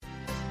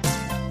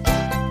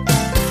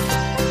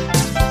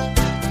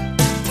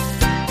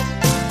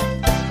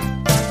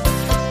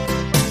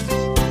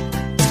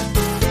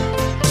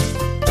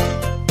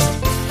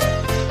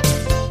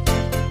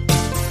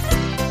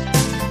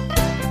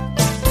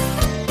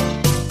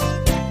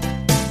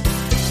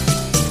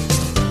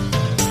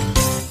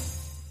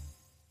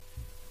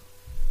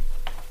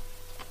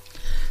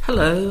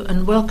Hello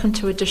and welcome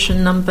to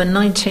edition number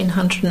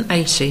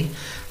 1980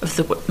 of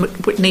the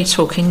Witney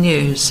Talking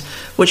News,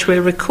 which we're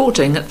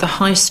recording at the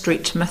High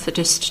Street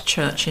Methodist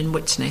Church in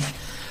Witney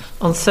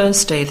on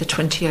Thursday the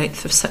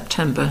 28th of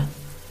September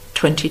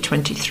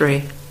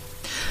 2023.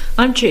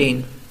 I'm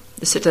Jean,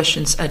 this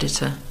edition's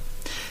editor.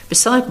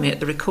 Beside me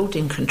at the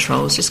recording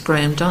controls is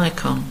Graham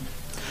Diacon.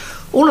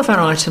 All of our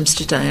items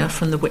today are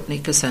from the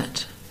Witney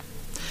Gazette.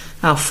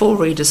 Our four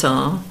readers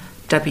are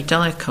Debbie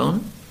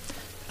Diacon,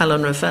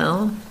 Alan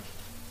Ravel,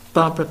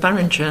 Barbara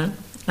Barringer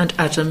and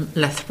Adam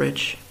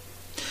Lethbridge.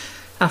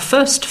 Our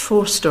first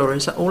four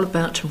stories are all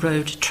about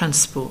road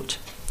transport.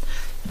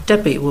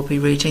 Debbie will be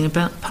reading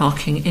about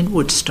parking in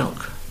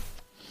Woodstock.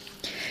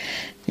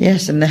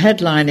 Yes, and the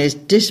headline is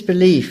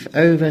Disbelief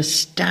over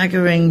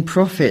Staggering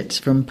Profits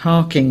from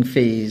Parking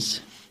Fees.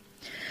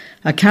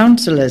 A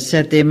councillor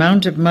said the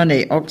amount of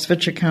money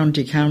Oxfordshire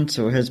County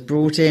Council has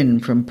brought in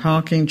from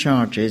parking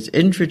charges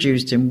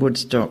introduced in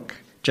Woodstock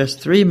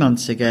just 3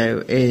 months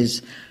ago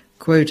is,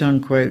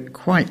 quote-unquote,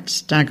 quite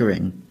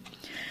staggering.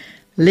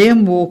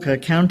 Liam Walker,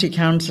 County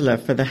Councillor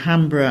for the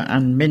Hamborough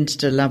and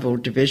Minster Lovell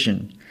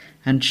Division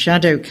and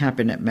Shadow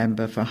Cabinet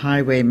Member for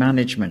Highway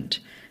Management,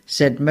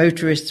 said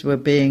motorists were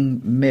being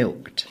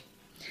milked.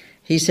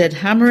 He said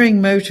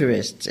hammering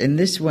motorists in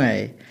this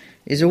way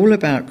is all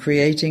about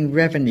creating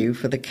revenue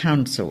for the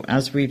council,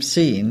 as we've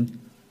seen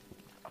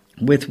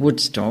with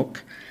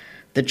Woodstock.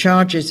 The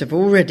charges have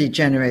already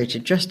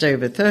generated just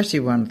over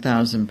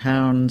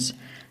 £31,000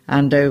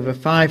 and over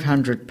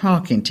 500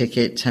 parking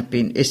tickets have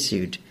been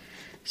issued.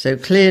 So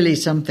clearly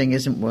something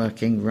isn't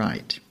working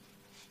right.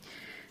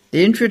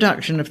 The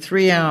introduction of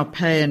 3-hour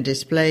pay and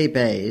display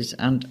bays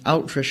and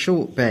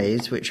ultra-short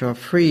bays, which are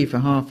free for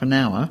half an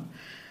hour,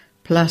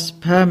 plus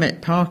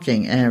permit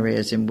parking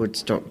areas in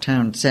Woodstock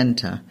Town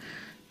Centre,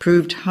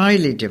 proved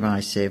highly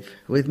divisive,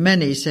 with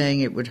many saying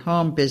it would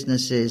harm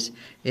businesses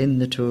in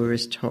the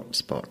tourist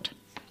hotspot.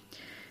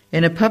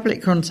 In a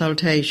public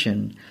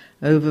consultation,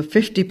 over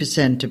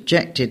 50%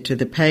 objected to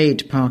the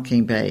paid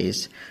parking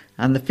bays,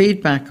 and the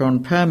feedback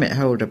on permit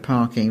holder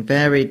parking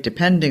varied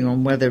depending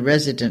on whether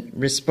resident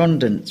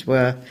respondents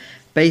were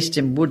based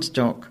in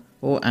Woodstock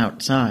or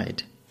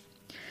outside.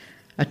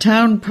 A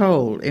town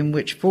poll in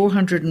which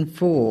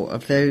 404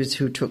 of those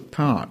who took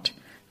part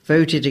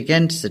voted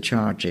against the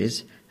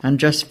charges and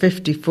just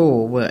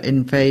 54 were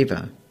in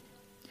favour.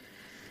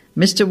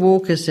 Mr.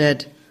 Walker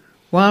said,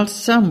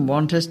 "Whilst some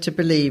want us to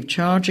believe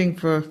charging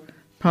for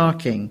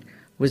parking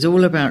was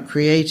all about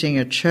creating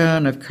a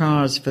churn of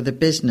cars for the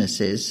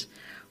businesses,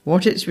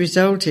 what it's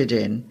resulted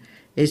in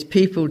is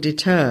people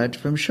deterred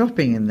from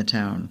shopping in the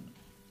town."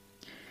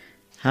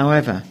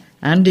 However,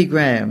 Andy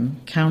Graham,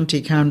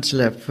 County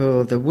Councillor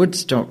for the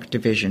Woodstock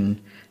Division,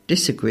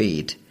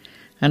 disagreed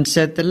and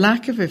said the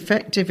lack of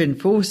effective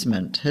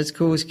enforcement has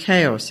caused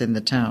chaos in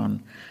the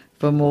town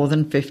for more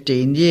than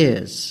 15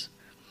 years.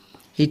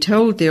 He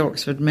told the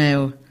Oxford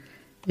Mail,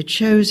 "It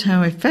shows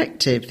how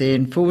effective the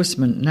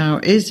enforcement now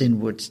is in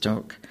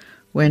Woodstock,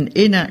 when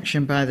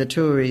inaction by the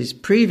Tories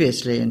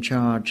previously in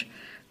charge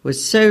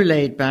was so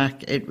laid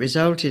back it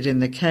resulted in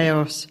the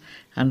chaos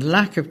and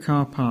lack of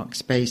car park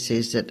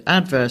spaces that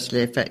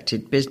adversely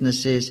affected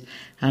businesses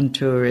and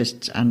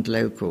tourists and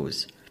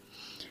locals.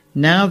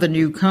 Now the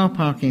new car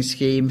parking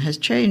scheme has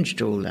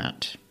changed all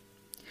that.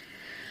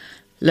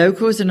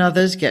 Locals and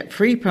others get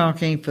free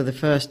parking for the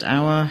first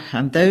hour,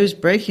 and those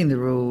breaking the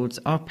rules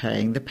are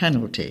paying the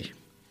penalty."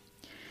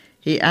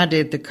 He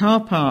added the car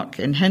park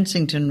in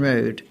Hensington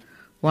Road,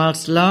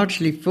 whilst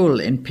largely full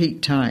in peak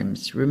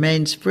times,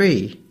 remains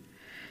free.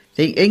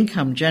 The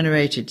income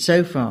generated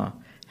so far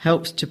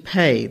helps to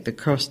pay the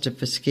cost of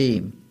the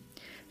scheme.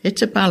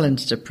 It's a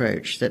balanced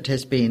approach that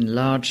has been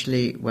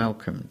largely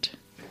welcomed.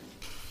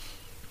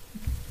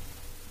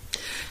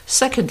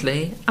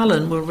 Secondly,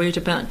 Alan will read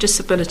about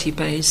disability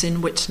bays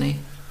in Witney.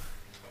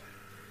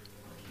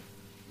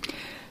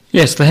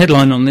 Yes, the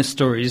headline on this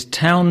story is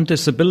Town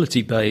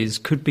Disability Bays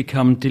Could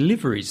Become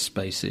Delivery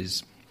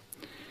Spaces.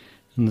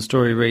 And the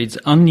story reads,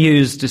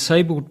 unused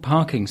disabled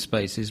parking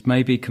spaces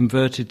may be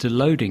converted to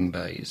loading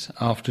bays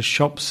after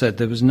shops said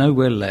there was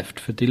nowhere left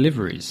for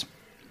deliveries.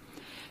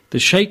 The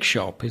Shake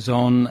Shop is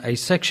on a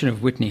section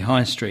of Witney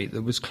High Street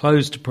that was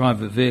closed to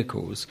private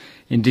vehicles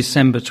in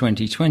December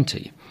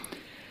 2020.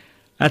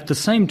 At the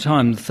same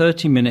time, the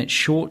 30-minute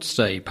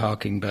short-stay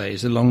parking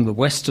bays along the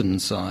western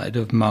side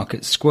of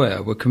Market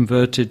Square were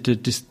converted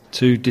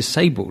to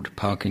disabled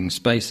parking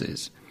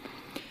spaces.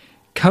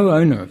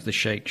 Co-owner of the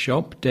Shake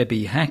Shop,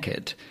 Debbie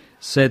Hackett,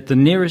 said the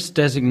nearest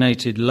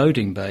designated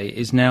loading bay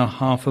is now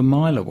half a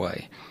mile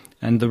away,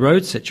 and the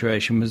road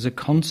situation was a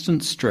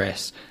constant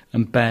stress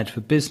and bad for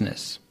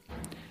business.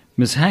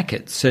 Ms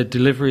Hackett said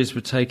deliveries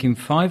were taking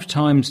 5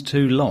 times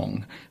too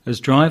long as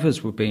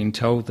drivers were being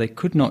told they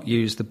could not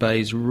use the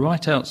bays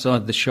right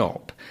outside the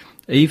shop,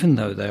 even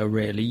though they are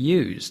rarely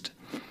used.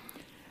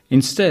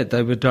 Instead,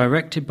 they were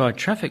directed by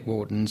traffic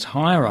wardens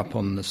higher up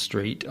on the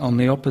street on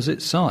the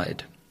opposite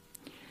side.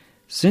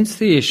 Since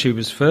the issue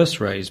was first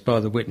raised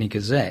by the Witney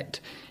Gazette,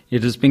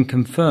 it has been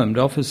confirmed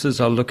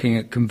officers are looking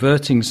at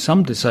converting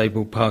some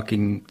disabled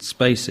parking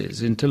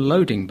spaces into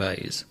loading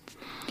bays.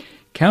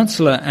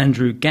 Councillor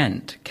Andrew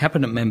Gant,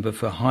 Cabinet Member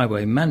for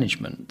Highway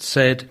Management,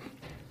 said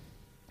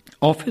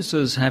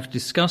officers have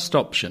discussed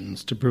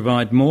options to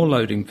provide more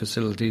loading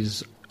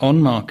facilities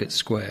on Market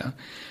Square,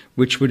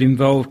 which would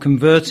involve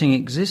converting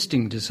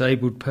existing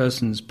disabled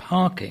persons'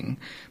 parking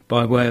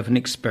by way of an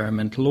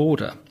experimental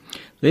order.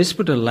 This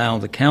would allow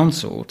the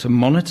council to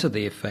monitor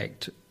the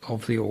effect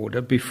of the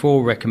order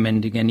before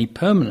recommending any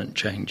permanent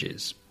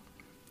changes.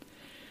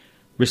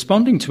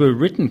 Responding to a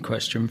written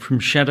question from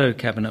Shadow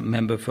Cabinet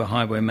Member for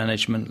Highway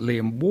Management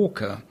Liam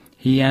Walker,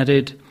 he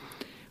added,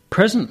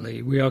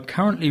 "Presently, we are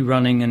currently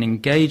running an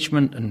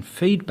engagement and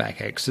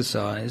feedback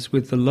exercise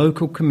with the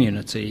local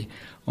community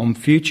on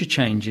future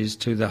changes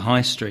to the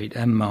High Street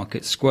and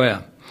Market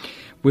Square.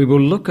 We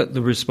will look at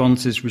the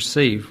responses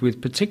received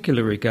with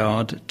particular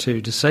regard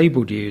to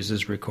disabled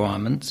users'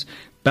 requirements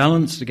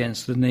balanced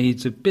against the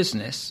needs of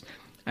business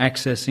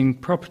accessing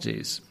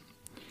properties."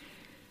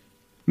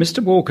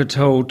 Mr. Walker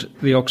told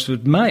the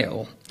Oxford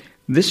Mail,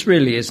 "This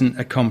really isn't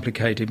a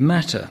complicated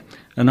matter,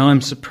 and I'm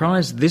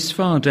surprised this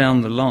far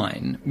down the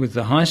line, with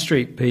the High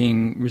Street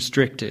being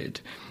restricted,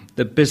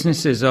 that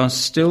businesses are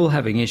still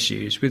having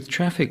issues with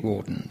traffic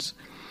wardens.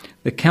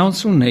 The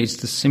council needs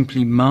to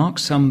simply mark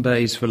some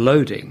bays for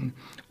loading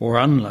or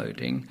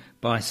unloading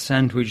by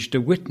Sandwich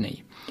to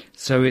Witney,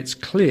 so it's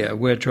clear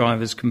where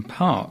drivers can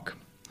park.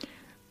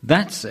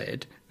 That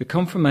said, the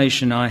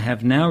confirmation I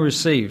have now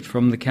received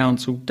from the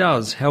council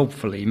does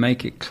helpfully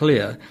make it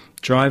clear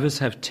drivers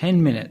have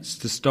 10 minutes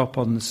to stop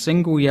on the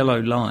single yellow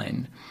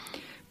line,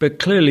 but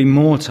clearly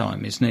more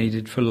time is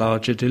needed for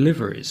larger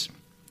deliveries.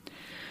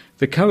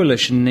 The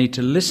Coalition need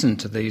to listen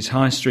to these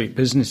high street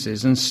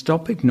businesses and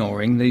stop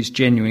ignoring these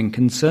genuine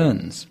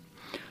concerns."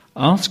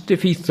 Asked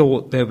if he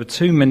thought there were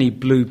too many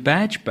blue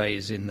badge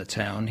bays in the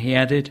town, he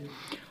added,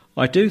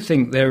 "I do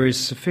think there is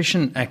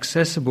sufficient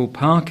accessible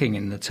parking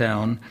in the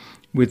town,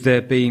 with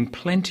there being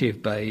plenty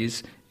of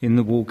bays in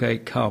the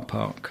Woolgate car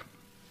park."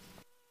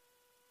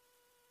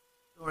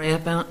 Story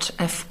about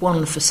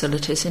F1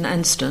 facilities in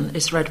Enston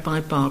is read by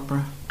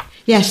Barbara.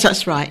 Yes,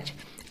 that's right.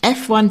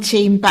 F1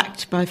 team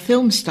backed by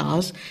film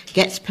stars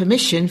gets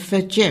permission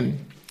for gym.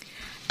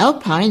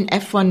 Alpine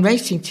F1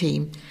 racing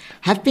team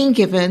have been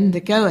given the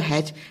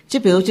go-ahead to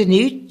build a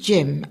new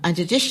gym and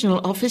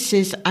additional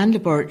offices and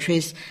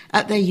laboratories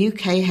at their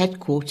UK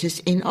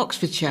headquarters in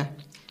Oxfordshire.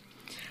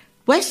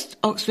 West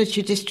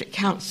Oxfordshire District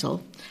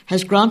Council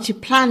has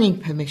granted planning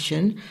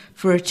permission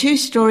for a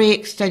 2-storey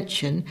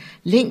extension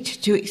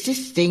linked to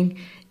existing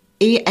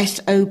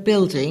ESO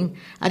building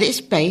at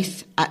its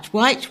base at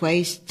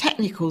Whiteways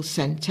Technical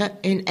Centre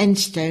in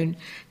Enstone,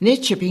 near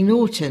Chipping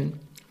Norton.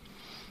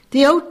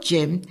 The old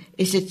gym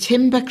is a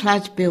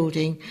timber-clad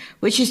building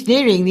which is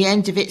nearing the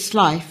end of its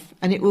life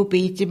and it will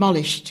be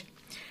demolished.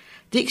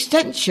 The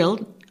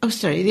extension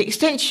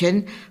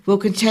will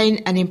contain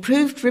an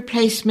improved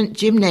replacement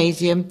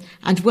gymnasium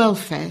and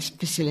welfare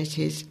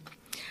facilities,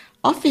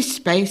 office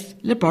space,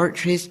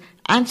 laboratories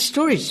and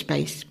storage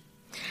space.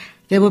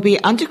 There will be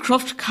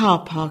undercroft car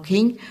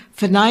parking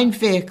for 9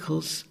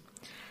 vehicles,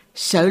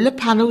 solar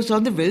panels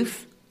on the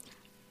roof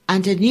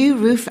and a new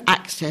roof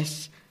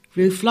access,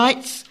 roof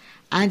lights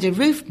and a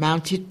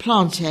roof-mounted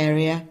plant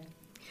area.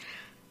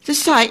 The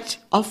site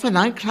off an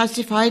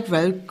unclassified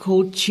road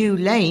called Chew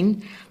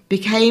Lane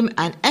became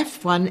an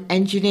F1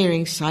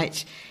 engineering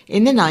site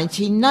in the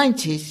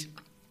 1990s.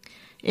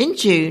 In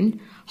June,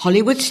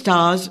 Hollywood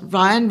stars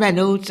Ryan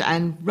Reynolds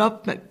and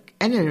Rob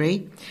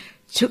McElhenney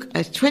took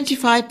a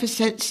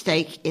 25%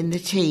 stake in the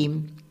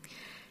team.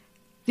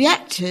 The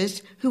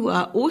actors, who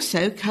are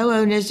also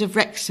co-owners of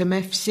Wrexham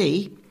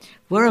FC,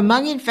 were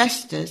among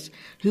investors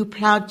who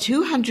ploughed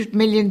 $200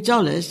 million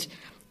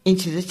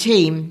into the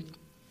team.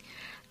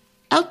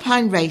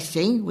 Alpine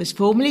Racing was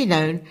formerly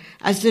known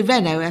as the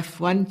Renault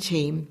F1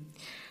 team,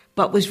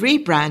 but was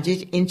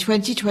rebranded in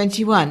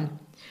 2021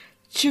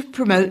 to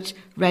promote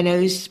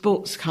Renault's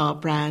sports car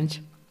brand,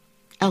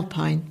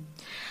 Alpine.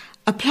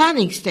 A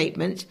planning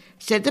statement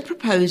said the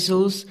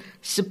proposals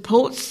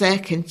supports their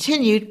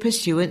continued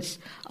pursuance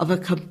of a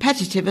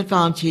competitive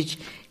advantage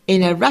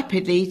in a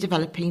rapidly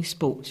developing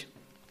sport.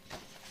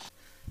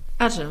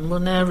 Adam will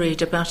now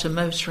read about a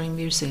motoring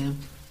museum.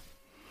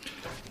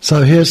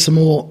 So here's some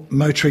more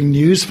motoring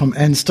news from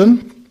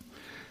Enston.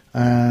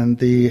 And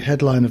the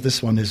headline of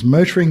this one is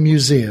Motoring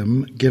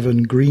Museum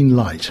Given Green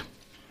Light.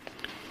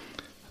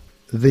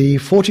 The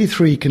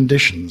 43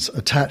 conditions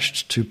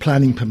attached to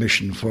planning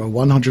permission for a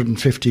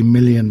 £150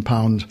 million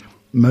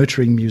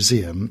motoring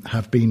museum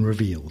have been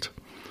revealed.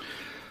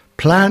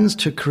 Plans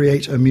to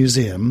create a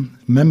museum,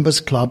 members'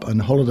 club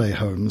and holiday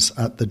homes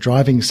at the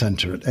driving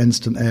centre at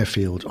Enston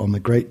Airfield on the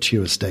Great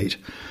Tew Estate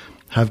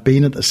have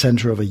been at the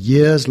centre of a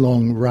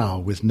years-long row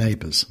with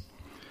neighbours.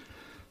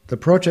 The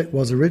project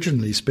was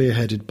originally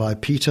spearheaded by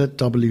Peter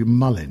W.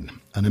 Mullin,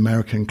 an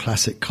American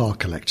classic car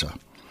collector.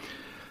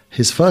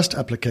 His first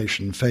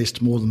application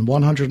faced more than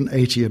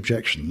 180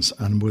 objections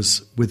and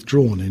was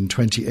withdrawn in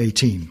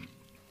 2018.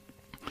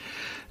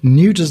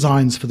 New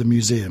designs for the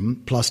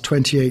museum, plus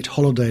 28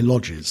 holiday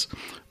lodges,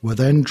 were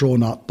then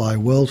drawn up by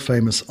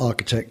world-famous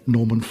architect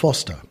Norman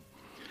Foster.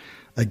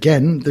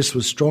 Again, this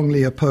was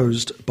strongly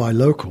opposed by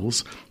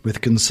locals with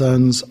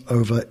concerns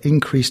over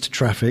increased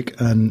traffic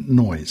and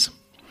noise.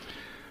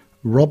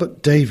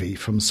 Robert Davey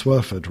from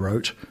Swerford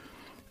wrote,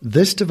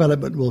 "This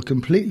development will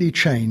completely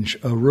change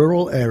a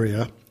rural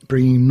area,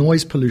 bringing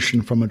noise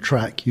pollution from a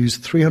track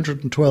used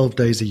 312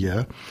 days a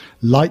year,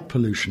 light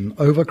pollution,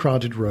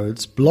 overcrowded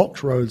roads,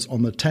 blocked roads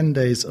on the 10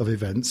 days of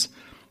events,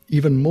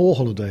 even more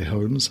holiday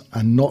homes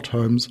and not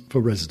homes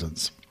for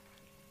residents."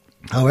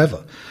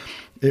 However,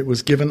 it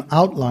was given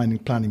outline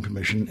planning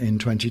permission in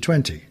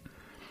 2020.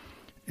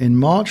 In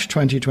March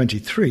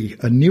 2023,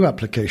 a new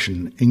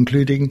application,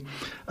 including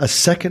a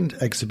second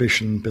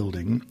exhibition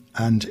building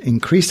and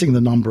increasing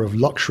the number of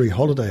luxury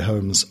holiday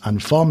homes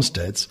and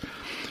farmsteads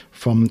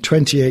from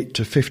 28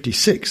 to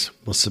 56,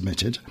 was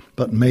submitted,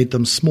 but made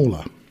them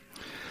smaller.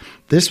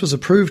 This was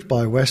approved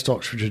by West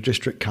Oxfordshire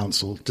District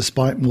Council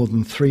despite more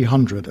than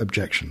 300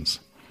 objections.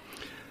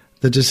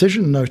 The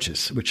decision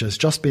notice, which has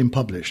just been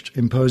published,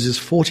 imposes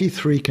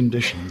 43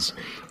 conditions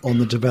on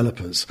the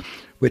developers,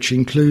 which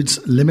includes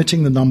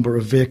limiting the number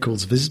of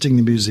vehicles visiting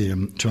the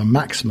museum to a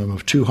maximum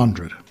of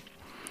 200.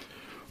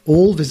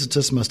 All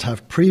visitors must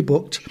have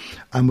pre-booked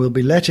and will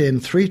be let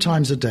in 3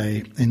 times a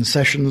day in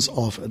sessions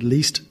of at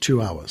least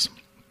 2 hours.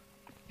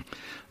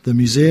 The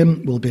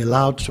museum will be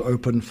allowed to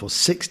open for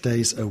 6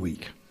 days a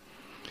week.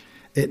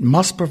 It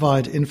must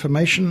provide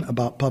information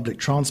about public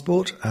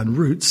transport and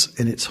routes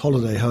in its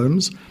holiday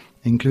homes,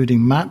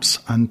 including maps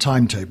and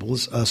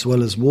timetables, as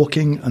well as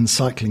walking and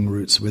cycling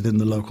routes within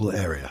the local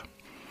area.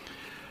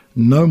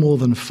 No more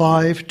than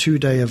 5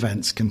 two-day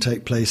events can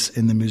take place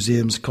in the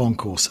museum's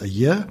concourse a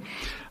year,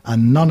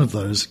 and none of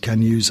those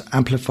can use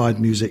amplified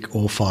music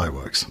or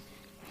fireworks.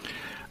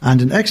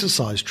 And an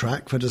exercise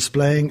track for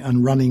displaying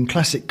and running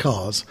classic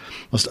cars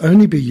must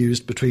only be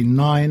used between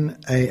 9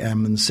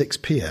 a.m. and 6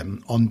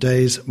 p.m. on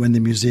days when the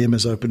museum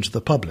is open to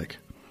the public.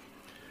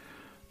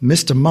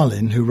 Mr.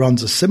 Mullin, who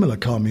runs a similar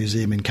car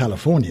museum in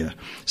California,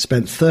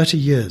 spent 30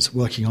 years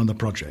working on the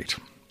project.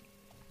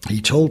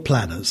 He told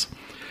planners,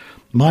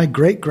 "My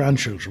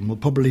great-grandchildren will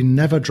probably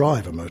never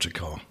drive a motor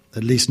car,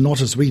 at least not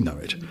as we know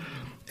it.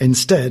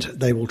 Instead,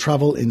 they will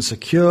travel in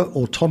secure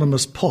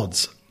autonomous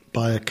pods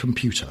by a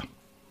computer."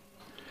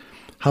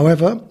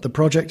 However, the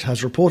project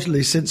has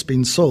reportedly since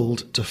been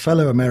sold to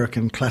fellow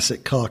American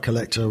classic car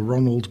collector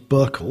Ronald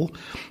Burkle,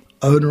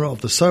 owner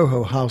of the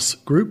Soho House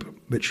Group,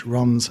 which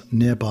runs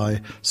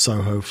nearby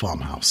Soho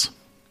Farmhouse.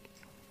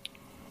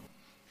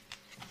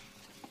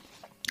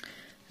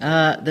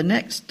 The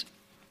next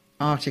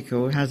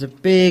article has a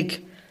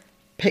big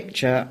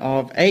picture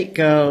of 8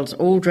 girls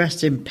all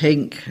dressed in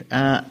pink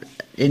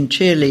in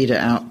cheerleader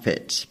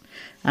outfits,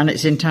 and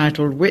it's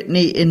entitled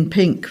 "Whitney in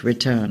Pink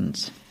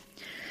Returns."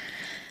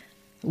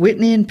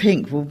 Whitney in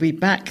Pink will be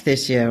back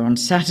this year on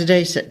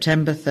Saturday,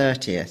 September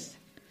 30th.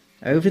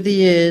 Over the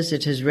years,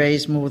 it has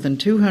raised more than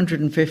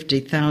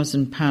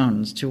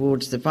 £250,000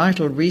 towards the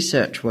vital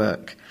research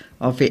work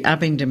of the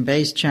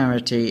Abingdon-based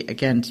charity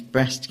against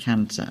breast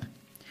cancer.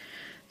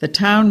 The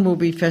town will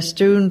be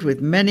festooned with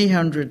many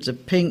hundreds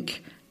of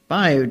pink,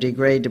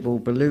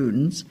 biodegradable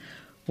balloons,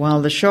 while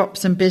the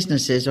shops and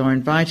businesses are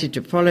invited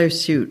to follow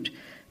suit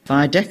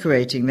by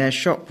decorating their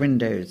shop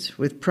windows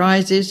with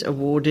prizes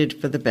awarded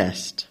for the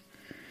best.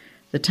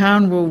 The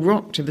town will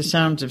rock to the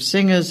sounds of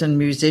singers and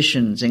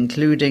musicians,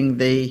 including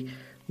the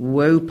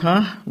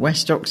WOPA,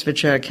 West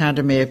Oxfordshire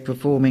Academy of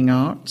Performing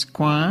Arts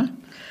Choir,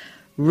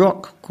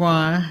 Rock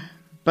Choir,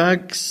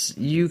 Bugs,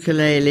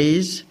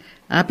 ukuleles,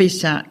 Abbey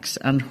sax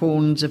and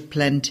horns of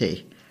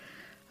plenty.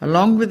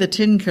 Along with a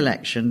tin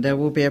collection, there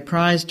will be a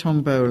prize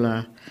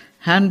tombola,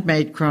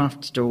 handmade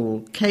craft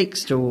stall, cake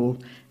stall,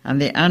 and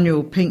the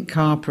annual Pink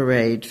Car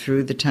Parade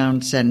through the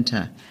town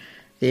centre.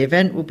 The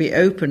event will be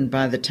opened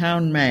by the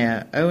town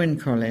mayor, Owen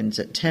Collins,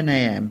 at 10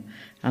 a.m,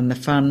 and the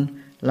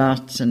fun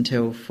lasts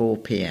until 4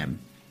 p.m.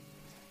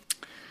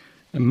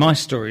 And my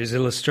story is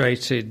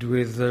illustrated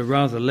with a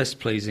rather less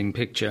pleasing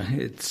picture.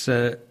 It's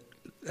a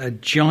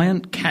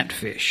giant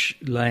catfish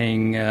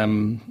laying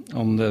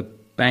on the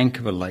bank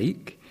of a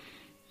lake,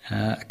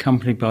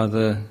 accompanied by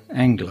the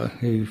angler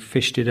who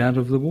fished it out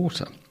of the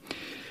water.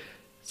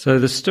 So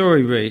the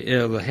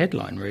the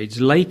headline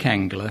reads, "Lake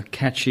Angler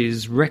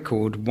Catches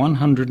Record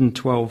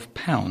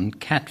 112-pound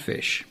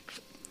Catfish."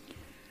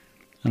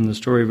 And the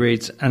story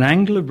reads, "An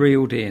angler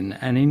reeled in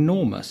an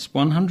enormous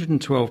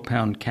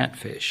 112-pound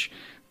catfish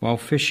while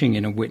fishing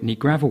in a Whitney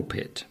gravel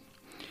pit.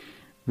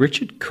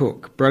 Richard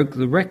Cook broke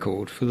the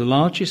record for the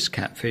largest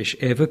catfish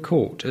ever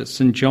caught at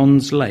St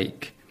John's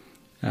Lake,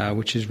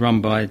 which is run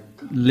by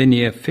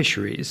Linear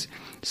Fisheries,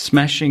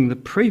 smashing the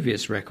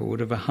previous record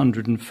of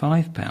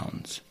 105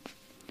 pounds.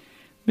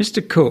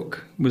 Mr.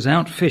 Cook was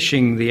out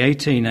fishing the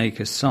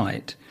 18-acre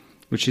site,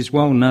 which is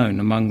well known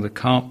among the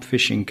carp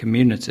fishing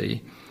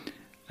community,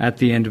 at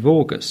the end of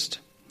August.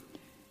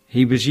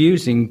 He was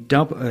using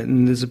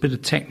and there's a bit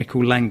of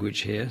technical language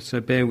here, so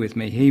bear with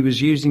me. He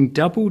was using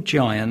double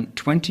giant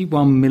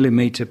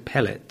 21mm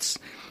pellets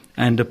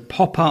and a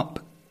pop-up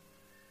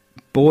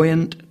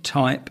buoyant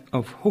type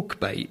of hook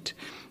bait,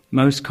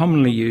 most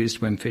commonly used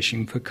when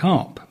fishing for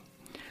carp.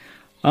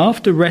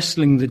 After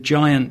wrestling the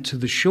giant to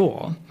the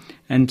shore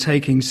and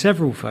taking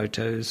several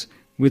photos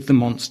with the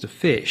monster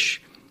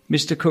fish,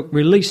 Mr. Cook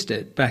released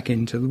it back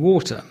into the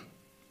water.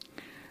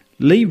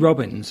 Lee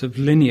Robbins of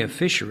Linear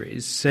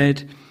Fisheries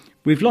said,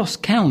 "We've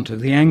lost count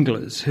of the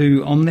anglers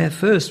who, on their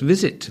first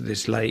visit to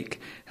this lake,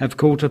 have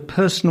caught a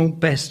personal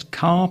best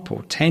carp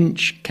or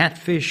tench,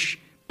 catfish,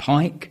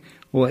 pike,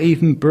 or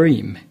even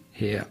bream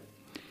here.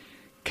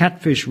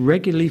 Catfish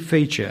regularly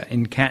feature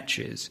in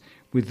catches,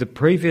 with the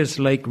previous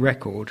lake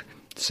record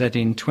set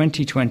in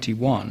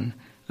 2021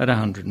 at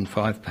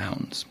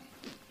 £105.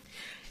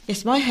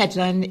 Yes, my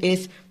headline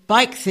is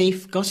 "Bike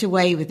Thief Got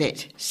Away With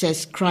It,"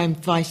 says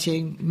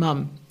crime-fighting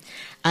mum.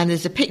 And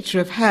there's a picture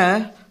of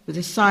her with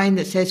a sign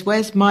that says,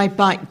 "Where's my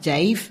bike,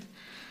 Dave?"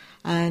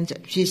 And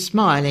she's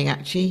smiling,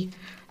 actually.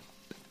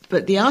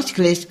 But the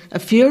article is, "A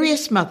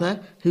furious mother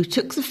who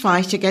took the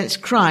fight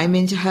against crime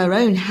into her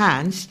own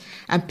hands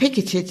and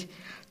picketed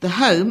the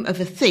home of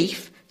a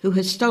thief who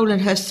had stolen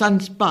her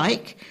son's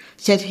bike,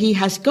 said he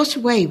has got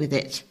away with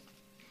it."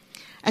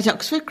 At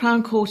Oxford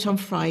Crown Court on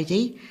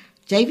Friday,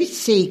 David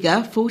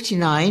Seeger,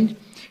 49,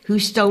 who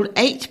stole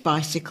 8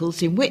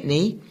 bicycles in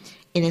Witney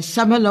in a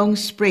summer-long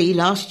spree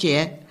last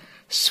year,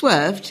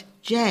 swerved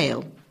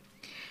jail.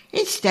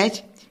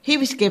 Instead, he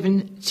was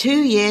given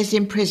 2 years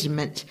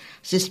imprisonment,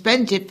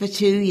 suspended for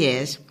 2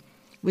 years,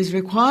 with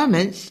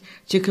requirements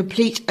to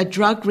complete a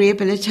drug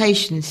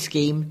rehabilitation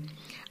scheme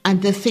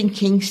and the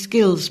Thinking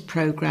Skills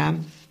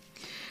programme.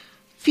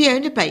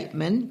 Fiona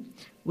Bateman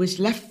was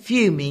left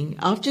fuming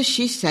after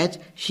she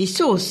said she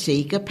saw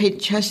Seeger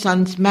pinch her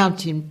son's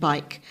mountain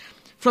bike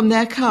from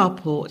their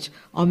carport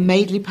on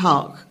Madeley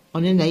Park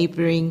on a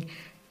neighbouring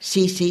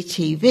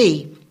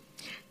CCTV.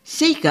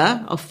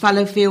 Seeger of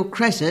Fallowfield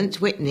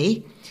Crescent,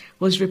 Witney,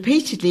 was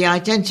repeatedly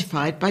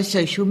identified by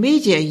social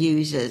media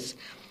users,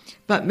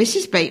 but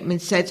Mrs. Bateman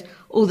said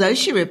although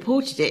she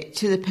reported it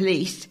to the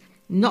police,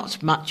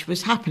 not much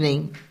was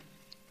happening.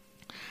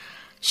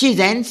 She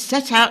then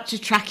set out to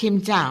track him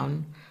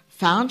down,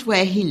 found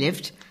where he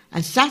lived,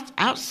 and sat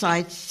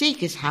outside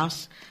Seeger's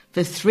house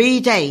for 3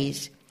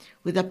 days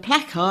with a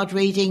placard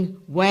reading,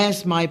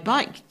 "Where's my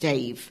bike,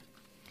 Dave?"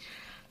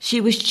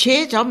 She was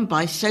cheered on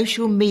by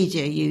social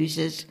media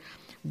users,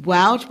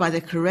 wowed by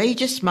the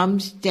courageous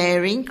mum's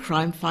daring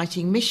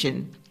crime-fighting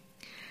mission.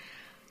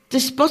 The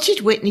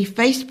Spotted Witney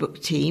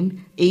Facebook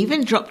team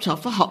even dropped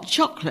off a hot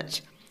chocolate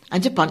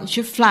and a bunch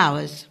of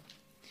flowers.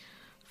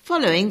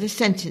 Following the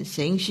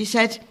sentencing, she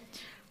said,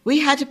 "We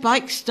had a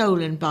bike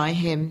stolen by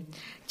him.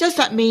 Does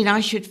that mean I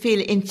should feel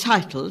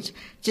entitled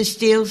to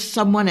steal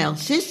someone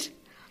else's?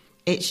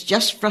 It's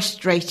just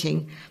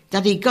frustrating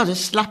that he got a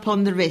slap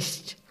on the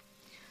wrist.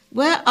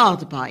 Where are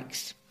the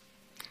bikes?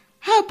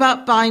 How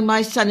about buying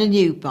my son a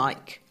new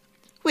bike?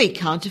 We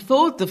can't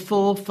afford the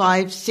 £400,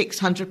 £500,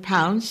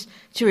 £600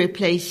 to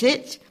replace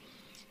it.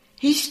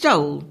 He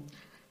stole,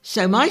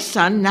 so my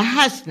son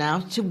has now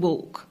to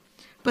walk.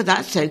 But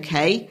that's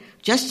okay,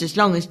 just as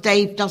long as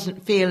Dave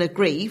doesn't feel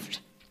aggrieved."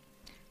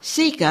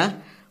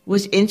 Seeger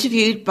was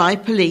interviewed by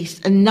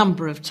police a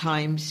number of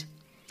times.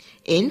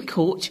 In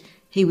court,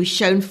 he was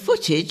shown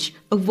footage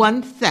of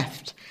one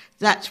theft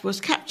that was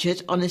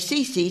captured on a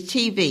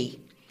CCTV,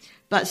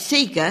 but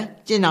Seeger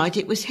denied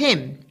it was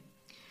him.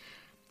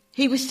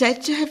 He was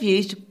said to have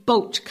used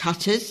bolt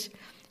cutters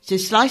to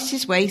slice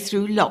his way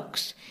through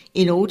locks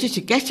in order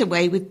to get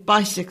away with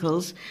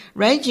bicycles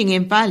ranging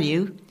in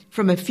value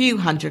from a few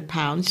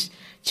 £100s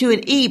to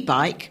an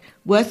e-bike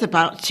worth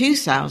about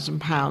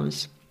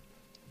 £2,000.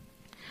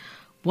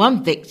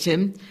 One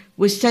victim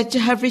was said to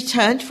have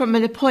returned from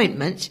an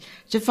appointment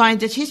to find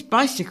that his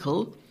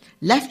bicycle,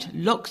 left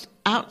locked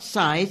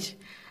outside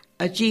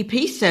a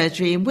GP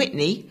surgery in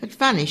Witney, had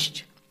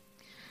vanished.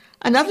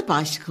 Another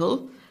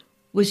bicycle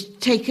was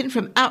taken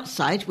from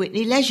outside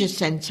Witney Leisure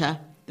Centre,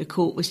 the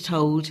court was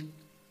told.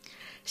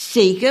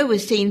 Seeger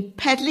was seen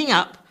pedalling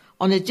up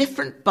on a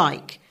different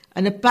bike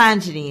and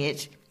abandoning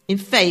it in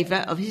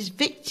favour of his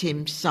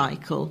victim's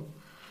cycle.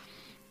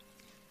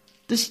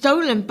 The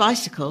stolen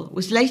bicycle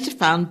was later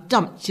found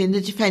dumped in the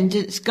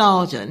defendant's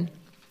garden.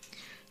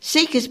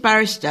 Seeger's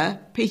barrister,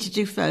 Peter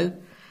Dufault,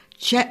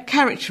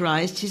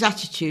 characterised his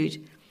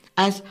attitude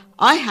as,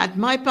 "I had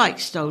my bike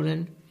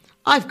stolen.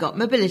 I've got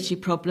mobility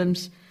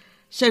problems,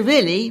 so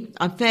really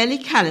I'm fairly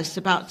callous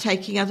about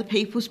taking other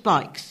people's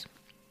bikes."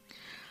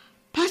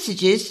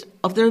 Passages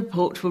of the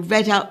report were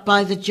read out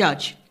by the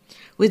judge,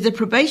 with the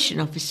probation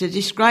officer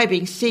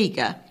describing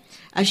Seeger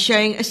as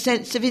showing a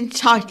sense of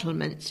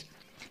entitlement,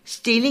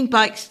 stealing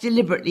bikes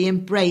deliberately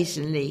and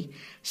brazenly,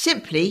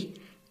 simply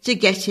to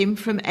get him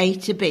from A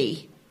to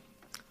B.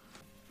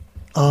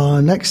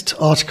 Our next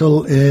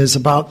article is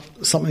about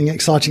something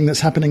exciting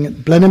that's happening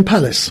at Blenheim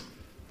Palace.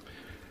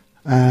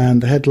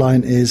 And the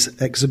headline is,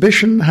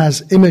 "Exhibition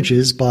has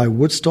images by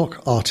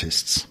Woodstock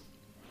artists."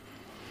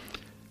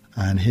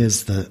 And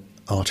here's the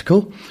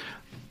article.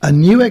 A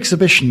new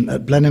exhibition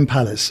at Blenheim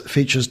Palace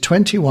features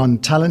 21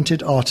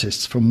 talented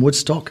artists from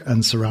Woodstock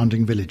and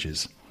surrounding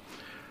villages.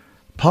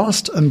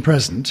 Past and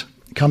present,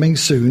 coming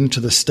soon to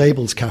the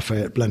Stables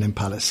Cafe at Blenheim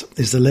Palace,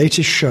 is the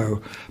latest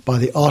show by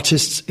the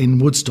Artists in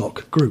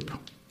Woodstock group.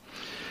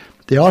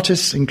 The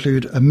artists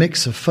include a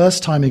mix of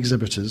first-time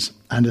exhibitors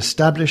and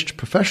established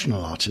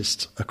professional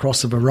artists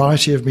across a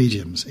variety of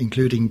mediums,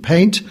 including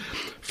paint,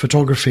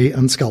 photography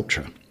and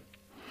sculpture.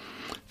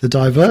 The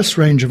diverse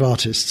range of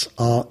artists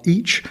are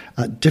each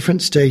at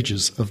different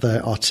stages of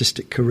their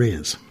artistic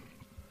careers.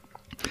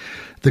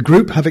 The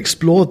group have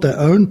explored their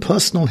own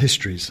personal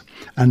histories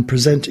and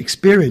present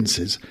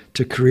experiences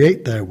to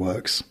create their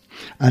works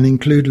and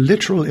include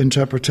literal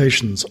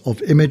interpretations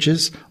of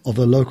images of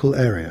the local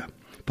area,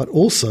 but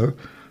also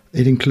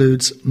it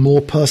includes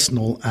more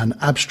personal and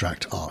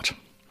abstract art.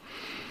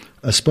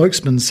 A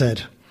spokesman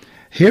said,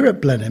 "Here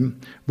at Blenheim,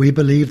 we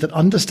believe that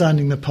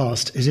understanding the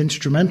past is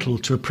instrumental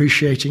to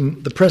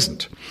appreciating the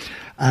present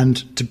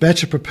and to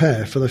better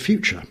prepare for the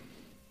future.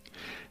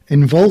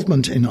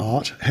 Involvement in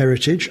art,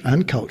 heritage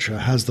and culture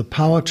has the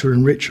power to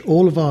enrich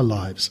all of our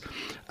lives,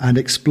 and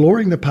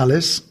exploring the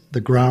palace,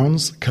 the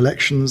grounds,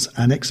 collections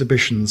and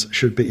exhibitions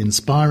should be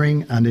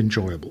inspiring and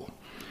enjoyable.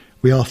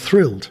 We are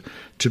thrilled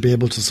to be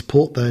able to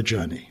support their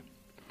journey."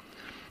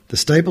 The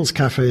Stables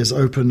Cafe is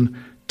open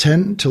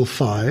 10 till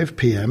 5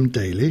 p.m.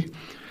 daily,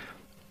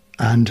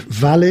 and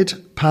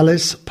valid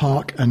palace,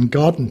 park and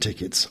garden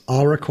tickets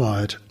are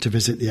required to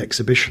visit the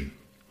exhibition.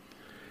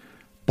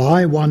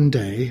 Buy one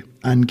day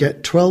and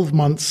get 12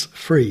 months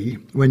free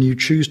when you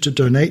choose to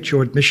donate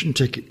your admission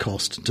ticket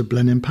cost to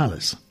Blenheim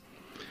Palace.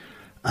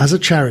 As a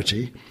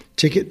charity,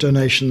 ticket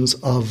donations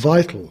are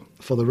vital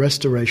for the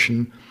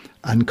restoration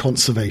and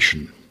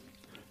conservation.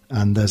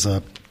 And there's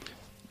a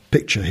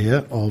picture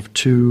here of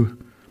two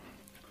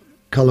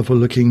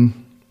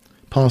colourful-looking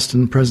past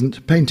and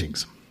present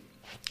paintings.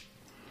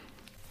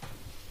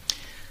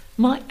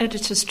 My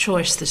editor's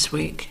choice this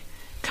week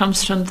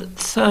comes from the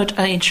Third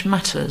Age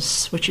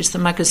Matters, which is the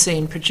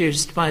magazine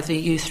produced by the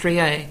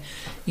U3A,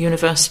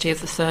 University of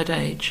the Third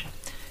Age.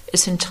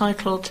 It's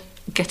entitled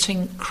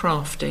Getting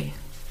Crafty.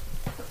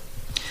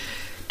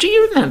 Do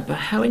you remember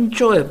how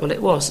enjoyable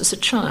it was as a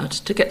child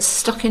to get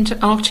stuck into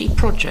arty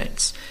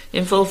projects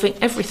involving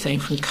everything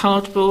from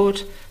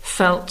cardboard,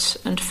 felt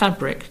and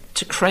fabric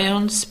to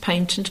crayons,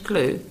 paint and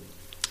glue?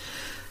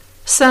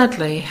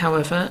 Sadly,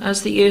 however,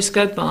 as the years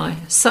go by,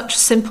 such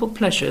simple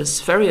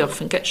pleasures very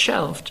often get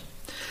shelved.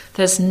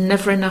 There's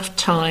never enough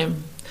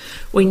time.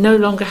 We no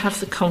longer have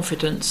the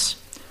confidence,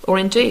 or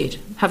indeed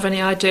have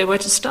any idea where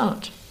to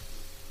start.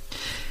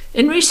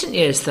 In recent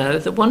years, though,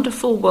 the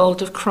wonderful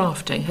world of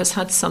crafting has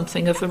had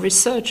something of a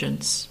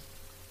resurgence.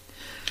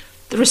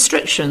 The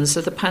restrictions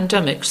of the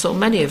pandemic saw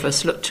many of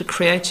us look to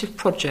creative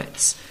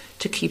projects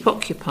to keep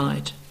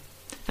occupied,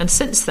 and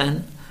since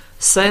then,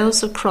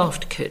 sales of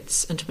craft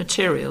kits and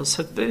materials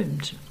have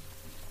boomed.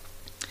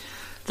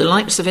 The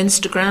likes of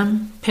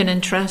Instagram,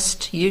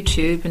 Pinterest,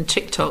 YouTube and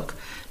TikTok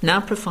now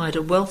provide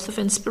a wealth of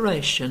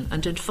inspiration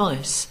and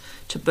advice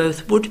to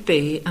both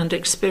would-be and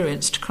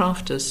experienced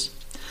crafters,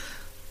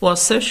 while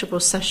sociable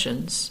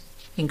sessions,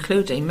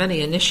 including many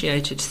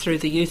initiated through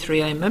the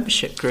U3A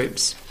membership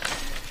groups,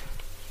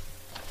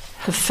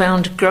 have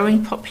found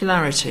growing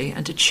popularity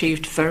and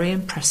achieved very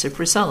impressive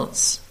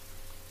results.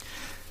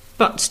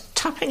 But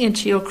tapping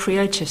into your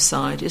creative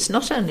side is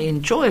not only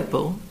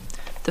enjoyable,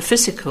 the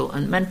physical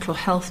and mental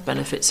health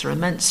benefits are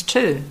immense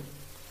too.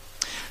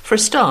 For a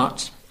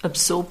start,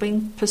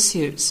 absorbing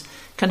pursuits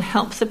can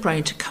help the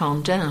brain to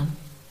calm down.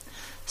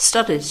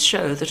 Studies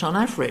show that on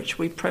average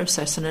we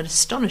process an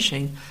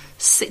astonishing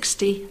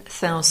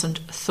 60,000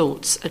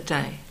 thoughts a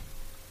day.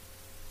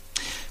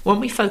 When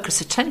we focus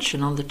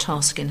attention on the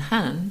task in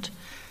hand,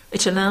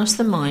 it allows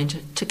the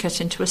mind to get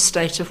into a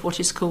state of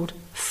what is called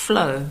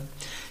flow,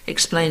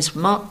 explains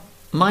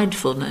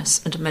mindfulness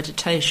and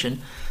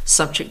meditation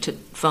subject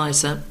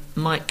advisor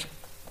Mike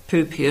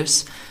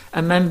Pupius,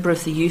 a member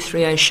of the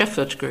U3A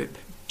Sheffield group,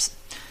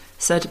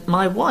 said,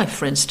 "My wife,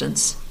 for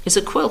instance, is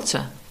a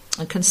quilter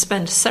and can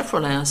spend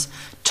several hours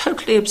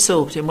totally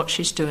absorbed in what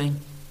she's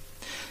doing.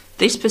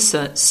 These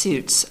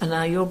pursuits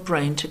allow your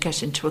brain to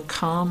get into a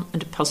calm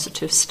and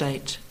positive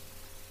state."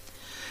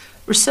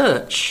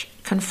 Research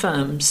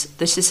confirms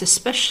this is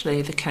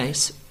especially the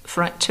case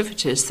for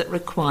activities that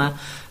require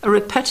a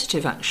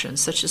repetitive action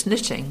such as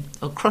knitting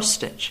or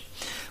cross-stitch,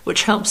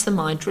 which helps the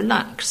mind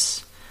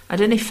relax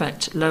and in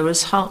effect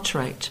lowers heart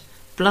rate,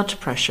 blood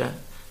pressure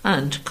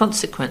and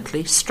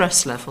consequently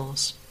stress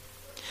levels.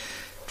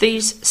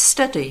 These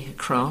steady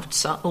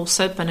crafts are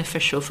also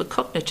beneficial for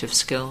cognitive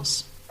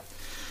skills.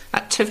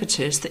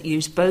 Activities that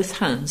use both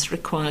hands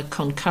require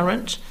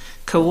concurrent,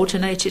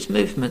 coordinated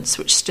movements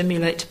which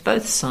stimulate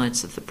both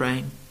sides of the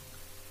brain.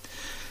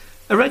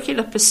 A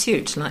regular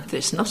pursuit like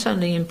this not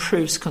only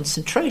improves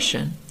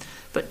concentration,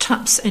 but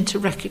taps into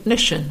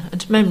recognition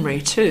and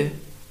memory too.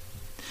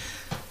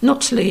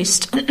 Not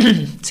least,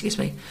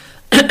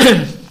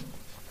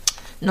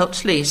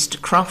 not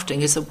least,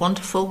 crafting is a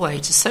wonderful way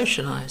to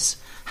socialise,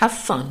 have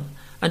fun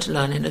and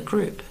learn in a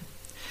group.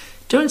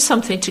 Doing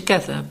something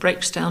together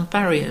breaks down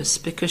barriers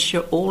because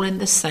you're all in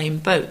the same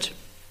boat,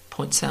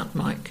 points out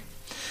Mike.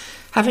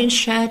 Having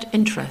shared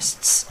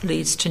interests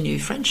leads to new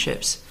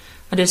friendships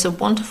and is a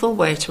wonderful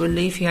way to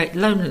alleviate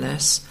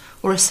loneliness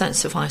or a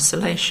sense of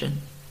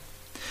isolation.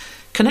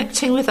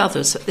 Connecting with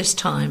others at this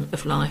time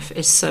of life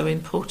is so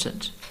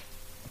important.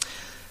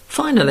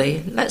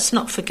 Finally, let's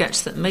not forget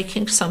that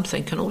making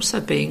something can also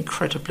be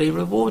incredibly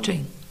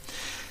rewarding.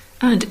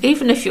 And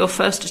even if your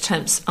first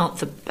attempts aren't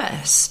the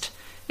best,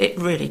 it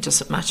really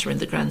doesn't matter in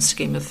the grand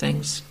scheme of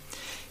things.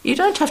 You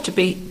don't have to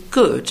be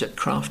good at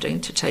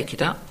crafting to take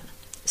it up,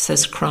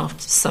 says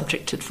craft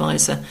subject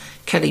advisor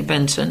Kelly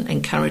Benton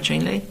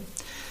encouragingly.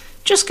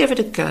 Just give it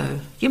a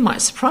go. You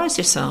might surprise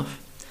yourself.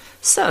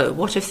 So,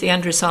 what if the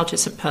end result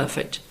isn't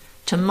perfect?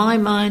 To my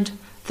mind,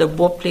 the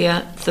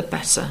wobblier, the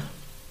better.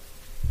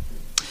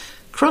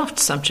 Craft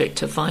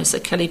subject advisor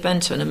Kelly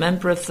Benton, a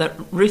member of the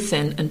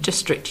Ruthin and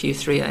District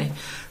U3A,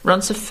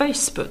 runs a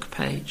Facebook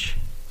page,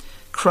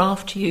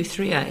 Craft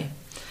U3A,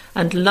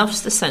 and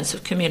loves the sense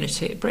of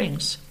community it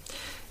brings.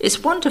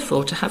 It's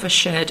wonderful to have a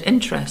shared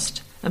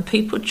interest, and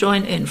people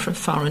join in from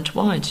far and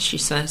wide, she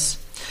says.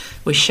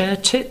 We share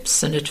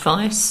tips and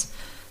advice,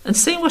 and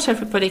seeing what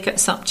everybody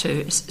gets up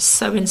to is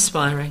so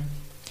inspiring.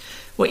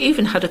 We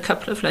even had a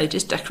couple of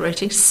ladies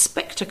decorating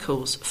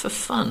spectacles for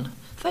fun.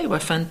 They were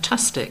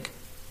fantastic.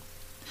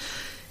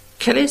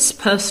 Kelly's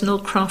personal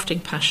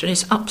crafting passion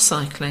is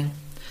upcycling.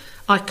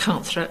 I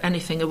can't throw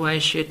anything away,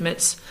 she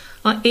admits.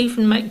 I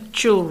even make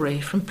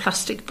jewellery from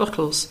plastic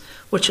bottles,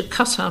 which are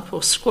cut up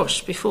or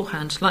squashed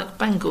beforehand, like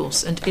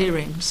bangles and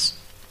earrings.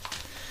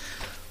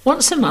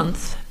 Once a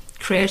month,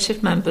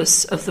 creative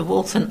members of the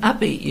Waltham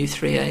Abbey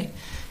U3A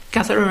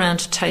gather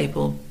around a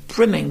table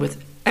brimming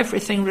with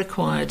everything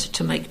required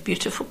to make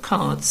beautiful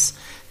cards,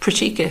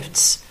 pretty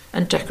gifts,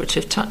 and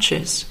decorative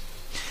touches.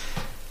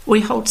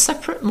 We hold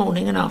separate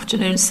morning and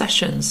afternoon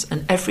sessions,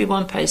 and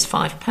everyone pays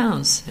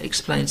 £5,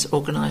 explains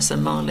organiser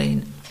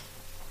Marlene.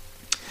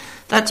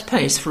 That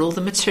pays for all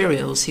the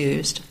materials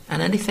used,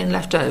 and anything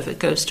left over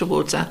goes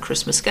towards our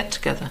Christmas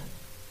get-together.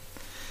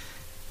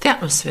 The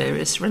atmosphere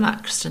is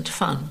relaxed and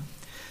fun.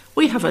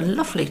 We have a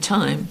lovely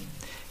time.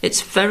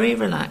 It's very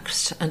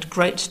relaxed and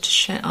great to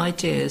share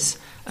ideas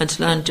and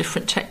learn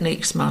different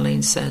techniques,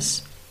 Marlene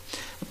says.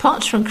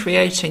 Apart from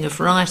creating a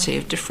variety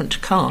of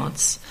different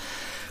cards,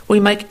 we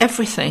make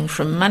everything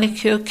from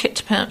manicure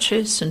kit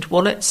pouches and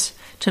wallets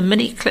to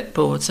mini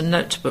clipboards and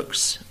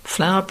notebooks,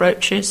 flower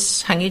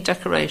brooches, hanging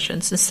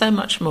decorations, and so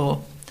much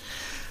more.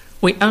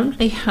 We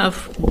only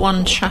have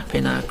one chap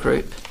in our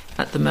group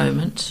at the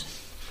moment,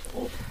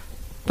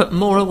 but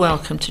more are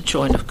welcome to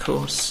join, of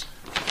course.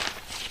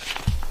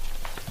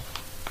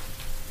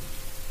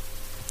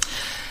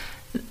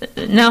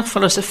 Now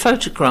follows a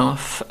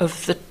photograph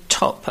of the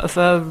top of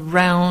a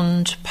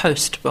round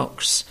post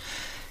box.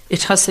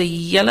 It has a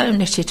yellow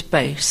knitted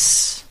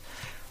base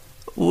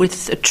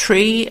with a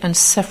tree and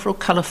several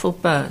colourful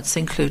birds,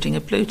 including a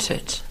blue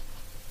tit.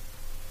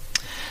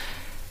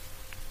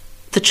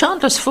 The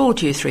Chandler's Ford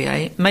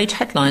U3A made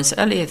headlines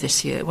earlier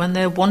this year when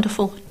their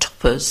wonderful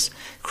toppers,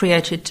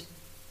 created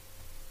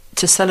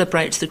to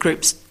celebrate the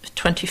group's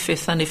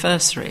 25th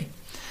anniversary,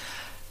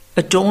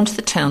 adorned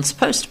the town's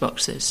post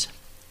boxes.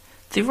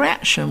 The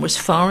reaction was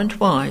far and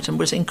wide and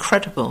was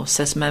incredible,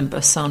 says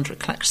member Sandra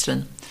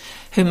Claxton,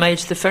 who made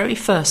the very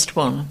first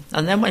one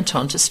and then went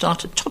on to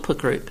start a topper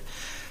group,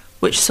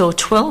 which saw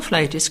 12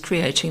 ladies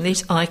creating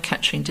these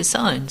eye-catching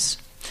designs.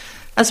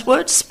 As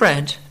word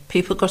spread,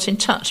 people got in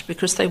touch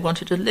because they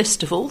wanted a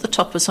list of all the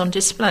toppers on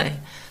display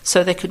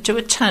so they could do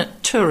a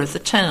tour of the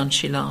town,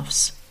 she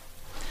laughs.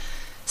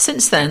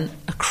 Since then,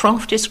 a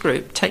craftiest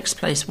group takes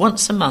place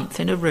once a month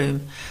in a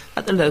room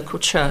at the local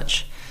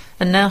church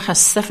and now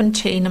has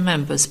 17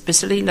 members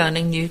busily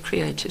learning new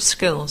creative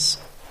skills.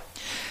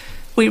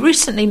 We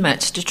recently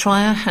met to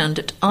try our hand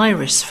at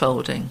iris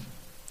folding,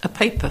 a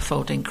paper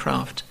folding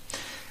craft,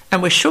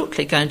 and we're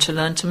shortly going to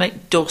learn to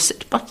make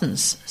Dorset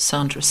buttons,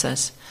 Sandra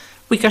says.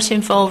 We get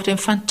involved in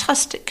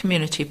fantastic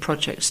community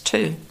projects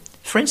too.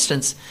 For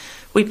instance,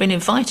 we've been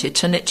invited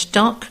to knit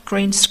dark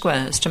green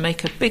squares to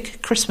make a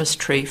big Christmas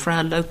tree for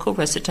our local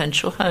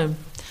residential home.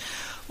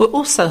 We're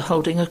also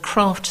holding a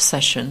craft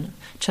session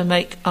to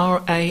make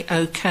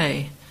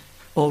RAOK,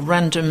 or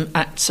Random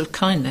Acts of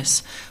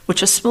Kindness,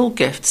 which are small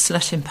gifts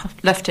left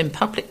in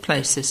public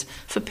places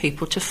for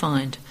people to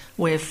find.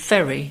 We're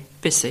very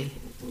busy.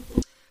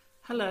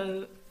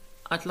 Hello,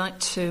 I'd like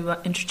to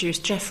introduce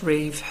Jeff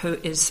Reeve, who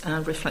is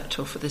our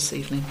reflector for this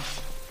evening.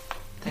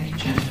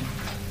 Thank you,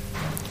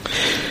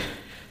 Jeff.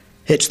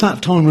 It's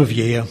that time of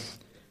year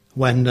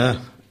when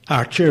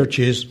our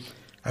churches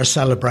are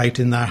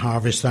celebrating their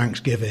harvest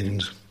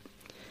Thanksgivings.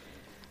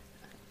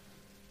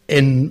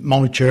 In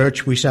my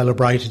church, we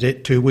celebrated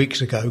it 2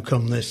 weeks ago,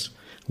 come this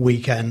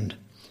weekend.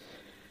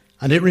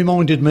 And it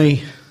reminded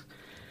me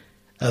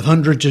of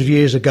hundreds of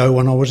years ago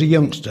when I was a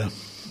youngster.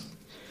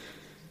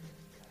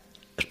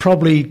 It's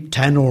probably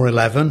 10 or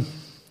 11,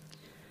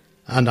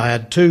 and I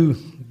had two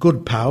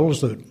good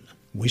pals that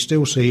we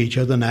still see each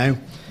other now.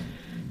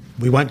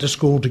 We went to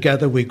school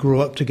together, we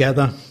grew up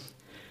together,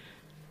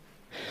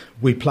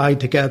 We played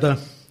together.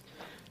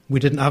 We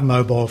didn't have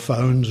mobile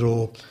phones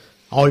or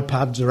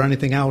iPads or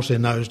anything else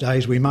in those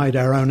days. We made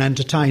our own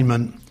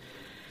entertainment,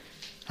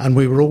 and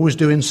we were always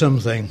doing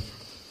something.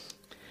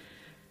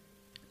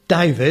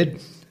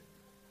 David,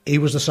 he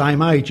was the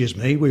same age as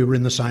me. We were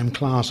in the same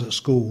class at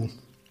school.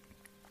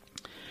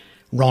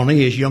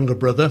 Ronnie, his younger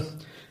brother,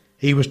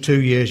 he was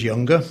 2 years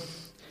younger,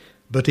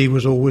 but he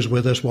was always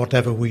with us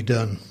whatever we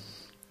done.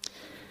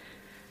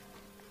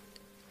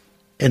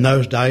 In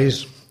those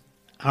days,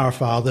 our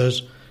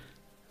fathers,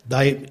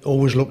 they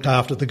always looked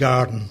after the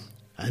garden,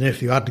 and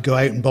if you had to go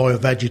out and buy a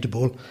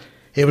vegetable,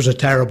 it was a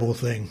terrible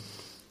thing.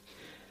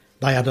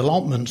 They had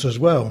allotments as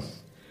well,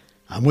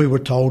 and we were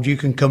told you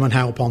can come and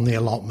help on the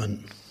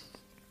allotment.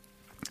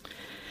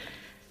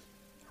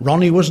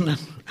 Ronnie wasn't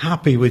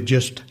happy with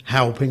just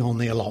helping on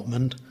the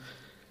allotment.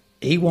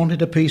 He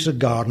wanted a piece of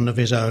garden of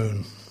his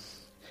own.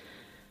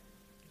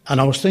 And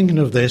I was thinking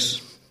of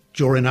this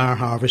during our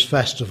harvest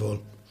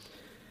festival.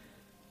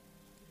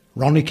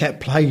 Ronnie kept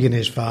plaguing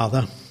his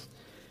father.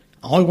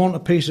 I want a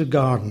piece of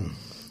garden.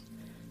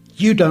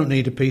 You don't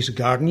need a piece of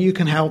garden, you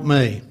can help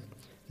me.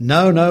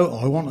 No,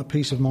 I want a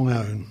piece of my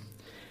own.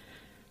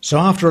 So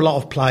after a lot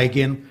of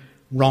plaguing,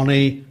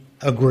 Ronnie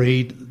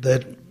agreed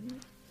that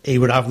he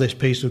would have this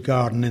piece of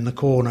garden in the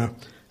corner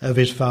of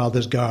his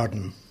father's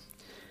garden.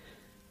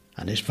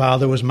 And his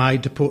father was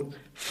made to put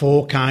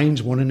 4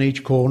 canes, one in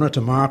each corner,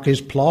 to mark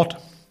his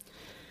plot.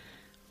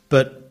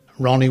 But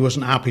Ronnie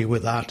wasn't happy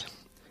with that.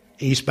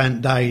 He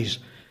spent days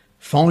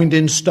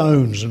finding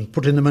stones and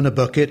putting them in a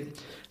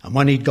bucket, and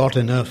when he'd got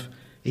enough,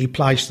 he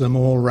placed them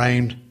all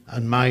round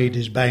and made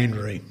his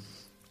boundary.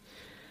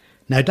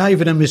 Now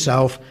David and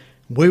myself,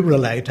 we were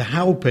allowed to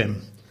help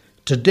him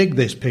to dig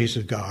this piece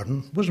of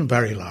garden. It wasn't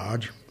very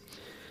large.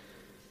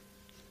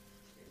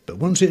 But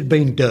once it had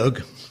been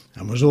dug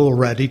and was all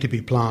ready to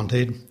be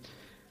planted,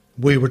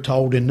 we were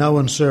told in no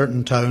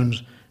uncertain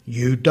tones,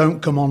 you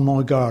don't come on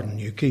my garden,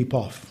 you keep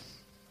off.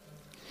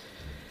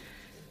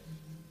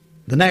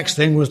 The next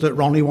thing was that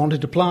Ronnie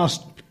wanted to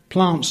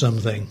plant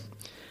something,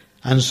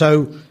 and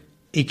so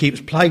he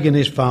keeps plaguing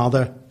his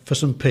father for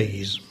some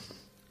peas.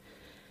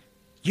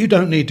 You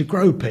don't need to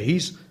grow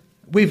peas.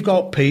 We've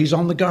got peas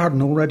on the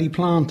garden already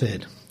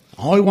planted.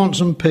 I want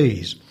some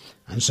peas.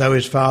 And so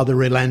his father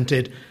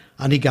relented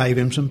and he gave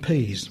him some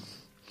peas.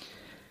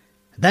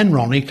 Then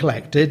Ronnie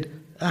collected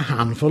a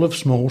handful of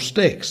small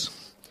sticks.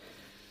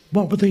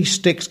 What were these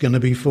sticks going to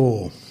be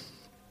for?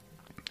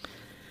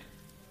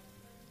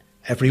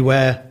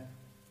 Everywhere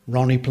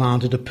Ronnie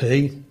planted a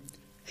pea,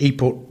 he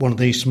put one of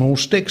these small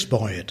sticks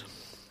by it.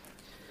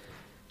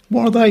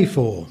 What are they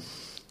for?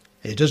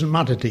 It doesn't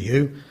matter to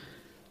you.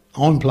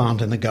 I'm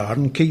planting the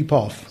garden, keep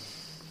off.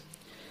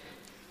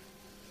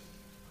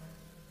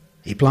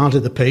 He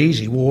planted the peas,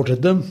 he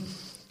watered them,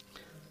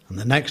 and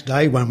the next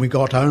day when we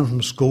got home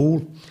from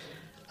school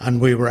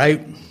and we were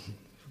out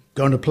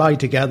going to play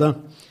together,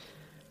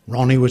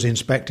 Ronnie was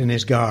inspecting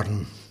his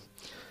garden,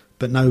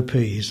 but no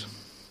peas.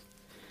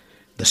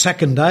 The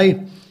second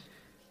day,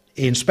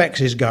 he inspects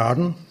his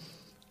garden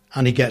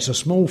and he gets a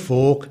small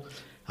fork,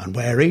 and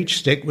where each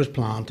stick was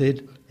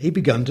planted, he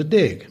began to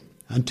dig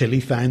until he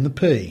found the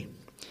pea.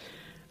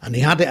 And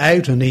he had it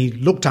out and he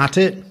looked at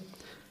it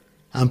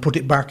and put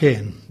it back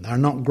in. They're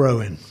not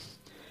growing.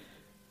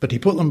 But he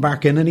put them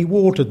back in and he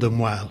watered them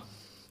well.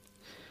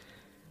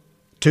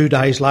 2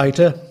 days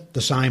later,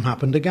 the same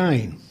happened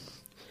again.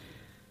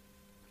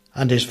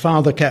 And his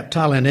father kept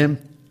telling him,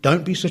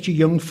 don't be such a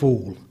young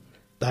fool.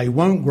 They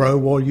won't grow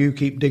while you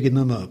keep digging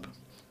them up.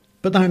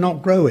 But they're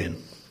not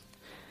growing.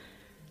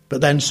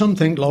 But then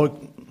something like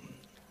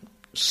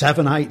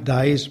 7, 8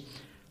 days,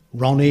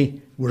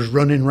 Ronnie was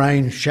running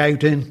round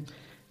shouting.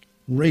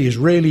 He was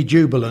really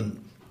jubilant.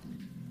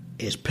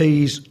 His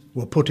peas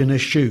were putting a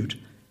shoot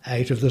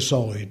out of the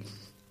side.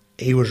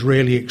 He was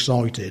really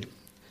excited.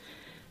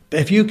 But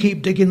if you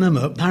keep digging them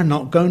up, they're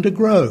not going to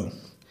grow.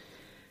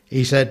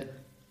 He said,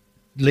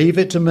 leave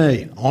it to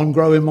me. I'm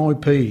growing my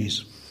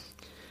peas.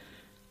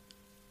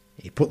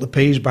 He put the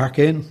peas back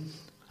in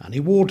and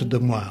he watered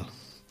them well.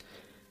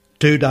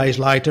 2 days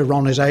later,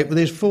 Ronnie's out with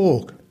his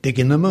fork,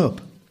 digging them up.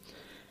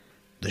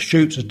 The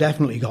shoots had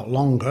definitely got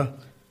longer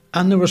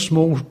and there were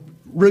small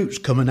roots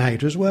coming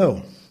out as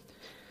well.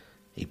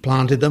 He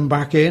planted them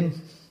back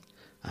in,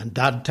 and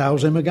Dad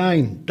tells him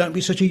again, don't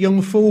be such a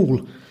young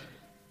fool.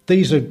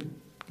 These are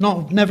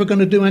never going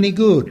to do any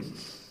good.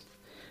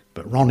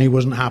 But Ronnie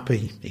wasn't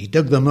happy. He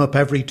dug them up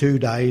every 2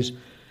 days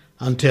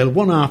until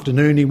one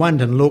afternoon he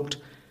went and looked,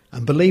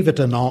 and believe it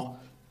or not,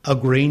 a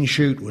green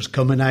shoot was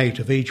coming out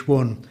of each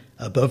one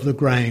above the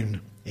ground.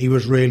 He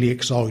was really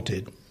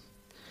excited.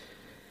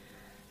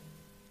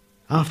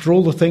 After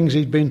all the things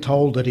he'd been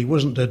told that he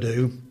wasn't to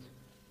do,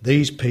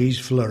 these peas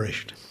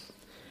flourished.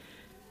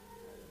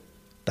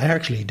 They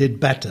actually did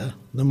better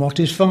than what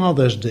his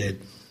fathers did.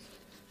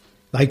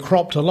 They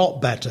cropped a lot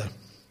better.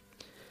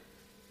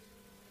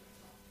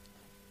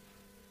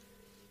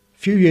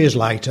 Some years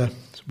later,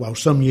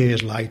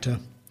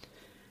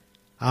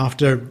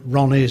 after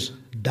Ronnie's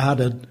dad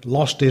had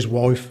lost his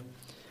wife,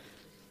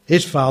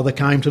 His father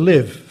came to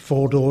live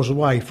 4 doors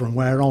away from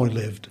where I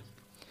lived.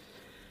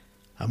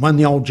 And when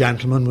the old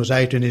gentleman was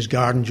out in his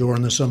garden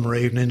during the summer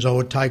evenings, I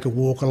would take a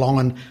walk along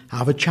and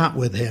have a chat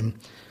with him.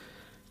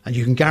 And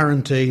you can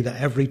guarantee that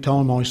every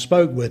time I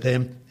spoke with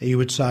him, he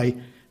would say,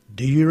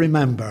 "Do you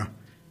remember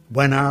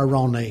when our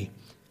Ronnie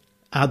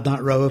had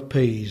that row of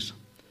peas?"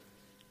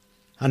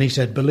 And he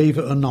said, "Believe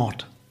it or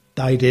not,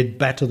 they did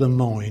better than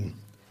mine.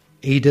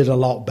 He did a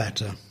lot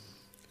better."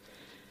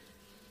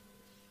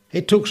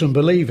 It took some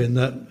believing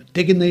that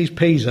digging these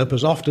peas up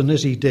as often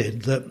as he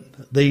did, that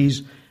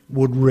these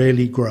would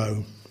really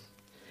grow.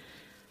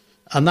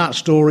 And that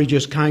story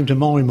just came to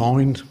my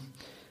mind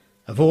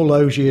of all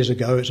those years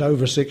ago, it's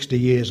over 60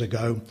 years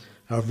ago,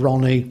 of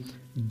Ronnie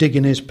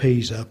digging his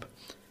peas up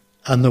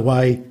and the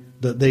way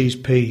that these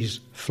peas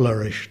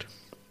flourished.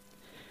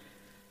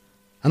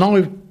 And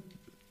I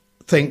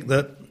think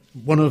that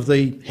one of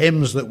the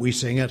hymns that we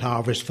sing at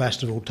Harvest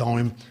Festival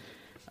time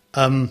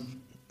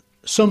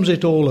sums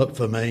it all up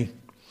for me.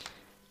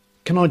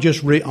 Can I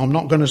just read? I'm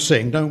not going to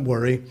sing, don't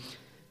worry.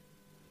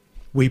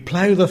 "We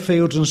plough the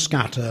fields and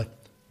scatter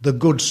the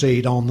good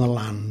seed on the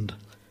land,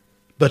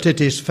 but it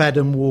is fed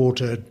and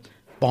watered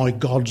by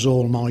God's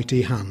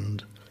almighty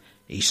hand.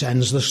 He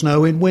sends the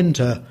snow in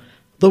winter,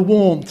 the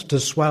warmth to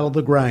swell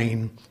the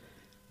grain,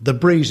 the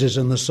breezes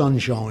and the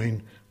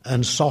sunshine,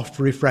 and soft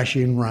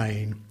refreshing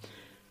rain.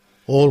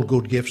 All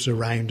good gifts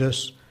around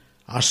us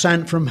are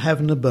sent from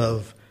heaven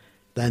above.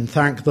 Then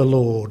thank the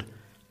Lord,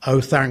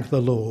 oh thank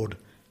the Lord,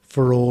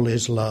 for all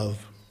his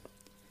love.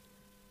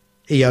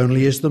 He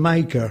only is the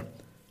maker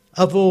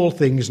of all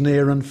things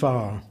near and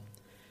far.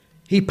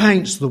 He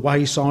paints the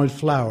wayside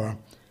flower,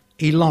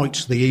 he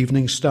lights the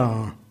evening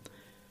star.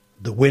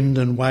 The wind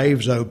and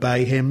waves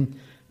obey him,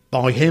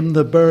 by him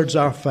the birds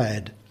are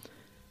fed.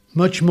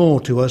 Much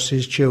more to us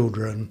his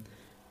children,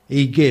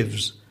 he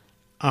gives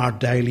our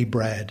daily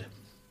bread.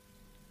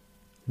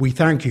 We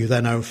thank you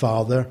then, O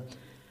Father,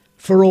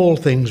 for all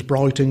things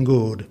bright and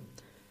good,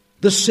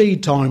 the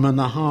seed time and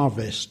the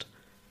harvest,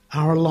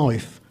 our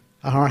life,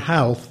 our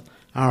health,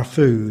 our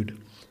food.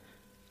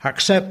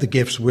 Accept the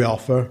gifts we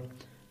offer,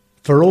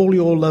 for all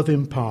your love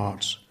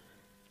imparts,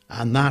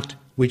 and that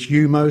which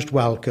you most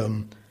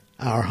welcome,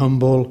 our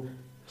humble,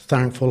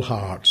 thankful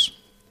hearts."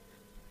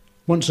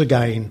 Once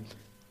again,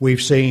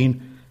 we've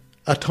seen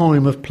a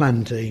time of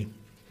plenty.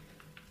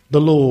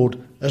 The Lord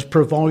has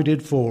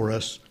provided for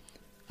us,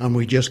 and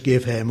we just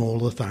give him all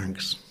the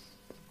thanks.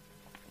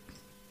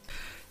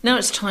 Now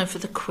it's time for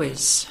the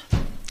quiz.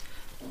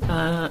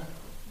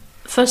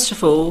 First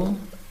of all,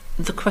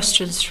 the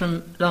questions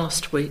from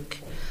last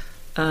week.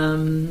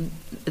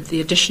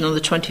 The edition on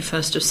the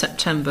 21st of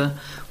September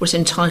was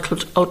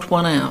entitled Odd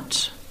One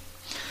Out.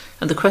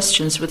 And the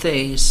questions were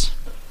these.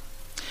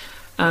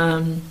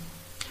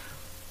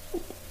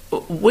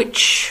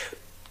 Which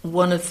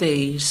one of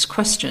these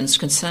questions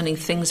concerning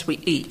things we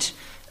eat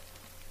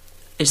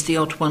is the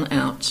odd one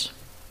out?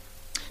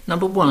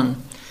 Number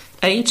 1,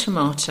 A,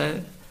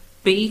 tomato,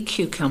 B,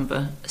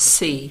 cucumber,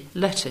 C,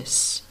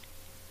 lettuce.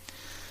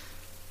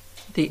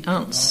 The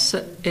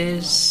answer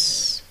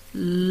is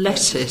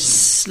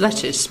lettuce.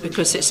 Lettuce,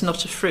 because it's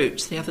not a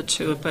fruit. The other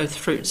two are both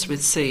fruits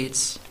with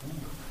seeds.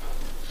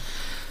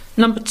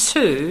 Number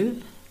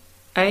 2,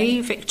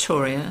 A,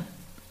 Victoria,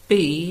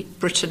 B,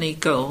 Brittany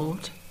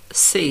Gold,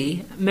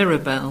 C,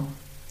 Mirabelle.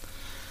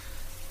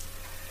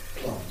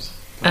 Plums.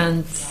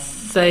 And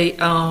they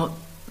are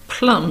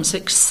plums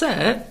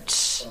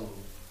except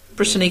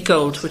Brittany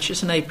Gold, which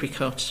is an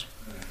apricot.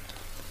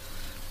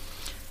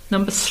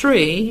 Number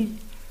 3,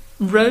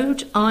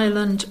 Rhode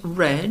Island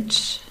Red,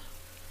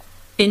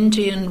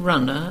 Indian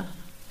Runner,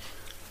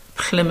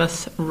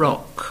 Plymouth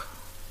Rock.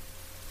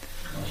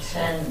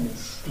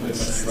 Hens.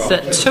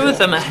 Two of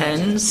them are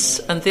hens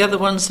and the other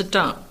one's a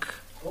duck,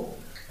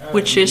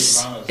 which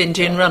is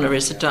Indian Runner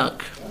is a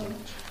duck.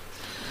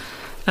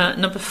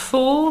 Number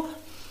 4,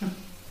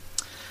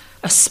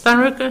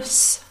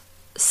 asparagus,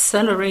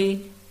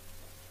 celery,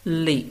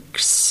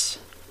 leeks.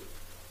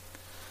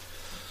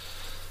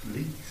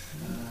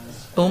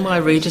 All my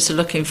readers are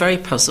looking very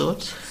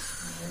puzzled.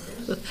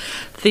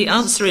 The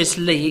answer is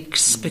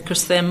leeks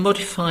because they're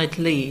modified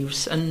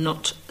leaves and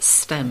not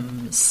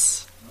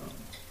stems.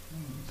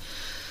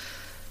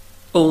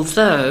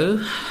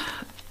 Although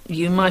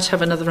you might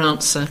have another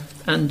answer,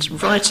 and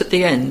right at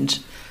the end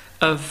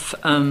of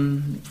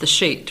the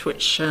sheet,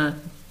 which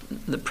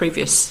the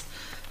previous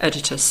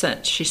editor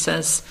set, she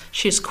says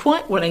she is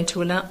quite willing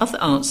to allow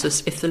other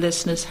answers if the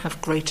listeners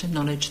have greater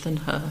knowledge than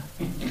her.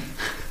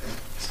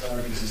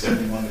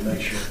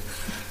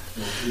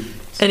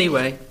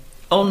 Anyway,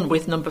 on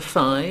with number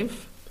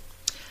 5.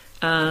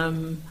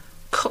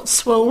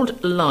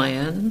 Cotswold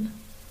Lion,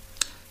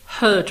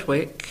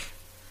 Herdwick,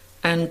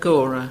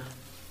 Angora.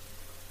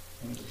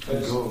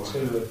 Those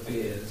two are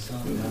beers,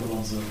 aren't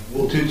they?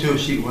 Well, two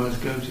sheep ones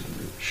go to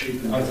the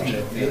sheep. I think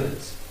they're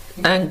beers.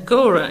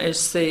 Angora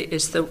is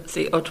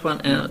the odd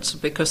one out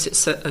because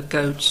it's a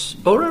goat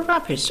or a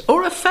rabbit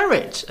or a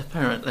ferret,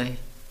 apparently.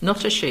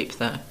 Not a sheep,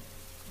 though.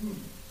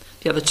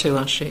 The other two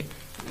are sheep.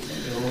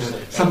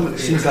 It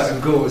seems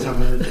like Gore is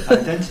having an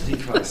identity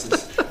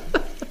crisis.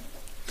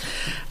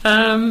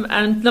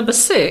 And number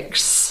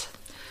 6,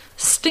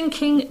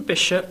 Stinking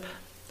Bishop,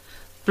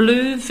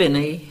 Blue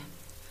Vinny,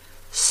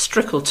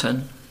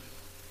 Strickleton.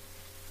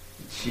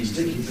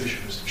 Stinking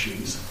Bishop is the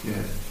cheese.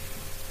 Yeah.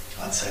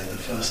 I'd say the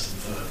first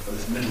and third, but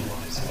this middle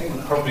one is. I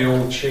think probably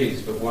all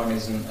cheese, but one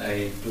isn't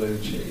a blue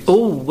cheese.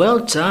 Oh, well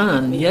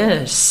done,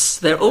 yes.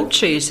 They're all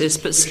cheeses,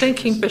 but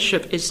Stinking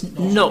Bishop is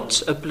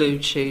not a blue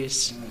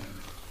cheese.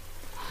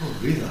 Oh,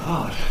 really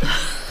hard.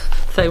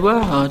 They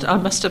were hard, I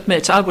must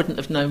admit. I wouldn't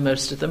have known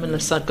most of them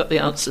unless I'd got the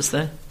answers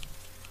there.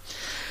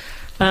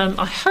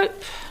 I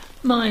hope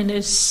mine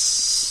is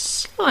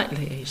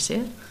slightly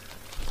easier.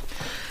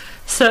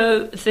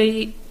 So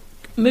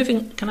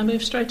can I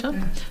move straight on?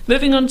 Yeah.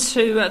 Moving on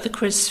to the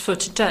quiz for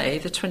today,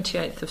 the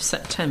 28th of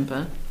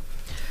September.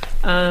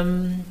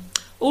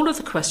 All of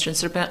the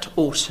questions are about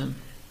autumn.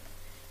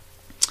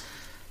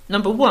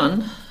 Number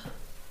 1,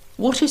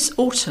 what is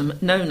autumn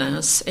known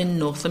as in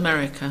North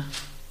America?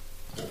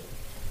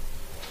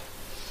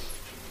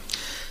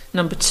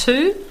 Number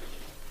 2,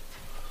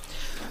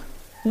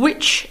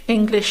 which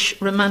English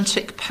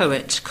romantic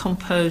poet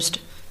composed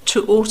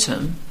To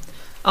Autumn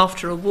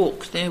after a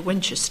walk near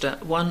Winchester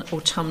one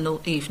autumnal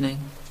evening?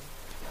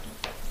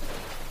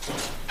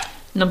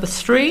 Number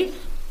 3,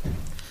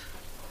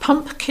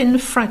 pumpkin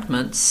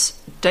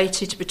fragments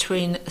dated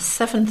between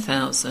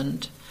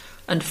 7,000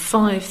 and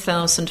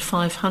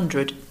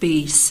 5,500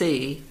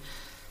 BC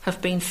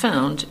have been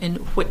found in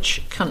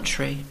which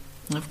country?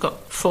 I've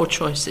got 4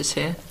 choices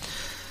here.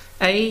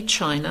 A,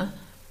 China,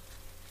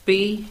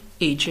 B,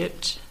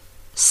 Egypt,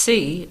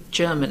 C,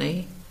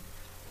 Germany,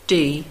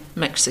 D,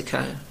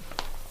 Mexico.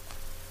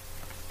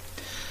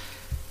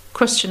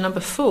 Question number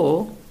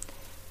 4.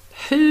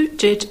 Who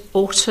did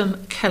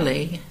Autumn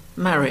Kelly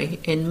marry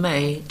in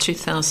May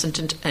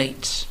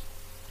 2008?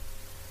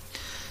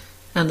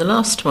 And the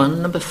last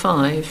one, number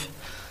 5.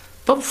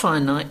 Bonfire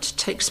Night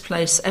takes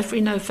place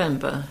every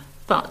November,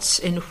 but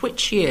in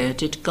which year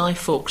did Guy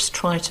Fawkes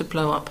try to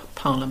blow up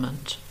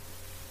Parliament?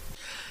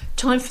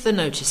 Time for the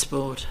notice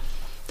board.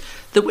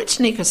 The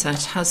Witney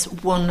Gazette has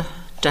one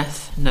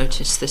death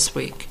notice this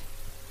week.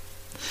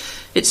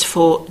 It's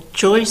for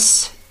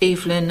Joyce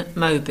Evelyn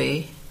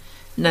Moby,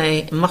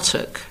 née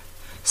Muttock,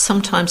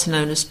 sometimes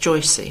known as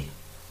Joycey.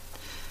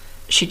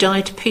 She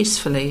died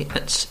peacefully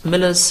at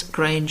Miller's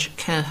Grange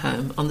Care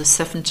Home on the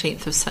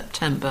 17th of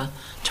September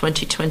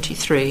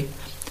 2023,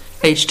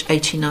 aged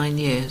 89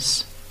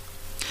 years.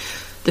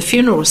 The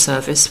funeral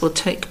service will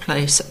take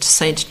place at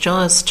St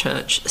Giles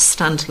Church,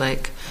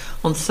 Standlake,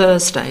 on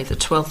Thursday the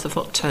 12th of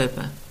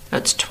October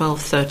at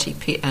 12:30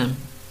 p.m.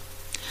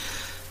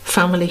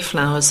 Family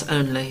flowers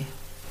only.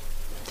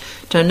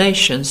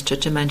 Donations to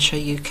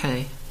Dementia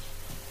UK.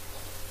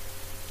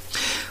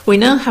 We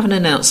now have an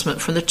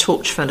announcement from the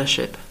Torch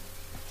Fellowship.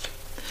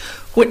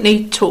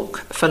 Witney Torch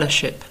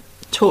Fellowship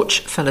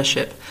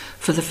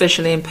for the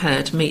visually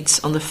impaired meets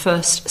on the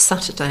first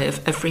Saturday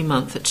of every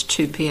month at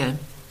 2 p.m.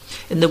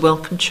 in the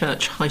Welcome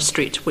Church, High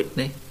Street,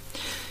 Witney.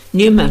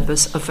 New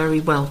members are very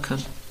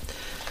welcome.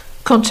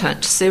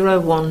 Contact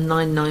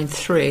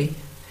 01993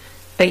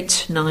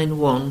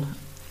 891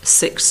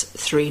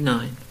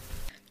 639.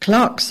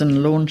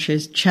 Clarkson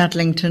launches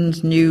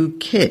Chadlington's new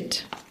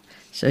kit.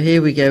 So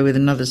here we go with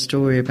another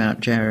story about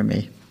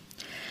Jeremy.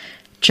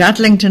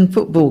 Chadlington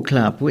Football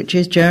Club, which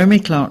is Jeremy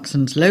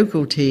Clarkson's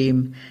local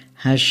team,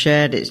 has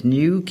shared its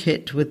new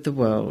kit with the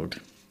world.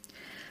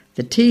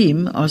 The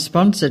team are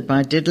sponsored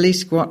by Diddley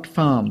Squat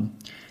Farm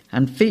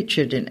and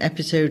featured in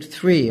episode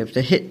 3 of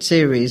the hit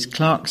series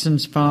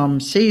Clarkson's Farm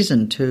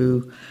Season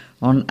 2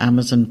 on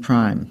Amazon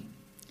Prime.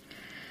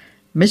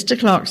 Mr.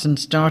 Clarkson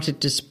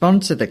started to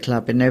sponsor the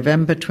club in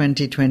November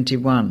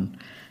 2021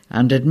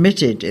 and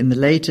admitted in the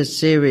latest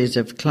series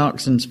of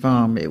Clarkson's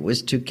Farm it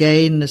was to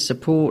gain the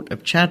support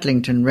of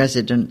Chadlington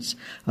residents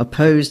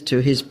opposed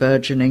to his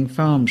burgeoning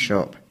farm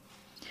shop.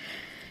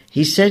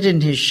 He said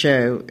in his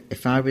show,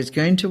 "If I was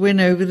going to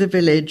win over the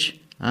village,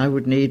 I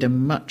would need a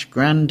much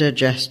grander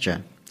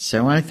gesture,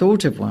 so I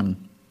thought of one."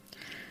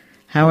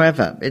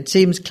 However, it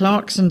seems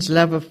Clarkson's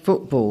love of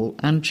football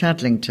and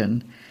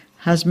Chadlington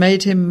has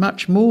made him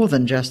much more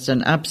than just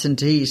an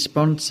absentee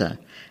sponsor,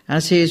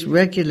 as he is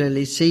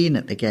regularly seen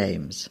at the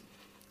games.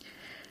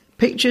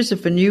 Pictures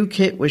of the new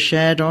kit were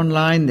shared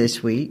online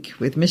this week,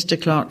 with Mr.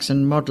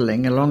 Clarkson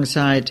modelling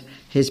alongside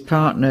his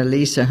partner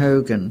Lisa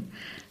Hogan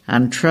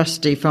and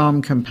trusty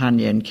farm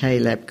companion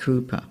Caleb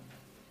Cooper.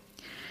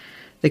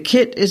 The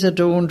kit is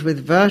adorned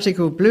with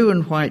vertical blue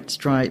and white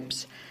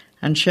stripes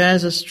and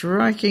shares a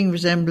striking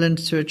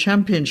resemblance to a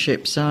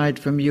Championship side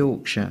from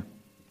Yorkshire.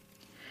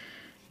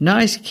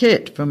 "Nice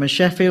kit from a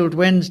Sheffield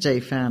Wednesday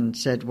fan,"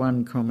 said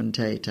one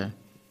commentator.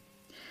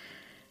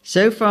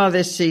 So far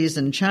this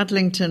season,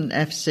 Chadlington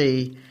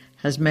FC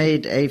has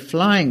made a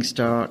flying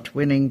start,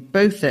 winning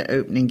both their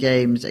opening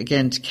games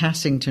against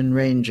Cassington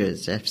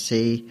Rangers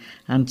FC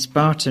and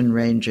Spartan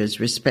Rangers,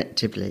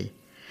 respectively.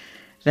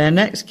 Their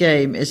next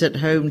game is at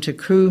home to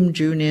Coombe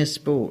Junior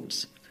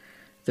Sports.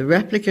 The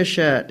replica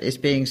shirt is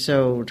being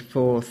sold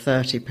for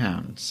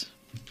 £30.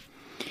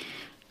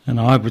 And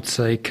I would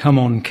say, come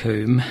on,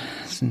 Coombe,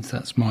 since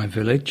that's my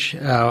village.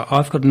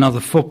 I've got another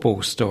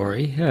football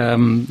story.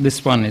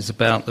 This one is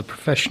about the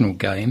professional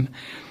game.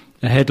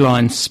 The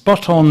headline,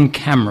 Spot On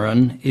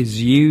Cameron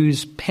is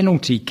U's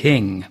penalty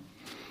king.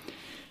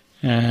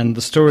 And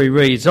the story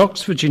reads,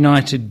 Oxford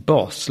United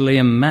boss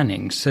Liam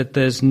Manning said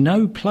there's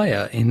no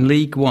player in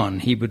League One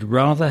he would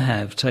rather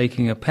have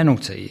taking a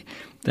penalty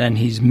than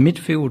his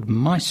midfield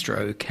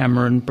maestro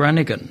Cameron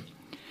Brannigan.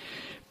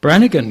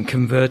 Brannigan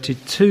converted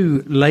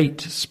 2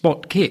 late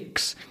spot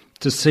kicks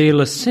to seal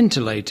a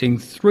scintillating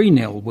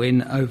 3-0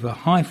 win over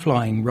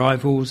high-flying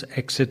rivals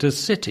Exeter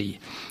City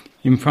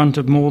in front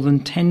of more than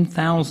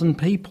 10,000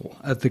 people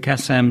at the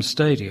Kassam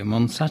Stadium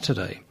on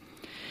Saturday.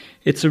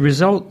 It's a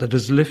result that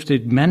has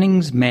lifted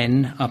Manning's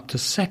men up to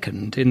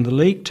second in the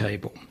league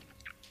table.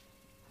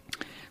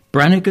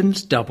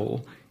 Brannigan's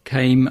double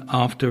came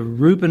after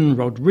Ruben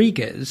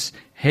Rodriguez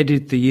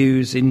headed the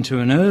U's into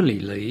an early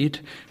lead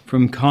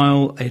from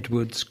Kyle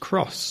Edwards'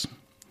 cross.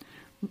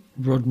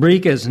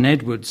 Rodriguez and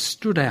Edwards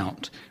stood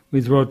out,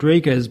 with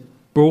Rodriguez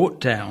brought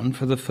down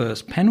for the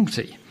first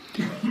penalty.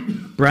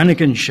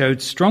 Brannigan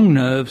showed strong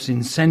nerves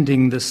in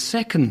sending the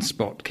second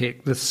spot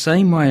kick the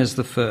same way as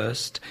the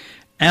first,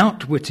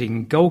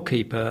 outwitting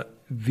goalkeeper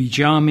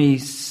Vijami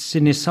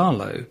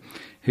Sinisalo,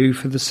 who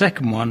for the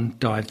second one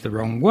dived the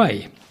wrong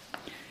way.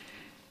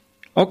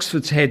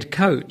 Oxford's head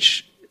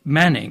coach,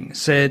 Manning,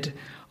 said,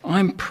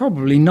 I'm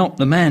probably not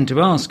the man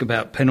to ask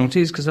about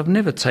penalties because I've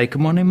never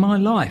taken one in my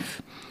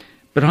life.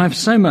 But I have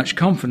so much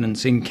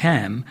confidence in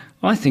Cam,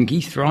 I think he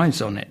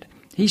thrives on it.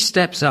 He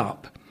steps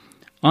up.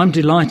 I'm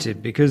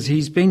delighted because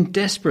he's been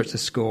desperate to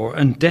score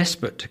and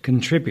desperate to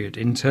contribute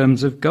in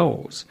terms of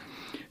goals.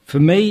 For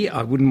me,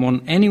 I wouldn't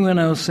want anyone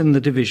else in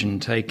the division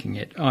taking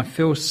it. I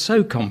feel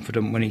so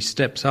confident when he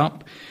steps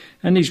up,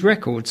 and his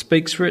record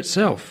speaks for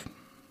itself.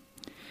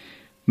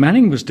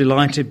 Manning was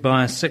delighted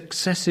by a second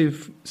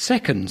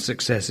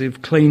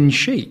successive clean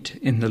sheet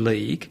in the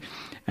league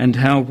and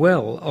how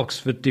well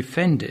Oxford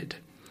defended.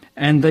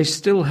 And they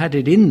still had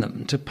it in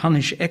them to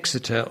punish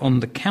Exeter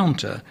on the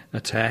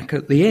counter-attack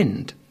at the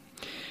end.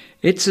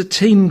 It's a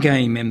team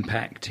game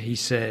impact, he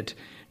said.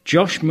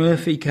 Josh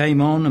Murphy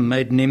came on and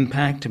made an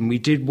impact, and we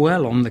did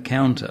well on the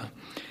counter.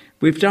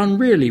 We've done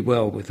really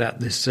well with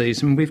that this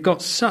season. We've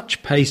got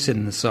such pace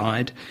in the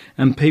side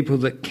and people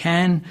that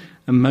can,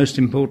 and most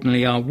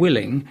importantly are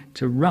willing,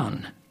 to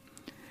run.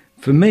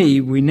 For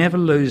me, we never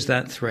lose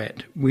that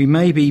threat. We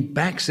may be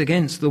backs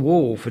against the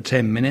wall for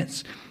 10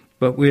 minutes,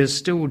 but we're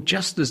still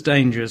just as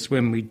dangerous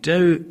when we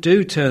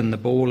do turn the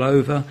ball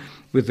over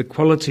with the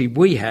quality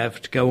we have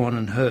to go on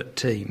and hurt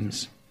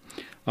teams.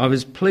 I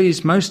was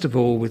pleased most of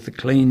all with the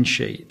clean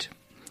sheet.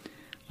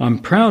 I'm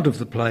proud of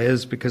the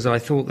players because I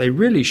thought they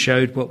really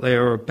showed what they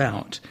are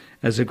about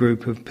as a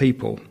group of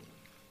people.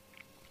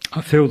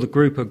 I feel the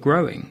group are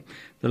growing.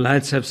 The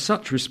lads have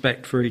such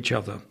respect for each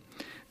other.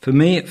 For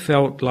me, it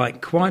felt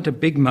like quite a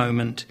big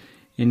moment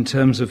in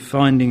terms of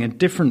finding a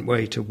different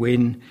way to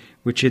win,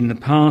 which in the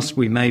past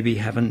we maybe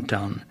haven't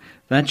done.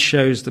 That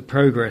shows the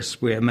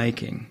progress we are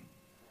making.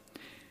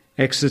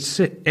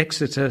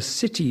 Exeter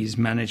City's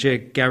manager,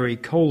 Gary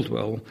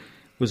Caldwell,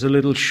 was a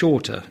little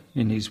shorter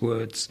in his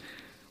words.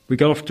 We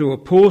got off to a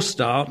poor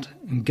start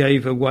and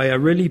gave away a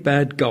really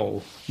bad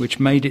goal, which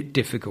made it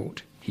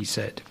difficult, he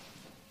said.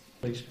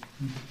 Please.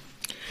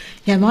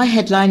 Yeah, my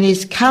headline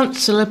is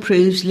Council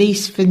approves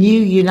lease for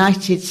new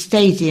United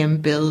Stadium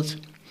build.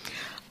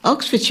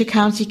 Oxfordshire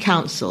County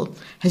Council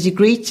has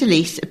agreed to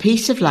lease a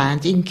piece of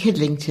land in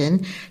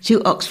Kidlington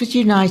to Oxford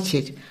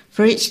United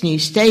for its new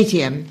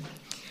stadium.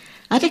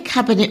 At a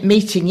cabinet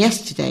meeting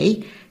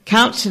yesterday,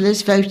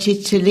 councillors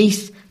voted to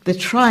lease the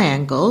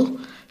Triangle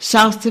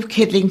south of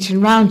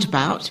Kidlington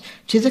Roundabout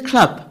to the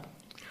club.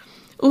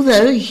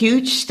 Although a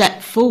huge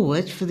step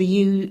forward for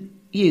the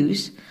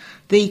U's,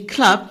 the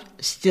club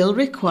still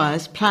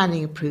requires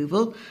planning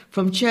approval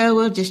from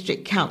Cherwell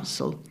District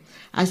Council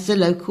as the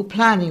local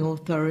planning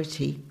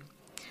authority.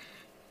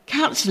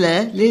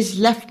 Councillor Liz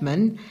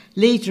Leffman,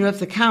 leader of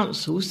the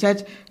council,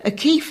 said a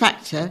key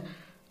factor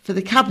for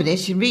the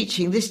Cabinet in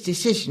reaching this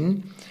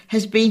decision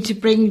has been to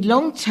bring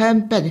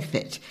long-term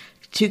benefit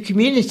to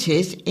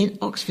communities in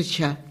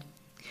Oxfordshire.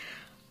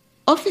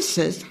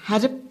 Officers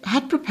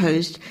had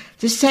proposed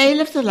the sale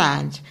of the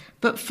land,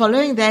 but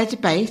following their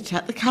debate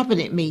at the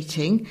Cabinet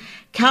meeting,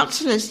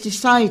 councillors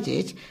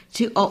decided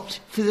to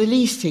opt for the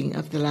leasing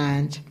of the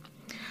land.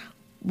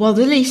 While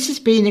the lease has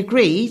been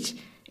agreed,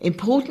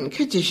 important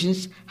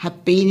conditions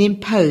have been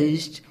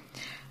imposed.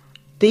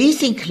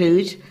 These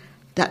include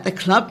that the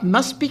club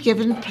must be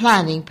given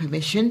planning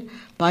permission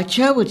by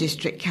Cherwell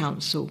District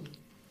Council.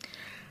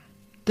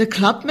 The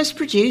club must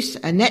produce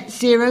a net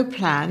zero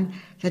plan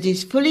that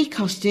is fully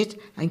costed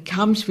and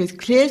comes with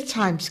clear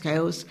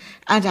timescales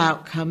and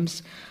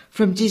outcomes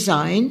from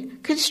design,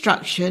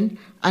 construction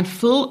and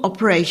full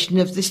operation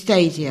of the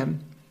stadium.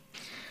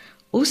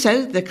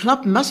 Also, the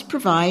club must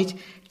provide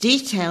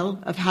detail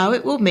of how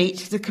it will meet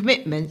the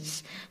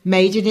commitments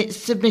made in its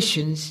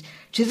submissions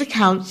to the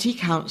County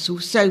Council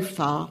so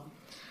far.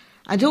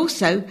 And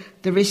also,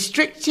 the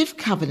restrictive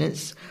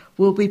covenants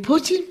will be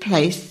put in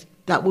place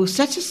that will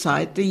set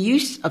aside the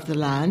use of the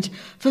land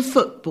for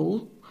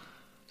football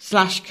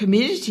 /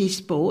 community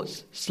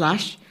sports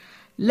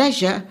 /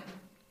 leisure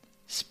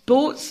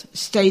sports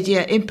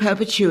stadia in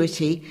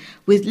perpetuity,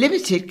 with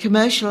limited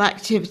commercial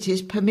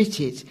activities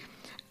permitted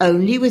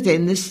only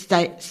within the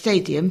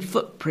stadium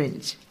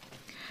footprint.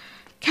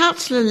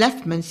 Councillor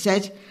Leffman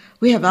said,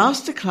 "We have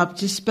asked the club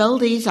to spell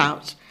these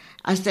out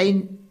as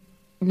they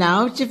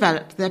now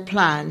develop their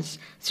plans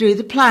through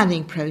the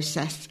planning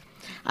process,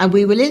 and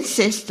we will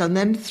insist on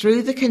them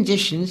through the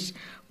conditions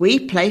we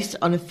place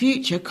on a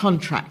future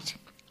contract.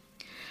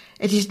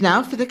 It is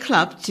now for the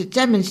club to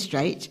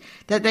demonstrate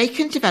that they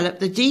can develop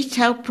the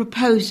detailed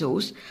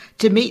proposals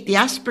to meet the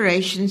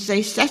aspirations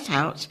they set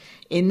out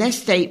in their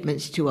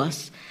statements to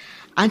us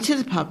and to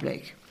the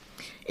public.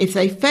 If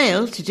they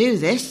fail to do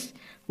this,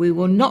 we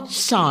will not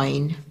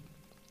sign."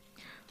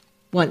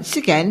 Once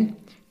again,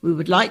 we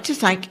would like to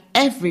thank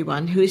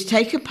everyone who has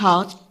taken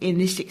part in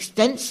this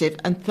extensive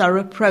and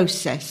thorough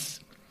process.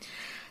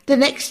 The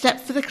next step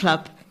for the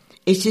club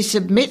is to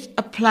submit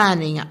a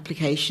planning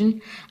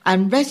application,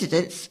 and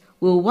residents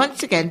will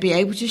once again be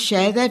able to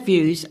share their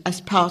views as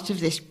part of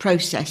this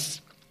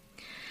process.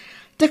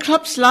 The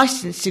club's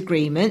licence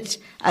agreement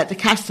at the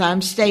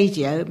Castleham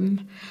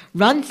Stadium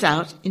runs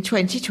out in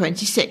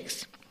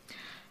 2026.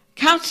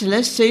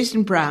 Councillor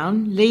Susan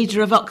Brown,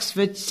 leader of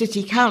Oxford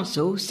City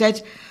Council,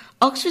 said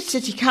Oxford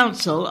City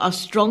Council are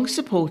strong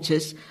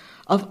supporters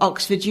of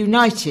Oxford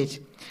United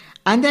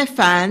and their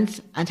fans,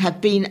 and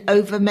have been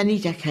over many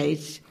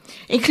decades,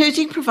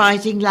 including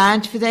providing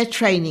land for their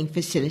training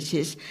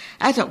facilities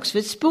at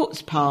Oxford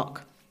Sports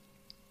Park.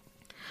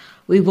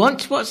 "We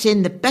want what's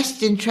in the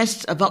best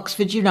interests of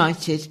Oxford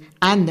United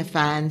and the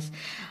fans,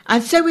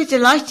 and so we're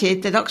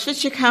delighted that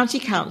Oxfordshire County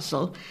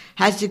Council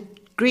has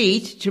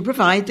agreed to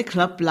provide the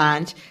club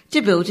land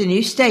to build a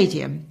new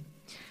stadium.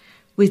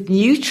 With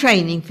new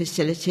training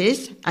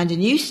facilities and a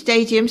new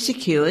stadium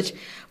secured,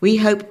 we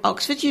hope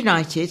Oxford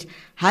United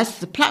has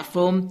the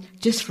platform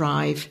to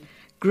thrive,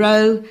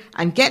 grow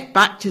and get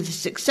back to the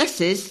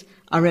successes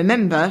I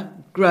remember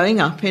growing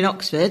up in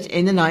Oxford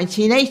in the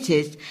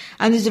 1980s."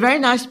 And there's a very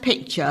nice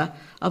picture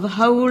of a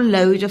whole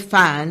load of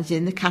fans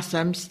in the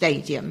Castleham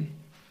Stadium.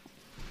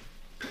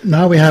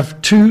 Now we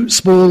have two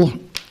small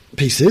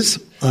pieces,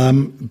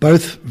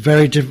 both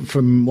very different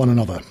from one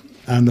another.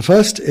 And the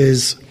first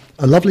is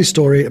a lovely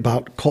story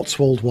about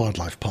Cotswold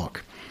Wildlife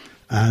Park.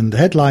 And the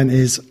headline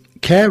is,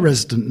 "Care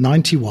Resident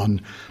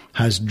 91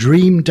 has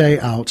dream day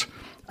out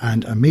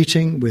and a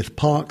meeting with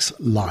Park's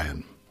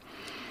lion."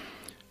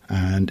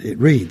 And it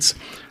reads,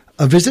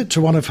 "A visit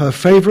to one of her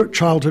favourite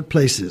childhood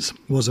places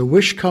was a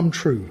wish come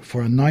true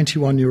for a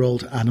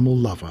 91-year-old animal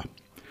lover.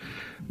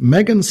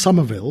 Megan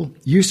Somerville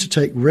used to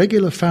take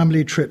regular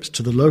family trips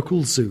to the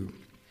local zoo,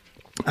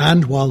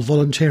 and while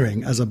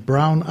volunteering as a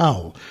brown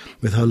owl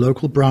with her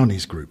local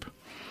Brownies group.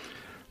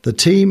 The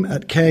team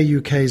at Care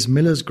UK's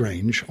Miller's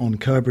Grange on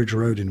Kerbridge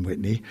Road in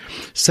Witney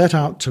set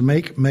out to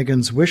make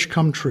Megan's wish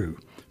come true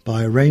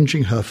by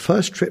arranging her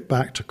first trip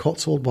back to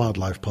Cotswold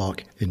Wildlife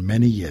Park in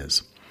many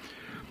years.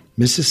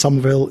 Mrs.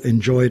 Somerville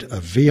enjoyed a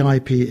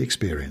VIP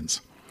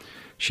experience.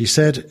 She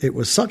said, "It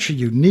was such a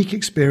unique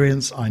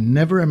experience I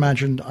never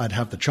imagined I'd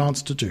have the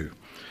chance to do.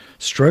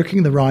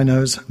 Stroking the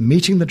rhinos,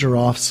 meeting the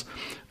giraffes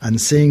and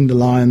seeing the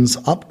lions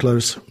up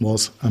close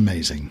was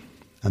amazing."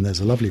 And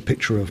there's a lovely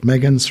picture of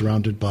Megan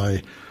surrounded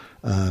by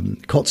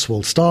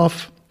Cotswold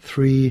staff,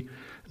 3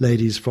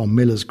 ladies from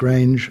Miller's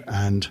Grange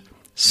and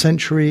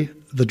Century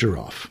the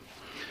giraffe.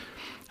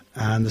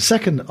 And the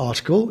second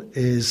article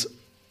is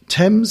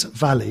Thames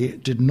Valley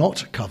did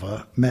not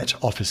cover Met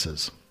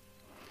officers.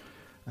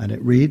 And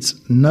it reads,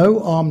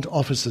 "No armed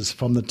officers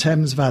from the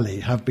Thames Valley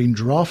have been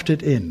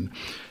drafted in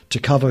to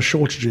cover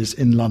shortages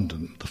in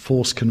London," the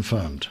force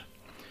confirmed.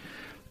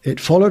 It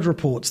followed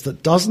reports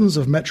that dozens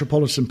of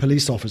Metropolitan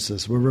Police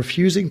officers were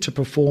refusing to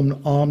perform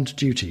armed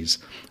duties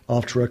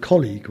after a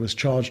colleague was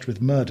charged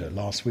with murder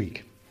last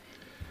week.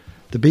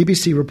 The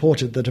BBC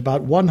reported that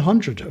about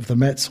 100 of the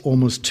Met's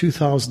almost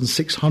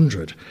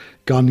 2,600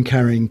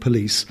 gun-carrying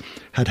police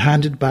had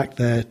handed back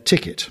their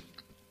ticket,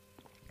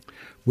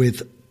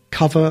 with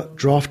cover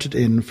drafted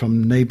in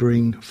from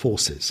neighbouring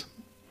forces.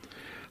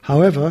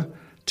 However,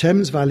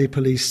 Thames Valley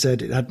Police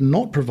said it had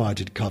not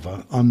provided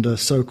cover under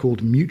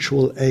so-called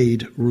mutual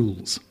aid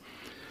rules.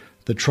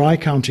 The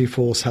Tri-County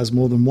force has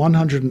more than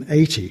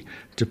 180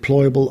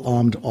 deployable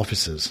armed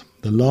officers,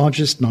 the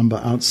largest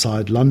number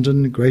outside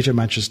London, Greater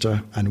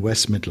Manchester and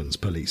West Midlands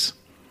Police.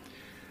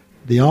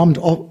 The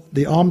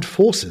armed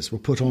forces were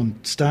put on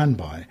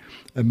standby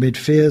amid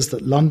fears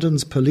that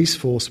London's police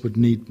force would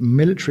need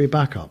military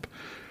backup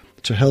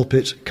to help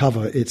it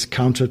cover its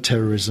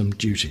counter-terrorism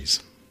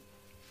duties.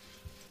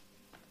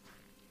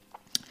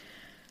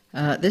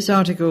 This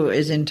article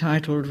is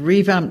entitled,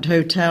 "Revamped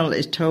Hotel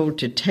is told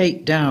to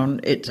take down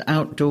its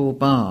outdoor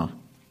bar."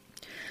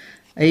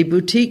 A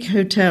boutique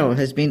hotel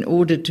has been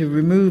ordered to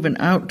remove an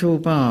outdoor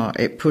bar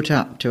it put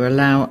up to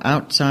allow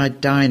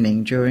outside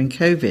dining during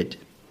COVID.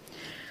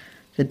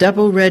 The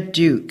Double Red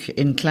Duke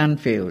in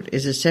Clanfield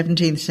is a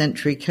 17th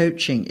century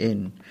coaching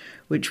inn,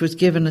 which was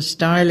given a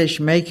stylish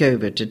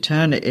makeover to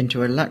turn it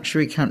into a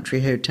luxury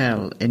country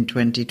hotel in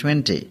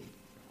 2020.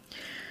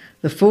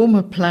 The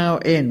former Plough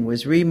Inn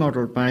was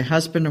remodelled by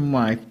husband and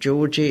wife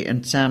Georgie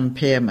and Sam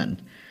Pearman,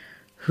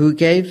 who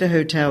gave the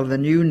hotel the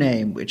new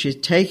name, which is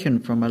taken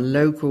from a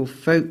local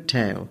folk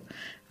tale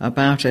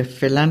about a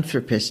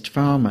philanthropist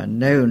farmer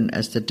known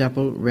as the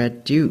Double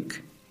Red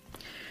Duke.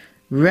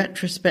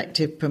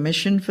 Retrospective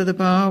permission for the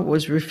bar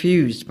was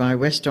refused by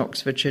West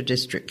Oxfordshire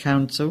District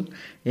Council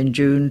in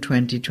June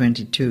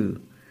 2022.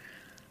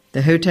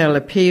 The hotel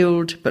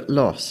appealed but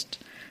lost,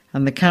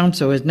 and the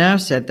council has now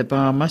said the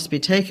bar must be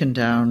taken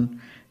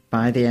down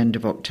by the end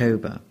of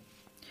October.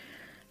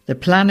 The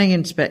planning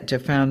inspector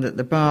found that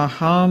the bar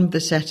harmed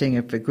the setting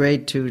of the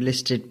Grade 2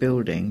 listed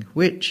building,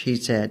 which, he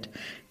said,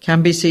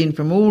 can be seen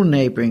from all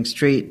neighbouring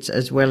streets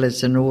as well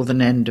as the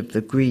northern end of the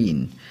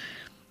green.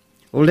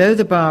 Although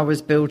the bar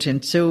was built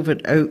in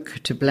silvered oak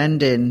to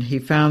blend in, he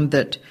found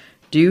that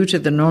due to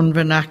the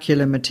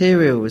non-vernacular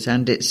materials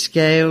and its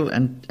scale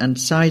and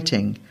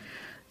siting,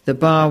 the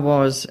bar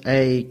was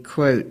a,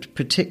 quote,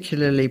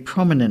 particularly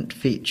prominent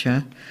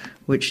feature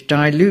which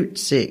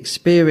dilutes the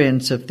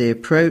experience of the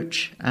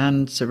approach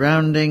and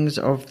surroundings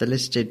of the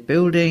listed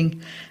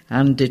building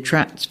and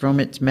detracts from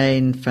its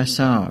main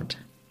facade,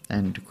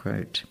 end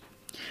quote.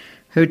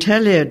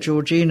 Hotelier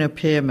Georgina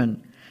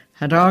Pearman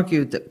had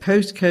argued that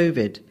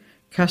post-COVID,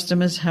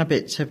 customers'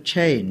 habits have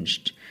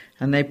changed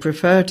and they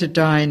prefer to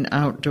dine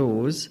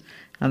outdoors,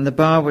 and the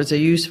bar was a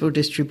useful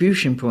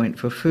distribution point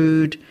for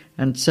food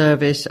and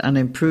service and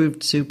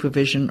improved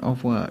supervision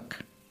of work.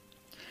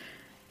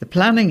 The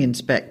planning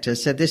inspector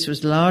said this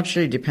was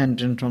largely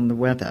dependent on the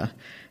weather,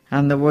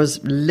 and there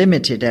was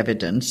limited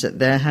evidence that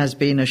there has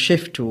been a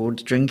shift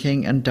towards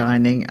drinking and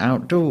dining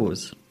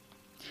outdoors.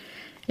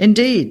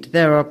 Indeed,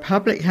 there are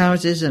public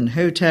houses and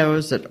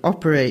hotels that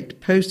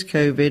operate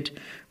post-COVID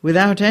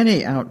without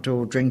any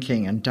outdoor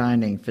drinking and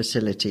dining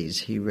facilities,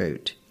 he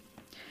wrote.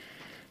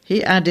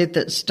 He added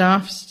that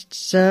staff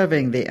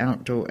serving the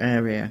outdoor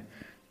area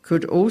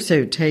could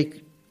also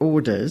take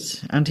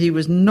orders, and he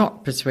was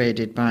not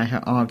persuaded by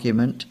her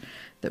argument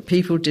that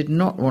people did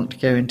not want to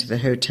go into the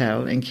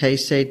hotel in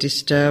case they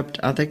disturbed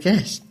other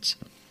guests.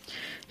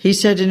 He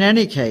said in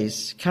any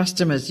case,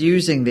 customers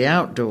using the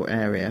outdoor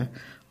area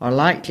are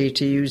likely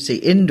to use the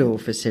indoor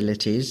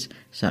facilities,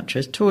 such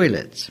as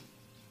toilets.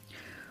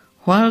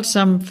 While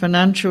some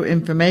financial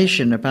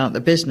information about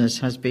the business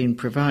has been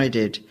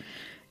provided,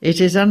 it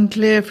is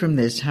unclear from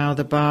this how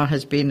the bar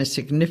has been a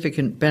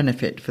significant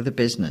benefit for the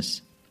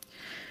business.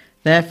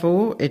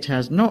 Therefore, it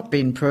has not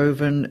been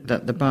proven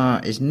that the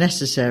bar is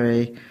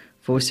necessary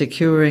for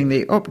securing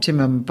the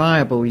optimum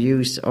viable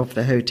use of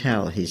the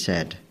hotel, he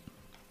said.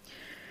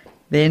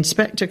 The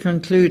inspector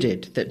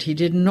concluded that he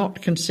did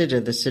not consider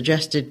the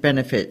suggested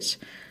benefits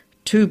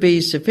to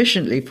be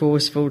sufficiently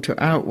forceful to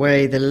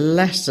outweigh the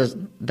lesser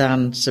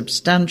than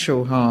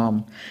substantial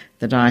harm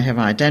that I have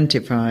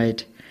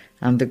identified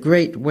and the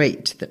great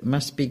weight that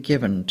must be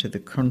given to the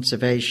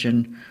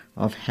conservation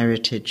of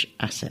heritage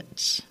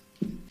assets.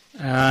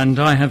 And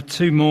I have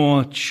two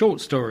more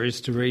short stories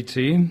to read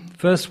to you.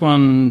 First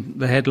one,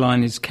 the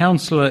headline is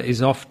Councillor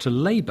is off to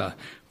Labour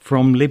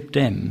from Lib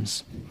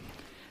Dems.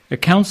 A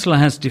councillor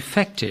has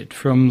defected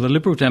from the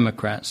Liberal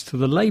Democrats to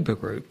the Labour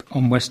group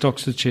on West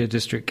Oxfordshire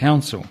District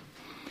Council.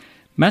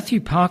 Matthew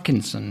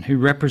Parkinson, who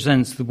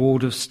represents the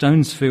ward of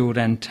Stonesfield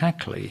and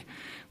Tackley,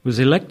 was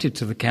elected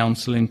to the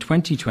council in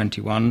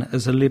 2021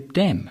 as a Lib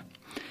Dem.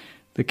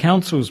 The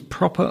council's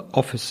proper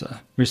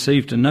officer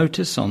received a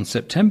notice on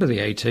September the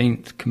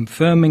 18th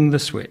confirming the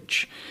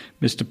switch.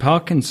 Mr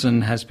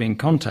Parkinson has been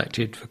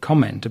contacted for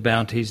comment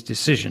about his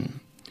decision,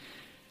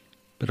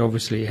 but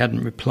obviously he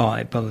hadn't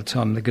replied by the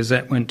time the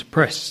Gazette went to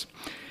press.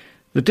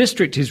 The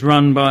district is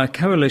run by a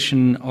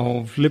coalition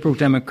of Liberal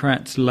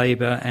Democrats,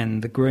 Labour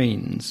and the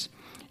Greens.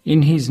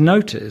 In his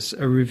notice,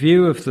 a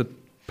review of the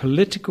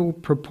political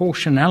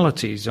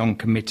proportionalities on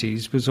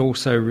committees was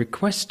also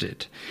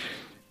requested.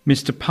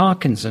 Mr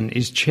Parkinson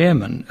is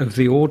chairman of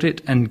the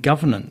Audit and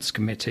Governance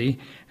Committee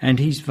and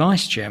he's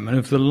vice chairman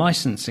of the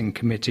Licensing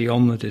Committee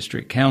on the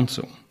District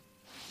Council.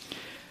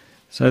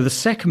 So the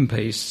second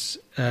piece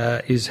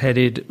is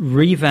headed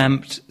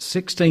Revamped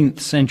 16th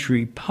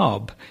Century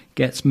Pub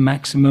Gets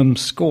Maximum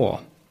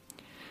Score.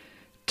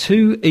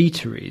 2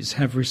 eateries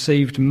have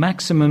received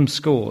maximum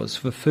scores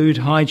for food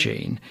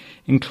hygiene,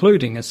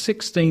 including a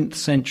 16th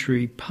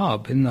century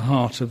pub in the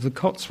heart of the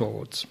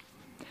Cotswolds.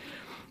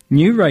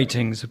 New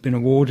ratings have been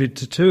awarded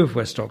to 2 of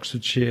West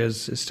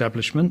Oxfordshire's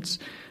establishments.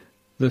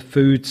 The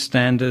Food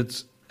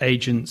Standards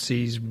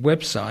Agency's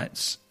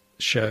websites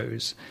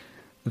shows.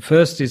 The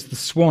first is the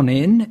Swan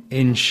Inn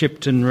in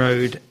Shipton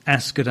Road,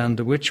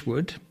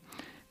 Ascot-under-Wychwood,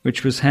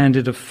 which was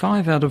handed a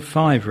 5 out of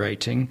 5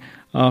 rating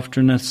after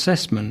an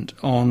assessment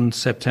on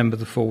September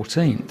the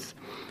 14th.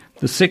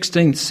 The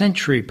 16th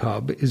Century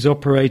pub is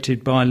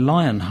operated by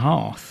Lion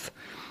Hearth,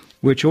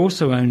 which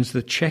also owns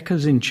the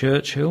Chequers in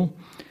Churchill,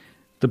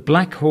 the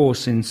Black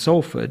Horse in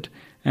Salford,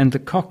 and the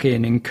Cock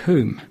Inn in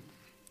Coombe.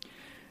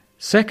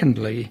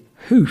 Secondly,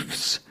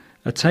 Hoofs,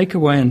 a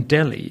takeaway and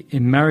deli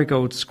in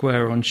Marigold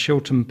Square on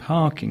Shilton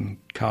Park in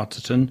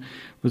Carterton,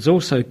 was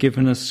also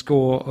given a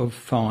score of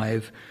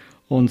 5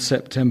 on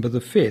September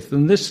the 5th.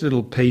 And this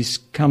little piece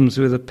comes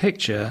with a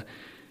picture.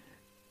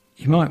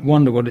 You might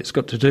wonder what it's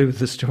got to do with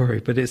the story,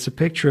 but it's a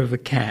picture of a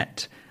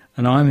cat,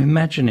 and I'm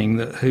imagining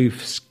that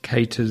Hoofs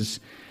caters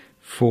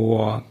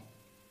for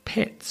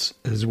pets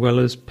as well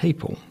as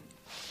people.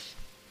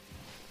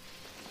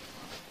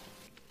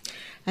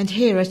 And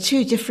here are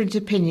 2 different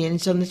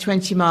opinions on the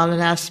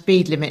 20-mile-an-hour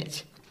speed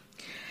limit.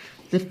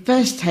 The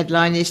first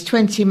headline is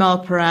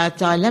 20-mile-per-hour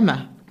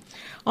dilemma.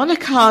 On a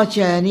car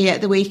journey at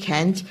the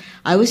weekend,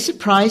 I was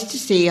surprised to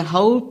see a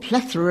whole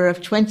plethora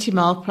of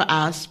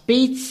 20-mile-per-hour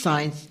speed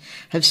signs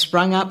have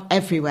sprung up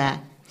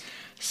everywhere.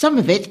 Some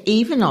of it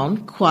even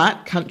on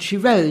quiet country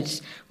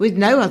roads with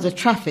no other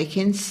traffic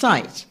in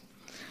sight.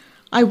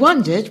 I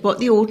wondered what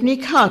the ordinary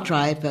car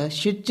driver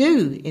should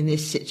do in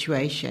this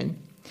situation.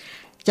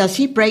 Does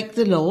he break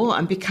the law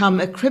and become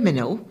a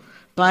criminal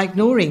by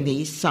ignoring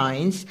these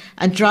signs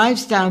and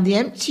drives down the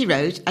empty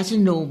road at a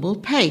normal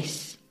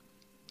pace?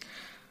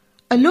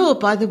 A law,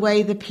 by the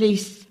way, the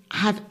police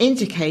have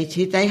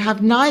indicated they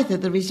have neither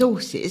the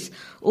resources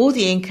or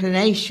the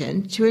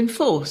inclination to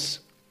enforce.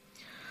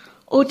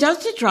 Or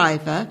does the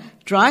driver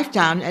drive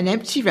down an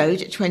empty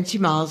road at 20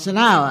 miles an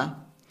hour,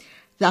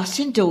 thus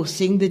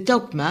endorsing the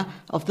dogma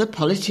of the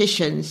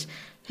politicians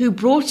who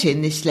brought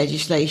in this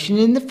legislation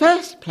in the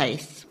first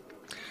place?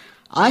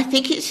 I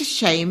think it's a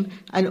shame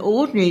an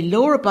ordinary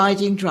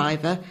law-abiding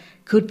driver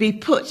could be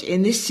put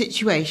in this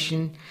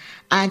situation,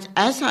 and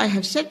as I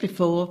have said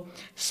before,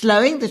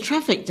 slowing the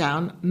traffic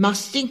down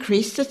must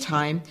increase the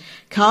time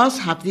cars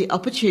have the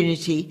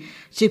opportunity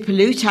to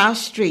pollute our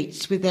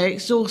streets with their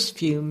exhaust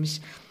fumes,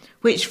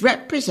 which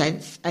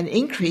represents an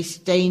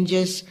increased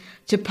dangers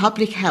to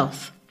public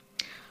health.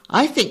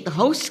 I think the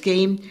whole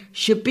scheme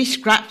should be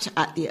scrapped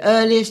at the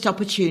earliest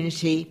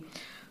opportunity.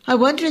 I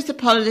wonder if the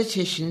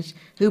politicians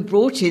who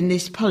brought in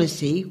this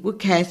policy would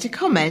care to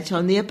comment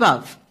on the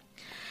above.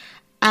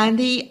 And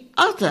the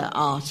other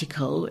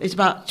article is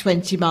about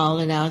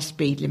 20-mile-an-hour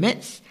speed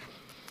limits,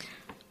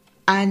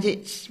 and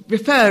it's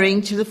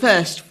referring to the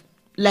first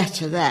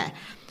letter there.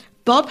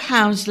 Bob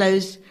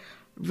Hounslow's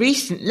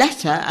recent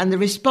letter and the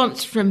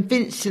response from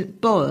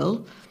Vincent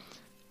Boyle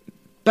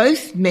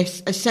both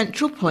miss a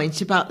central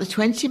point about the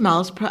 20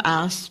 miles per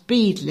hour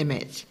speed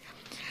limit.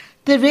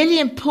 The really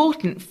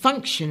important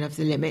function of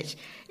the limit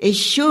is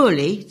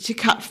surely to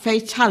cut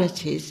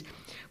fatalities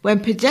when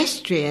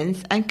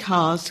pedestrians and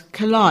cars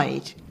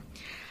collide.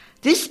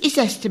 This is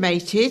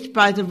estimated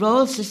by the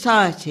Royal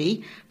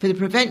Society for the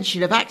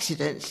Prevention of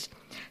Accidents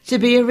to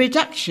be a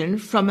reduction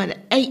from an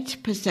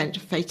 8%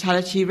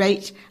 fatality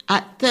rate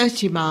at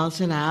 30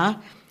 miles an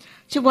hour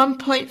to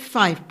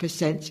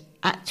 1.5%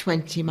 at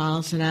 20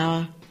 miles an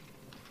hour.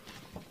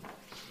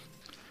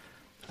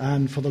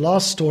 And for the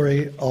last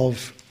story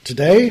of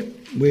today,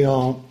 we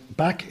are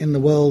back in the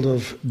world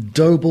of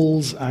dough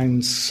balls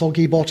and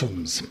soggy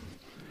bottoms.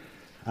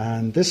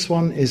 And this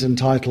one is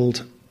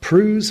entitled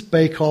Prue's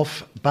Bake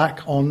Off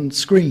Back on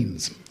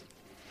Screens.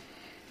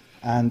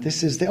 And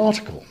this is the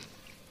article.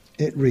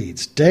 It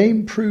reads,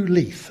 Dame Prue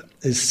Leith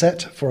is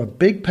set for a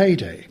big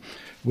payday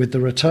with the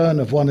return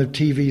of one of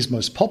TV's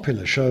most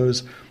popular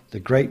shows, The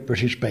Great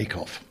British Bake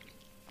Off.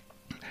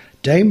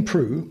 Dame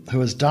Prue, who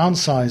has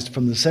downsized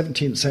from the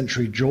 17th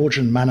century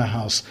Georgian manor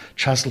house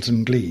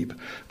Chastleton Glebe,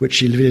 which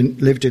she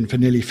lived in for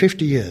nearly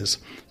 50 years,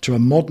 to a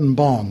modern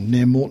barn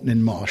near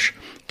Morton-in-Marsh,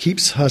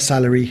 keeps her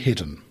salary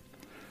hidden.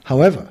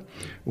 However,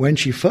 when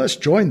she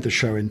first joined the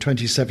show in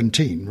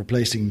 2017,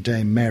 replacing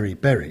Dame Mary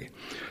Berry,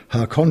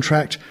 her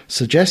contract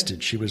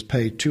suggested she was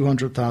paid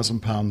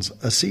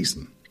 £200,000 a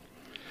season.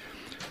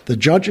 The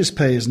judge's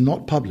pay is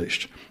not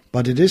published,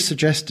 but it is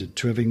suggested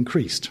to have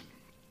increased.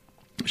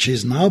 She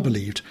is now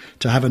believed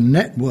to have a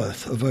net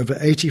worth of over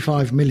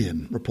 85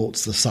 million,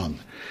 reports The Sun,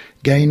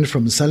 gained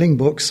from selling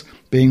books,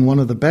 being one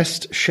of the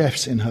best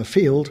chefs in her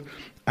field,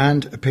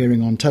 and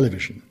appearing on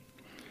television.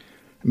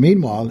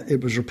 Meanwhile,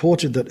 it was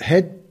reported that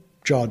head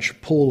judge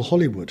Paul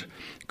Hollywood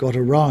got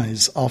a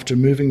rise after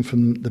moving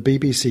from the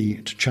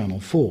BBC to Channel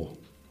 4.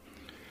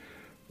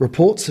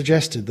 Reports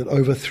suggested that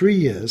over 3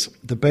 years,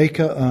 the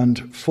baker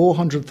earned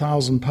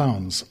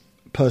 £400,000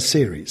 per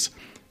series,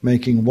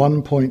 making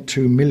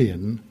 £1.2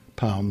 million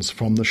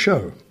from the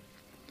show.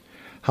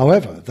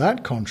 However,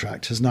 that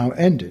contract has now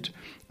ended,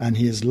 and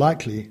he is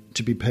likely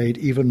to be paid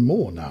even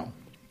more now.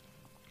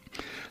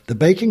 The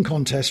baking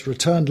contest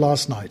returned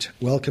last night,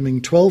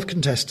 welcoming 12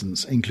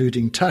 contestants,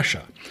 including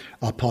Tasha,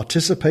 a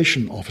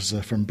participation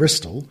officer from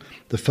Bristol,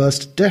 the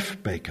first deaf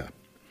baker.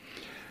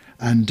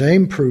 And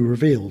Dame Prue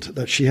revealed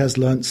that she has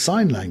learnt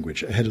sign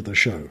language ahead of the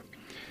show.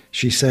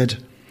 She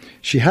said,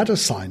 "She had a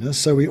signer,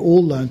 so we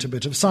all learnt a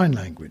bit of sign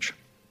language.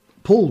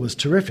 Paul was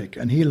terrific,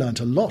 and he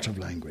learnt a lot of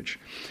language.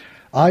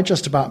 I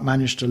just about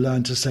managed to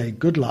learn to say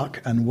good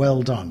luck and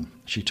well done,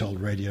 she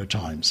told Radio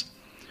Times.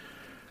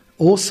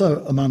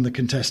 Also among the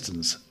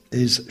contestants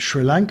is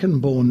Sri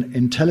Lankan-born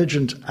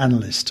intelligent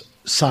analyst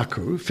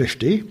Saku,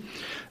 50,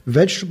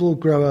 vegetable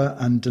grower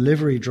and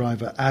delivery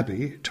driver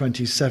Abby,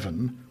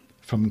 27,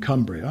 from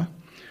Cumbria,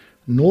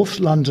 North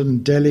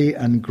London deli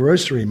and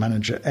grocery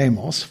manager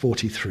Amos,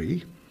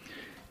 43,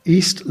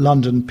 East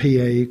London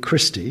PA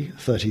Christie,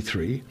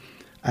 33,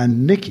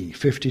 and Nikki,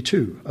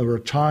 52, a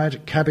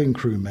retired cabin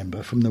crew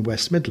member from the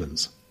West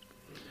Midlands.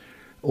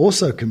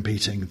 Also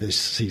competing this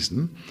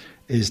season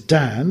is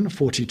Dan,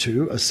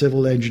 42, a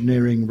civil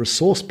engineering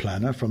resource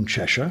planner from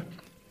Cheshire,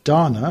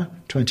 Dana,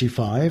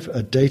 25,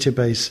 a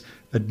database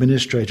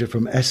administrator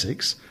from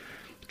Essex,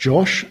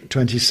 Josh,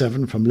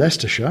 27, from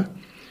Leicestershire,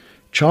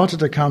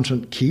 chartered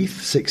accountant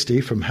Keith,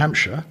 60, from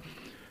Hampshire,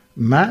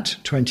 Matt,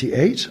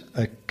 28,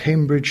 a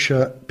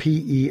Cambridgeshire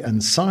PE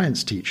and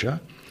science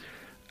teacher,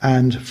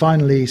 and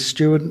finally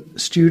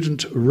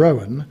student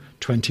Rowan,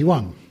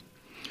 21.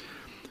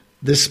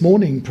 This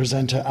morning,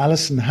 presenter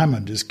Alison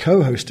Hammond is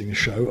co-hosting a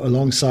show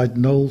alongside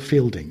Noel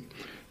Fielding,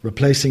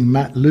 replacing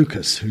Matt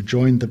Lucas, who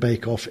joined the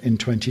Bake Off in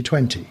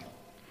 2020.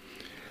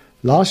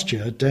 Last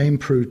year, Dame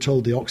Prue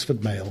told the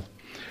Oxford Mail,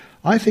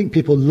 "I think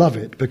people love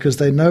it because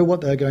they know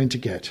what they're going to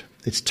get.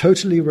 It's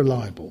totally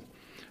reliable.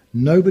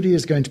 Nobody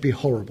is going to be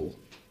horrible.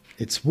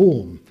 It's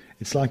warm.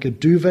 It's like a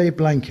duvet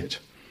blanket.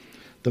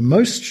 The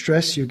most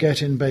stress you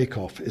get in Bake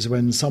Off is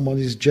when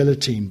somebody's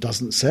gelatine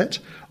doesn't set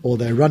or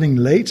they're running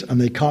late and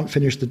they can't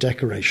finish the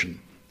decoration.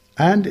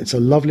 And it's a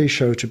lovely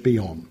show to be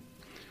on."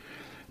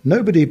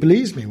 Nobody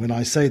believes me when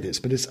I say this,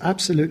 but it's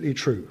absolutely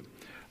true.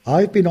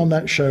 I've been on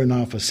that show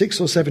now for 6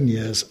 or 7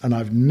 years and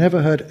I've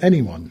never heard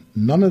anyone,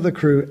 none of the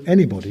crew,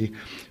 anybody,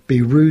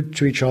 be rude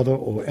to each other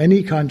or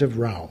any kind of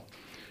row.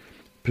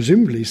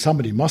 Presumably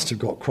somebody must have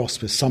got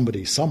cross with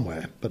somebody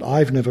somewhere, but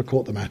I've never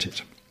caught them at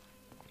it.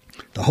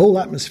 The whole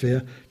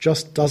atmosphere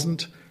just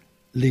doesn't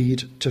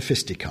lead to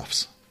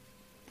fisticuffs.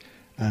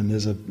 And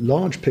there's a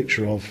large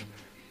picture of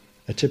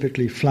a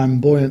typically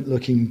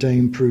flamboyant-looking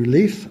Dame Prue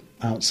Leith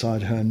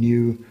outside her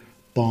new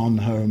barn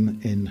home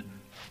in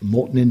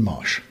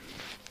Morton-in-Marsh.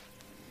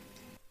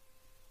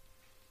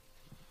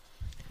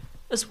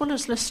 As well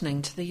as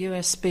listening to the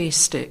USB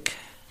stick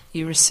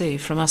you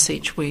receive from us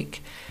each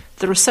week,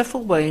 there are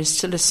several ways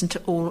to listen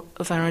to all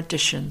of our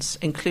editions,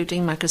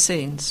 including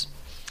magazines.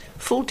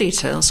 Full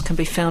details can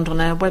be found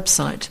on our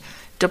website,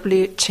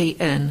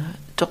 wtn.org.uk.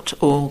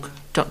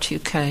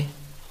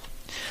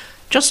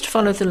 Just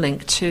follow the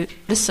link to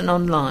Listen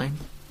Online.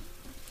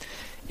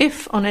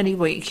 If on any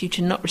week you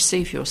do not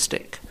receive your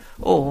stick,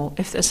 or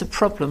if there's a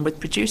problem with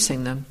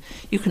producing them,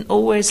 you can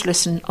always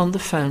listen on the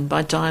phone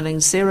by dialing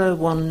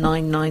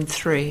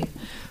 01993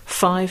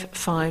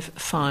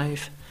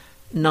 555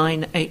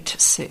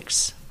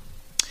 986.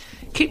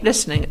 Keep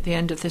listening at the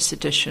end of this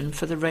edition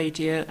for the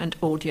radio and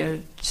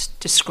audio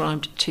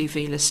described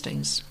TV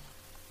listings.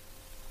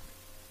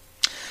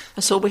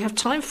 That's all we have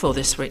time for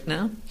this week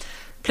now.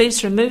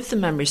 Please remove the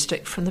memory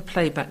stick from the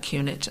playback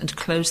unit and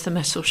close the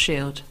metal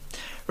shield.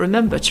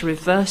 Remember to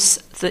reverse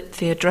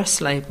the address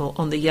label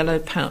on the yellow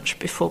pouch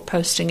before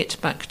posting it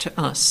back to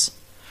us.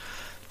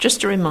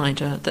 Just a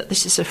reminder that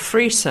this is a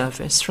free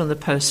service from the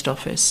post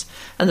office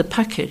and the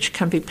package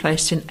can be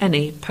placed in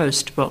any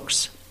post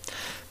box.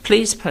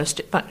 Please post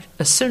it back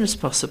as soon as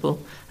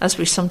possible, as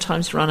we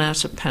sometimes run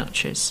out of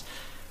pouches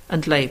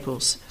and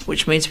labels,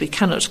 which means we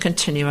cannot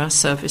continue our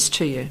service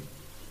to you.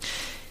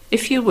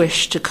 If you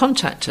wish to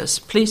contact us,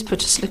 please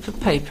put a slip of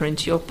paper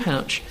into your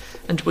pouch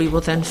and we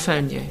will then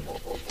phone you.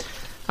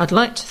 I'd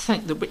like to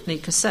thank the Witney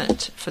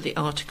Gazette for the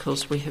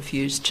articles we have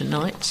used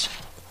tonight.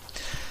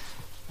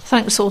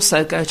 Thanks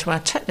also go to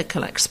our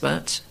technical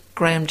expert,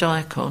 Graham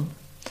Diacon,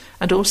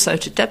 and also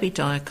to Debbie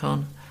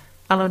Diacon,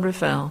 Alan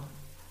Revell,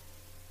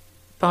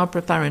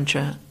 Barbara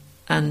Barringer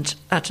and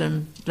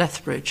Adam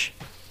Lethbridge,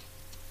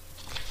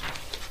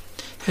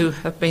 who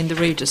have been the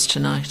readers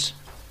tonight.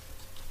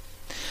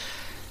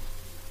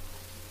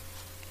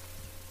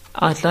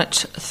 I'd like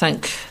to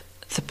thank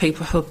the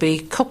people who'll be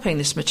copying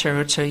this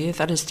material to you,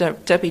 that is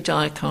Debbie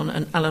Diacon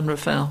and Alan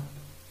Revell.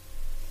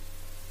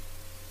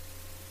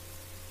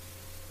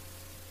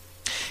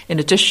 In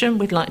addition,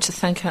 we'd like to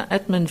thank our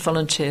admin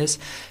volunteers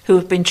who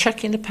have been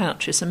checking the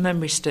pouches and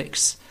memory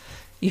sticks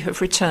you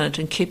have returned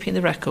and keeping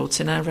the records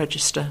in our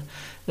register.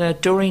 They're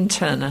Doreen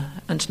Turner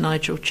and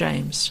Nigel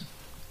James.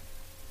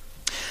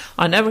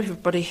 I know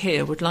everybody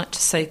here would like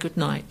to say good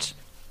night.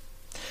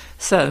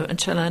 So,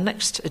 until our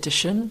next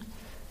edition,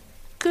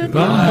 good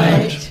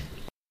night.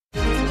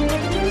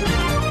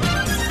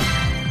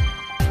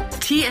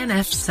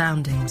 TNF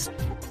Soundings.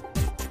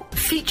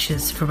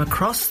 Features from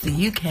across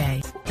the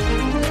UK.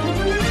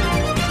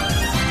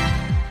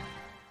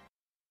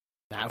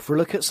 Now for a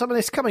look at some of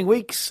this coming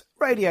week's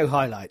radio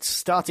highlights,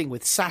 starting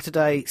with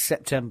Saturday,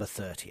 September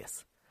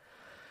 30th.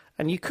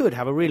 And you could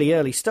have a really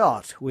early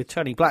start with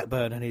Tony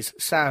Blackburn and his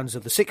Sounds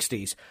of the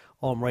 60s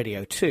on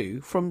Radio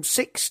 2 from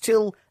 6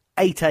 till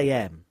 8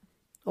 a.m.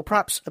 Or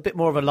perhaps a bit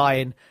more of a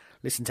lie-in,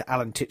 listen to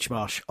Alan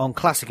Titchmarsh on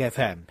Classic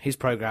FM, his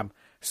programme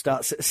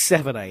starts at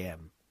 7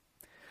 a.m.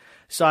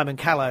 Simon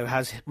Callow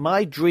has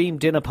My Dream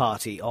Dinner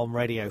Party on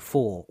Radio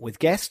 4 with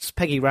guests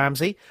Peggy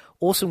Ramsey,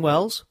 Orson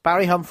Welles,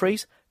 Barry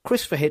Humphries,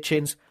 Christopher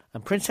Hitchens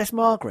and Princess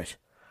Margaret.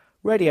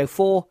 Radio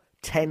 4,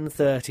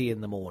 10:30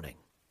 in the morning.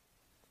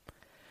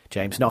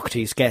 James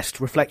Naughty's guest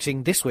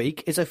reflecting this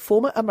week is a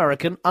former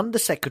American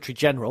Under-Secretary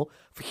General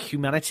for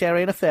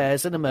Humanitarian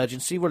Affairs and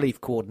Emergency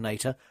Relief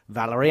Coordinator,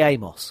 Valerie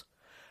Amos.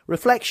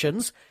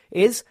 Reflections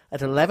is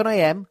at 11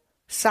 a.m,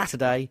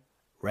 Saturday,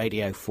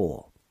 Radio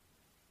 4.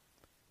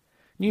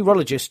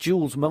 Neurologists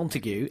Jules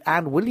Montague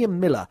and William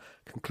Miller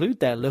conclude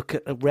their look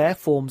at rare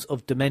forms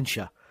of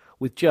dementia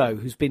with Jo,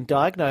 who's been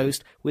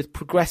diagnosed with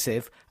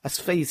progressive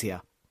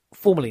aphasia,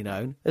 formerly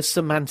known as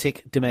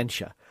semantic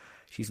dementia.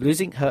 She's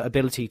losing her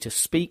ability to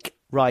speak,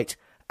 write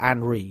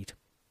and read.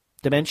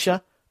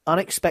 Dementia,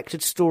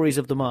 Unexpected Stories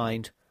of the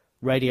Mind,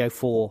 Radio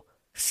 4,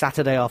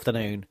 Saturday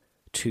afternoon,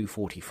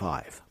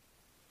 2:45.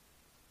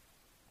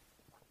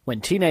 When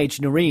teenage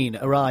Noreen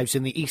arrives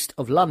in the east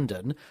of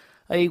London,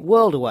 a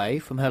world away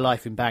from her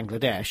life in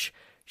Bangladesh,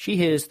 she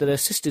hears that her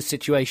sister's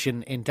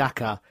situation in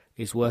Dhaka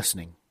is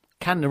worsening.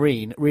 Can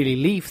Noreen really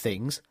leave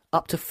things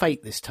up to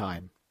fate this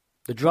time?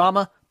 The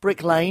drama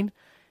Brick Lane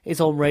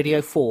is on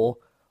Radio 4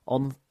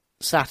 on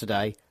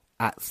Saturday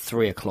at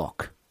 3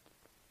 o'clock.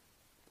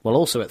 Well,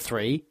 also at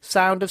 3,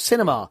 Sound of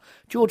Cinema.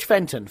 George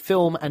Fenton,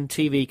 film and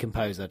TV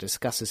composer,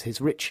 discusses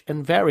his rich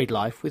and varied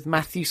life with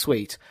Matthew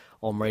Sweet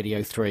on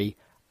Radio 3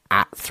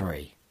 at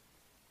 3.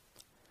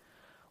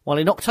 While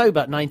in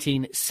October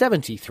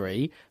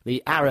 1973,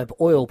 the Arab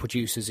oil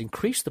producers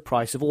increased the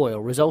price of oil,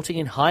 resulting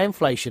in high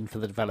inflation for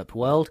the developed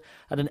world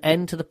and an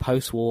end to the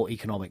post-war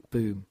economic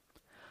boom.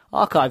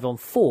 Archive on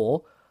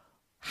 4,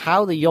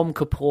 How the Yom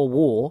Kippur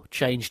War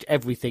Changed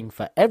Everything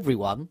for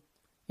Everyone,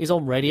 is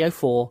on Radio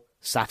 4,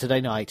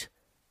 Saturday night,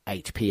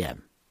 8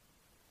 p.m.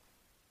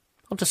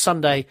 On to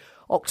Sunday,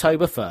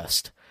 October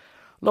 1st.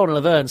 Lauren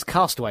Laverne's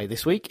castaway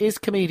this week is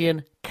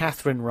comedian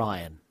Catherine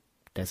Ryan.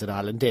 Desert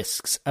Island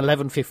Discs,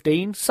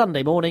 11:15,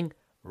 Sunday morning,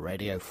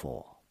 Radio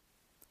 4.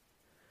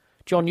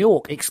 John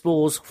York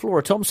explores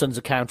Flora Thompson's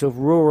account of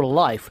rural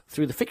life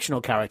through the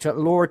fictional character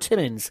Laura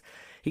Timmins.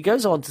 He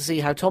goes on to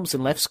see how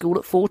Thompson left school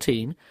at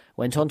 14,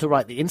 went on to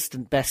write the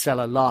instant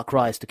bestseller Lark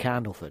Rise to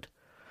Candleford.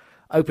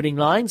 Opening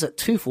lines at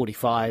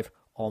 2:45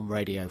 on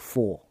Radio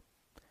 4.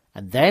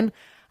 And then,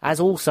 as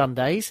all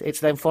Sundays, it's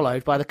then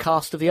followed by the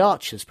cast of The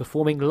Archers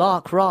performing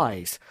Lark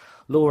Rise.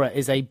 Laura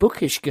is a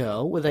bookish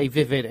girl with a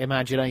vivid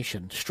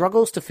imagination,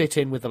 struggles to fit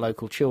in with the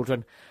local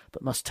children,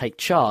 but must take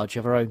charge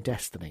of her own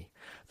destiny.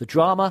 The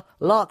drama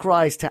Lark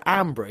Rise to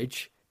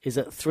Ambridge is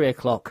at 3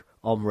 o'clock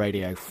on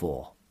Radio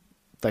 4.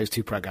 Those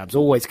two programmes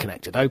always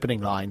connected, opening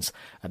lines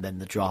and then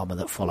the drama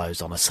that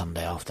follows on a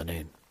Sunday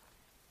afternoon.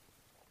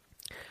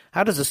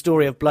 How does a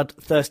story of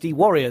bloodthirsty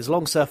warriors,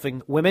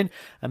 long-surfing women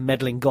and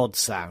meddling gods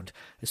sound,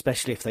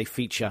 especially if they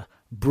feature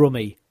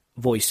brummy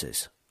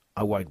voices?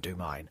 I won't do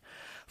mine.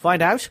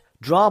 Find out,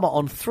 drama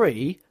on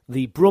 3,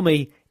 the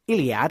brummy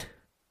Iliad,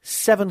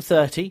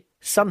 7:30,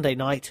 Sunday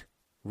night,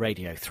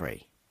 Radio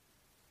 3.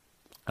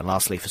 And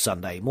lastly for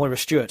Sunday, Moira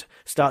Stewart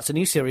starts a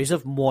new series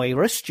of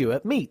Moira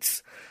Stewart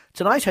Meets.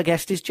 Tonight her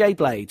guest is Jay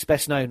Blades,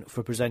 best known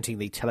for presenting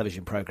the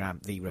television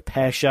programme The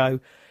Repair Show.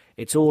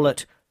 It's all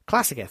at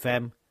Classic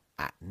FM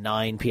at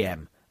 9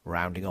 p.m,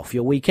 rounding off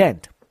your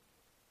weekend.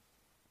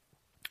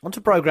 On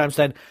to programmes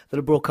then that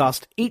are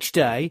broadcast each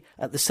day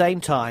at the same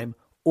time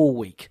all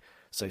week.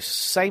 So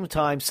same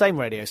time, same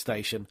radio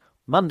station,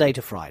 Monday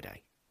to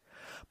Friday.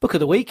 Book of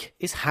the week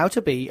is How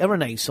to Be a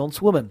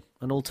Renaissance Woman,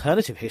 an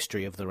alternative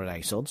history of the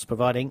Renaissance,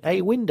 providing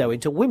a window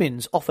into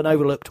women's often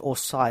overlooked or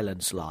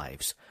silenced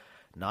lives.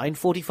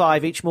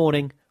 9:45 each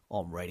morning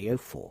on Radio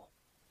 4.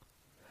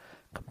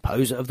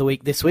 Composer of the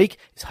week this week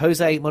is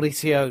Jose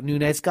Mauricio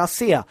Nunes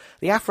Garcia,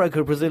 the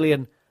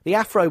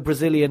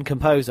Afro-Brazilian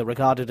composer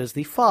regarded as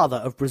the father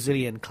of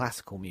Brazilian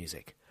classical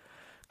music.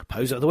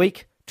 Composer of the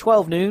week,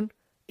 12 noon,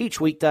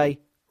 each weekday,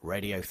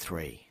 Radio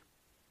 3.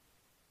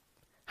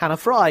 Hannah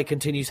Fry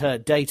continues her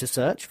data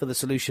search for the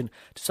solution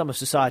to some of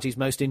society's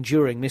most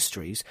enduring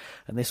mysteries,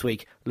 and this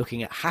week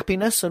looking at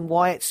happiness and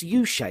why it's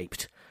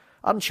U-shaped.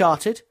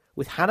 Uncharted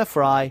with Hannah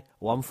Fry,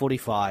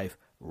 1:45,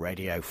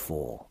 Radio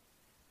 4.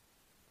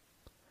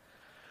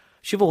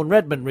 Siobhan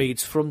Redmond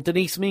reads from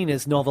Denise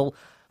Mina's novel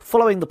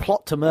Following the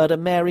Plot to Murder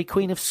Mary,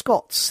 Queen of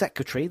Scots,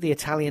 Secretary, the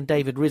Italian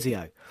David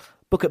Rizzio.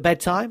 Book at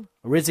bedtime,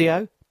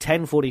 Rizzio,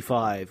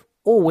 10:45,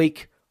 all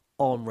week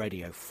on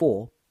Radio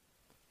 4.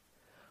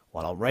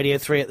 While on Radio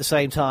 3 at the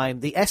same time,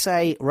 the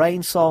essay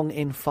Rain Song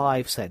in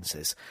 5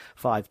 Senses.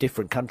 5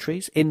 different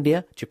countries,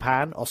 India,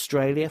 Japan,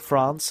 Australia,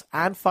 France,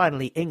 and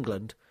finally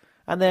England,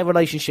 and their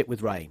relationship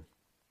with rain.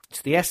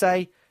 It's the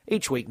essay,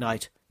 each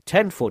weeknight,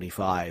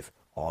 10:45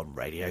 on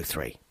Radio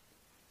 3.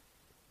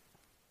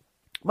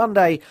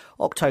 Monday,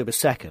 October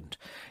 2nd.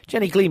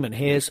 Jenny Gleeman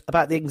hears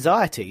about the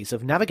anxieties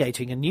of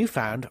navigating a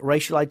newfound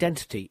racial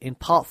identity in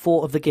Part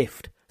 4 of The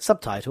Gift,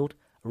 subtitled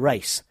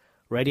Race.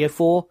 Radio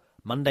 4,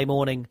 Monday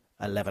morning,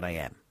 11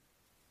 a.m.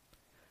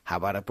 How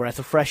about a breath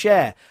of fresh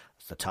air?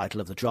 It's the title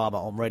of the drama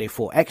on Radio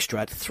 4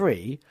 Extra at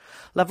 3.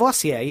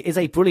 Lavoisier is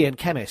a brilliant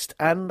chemist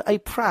and a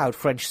proud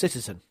French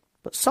citizen,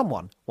 but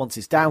someone wants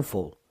his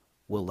downfall.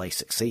 Will they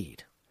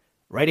succeed?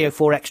 Radio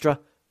 4 Extra,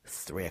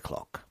 3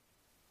 o'clock.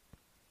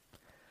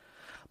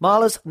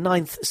 Mahler's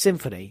Ninth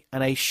Symphony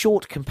and a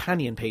short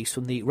companion piece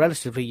from the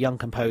relatively young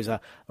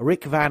composer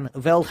Rik van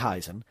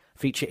Veldhuizen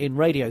feature in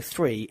Radio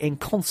 3 in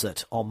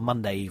concert on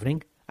Monday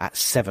evening at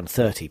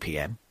 7:30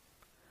 p.m.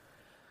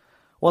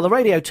 While the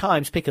Radio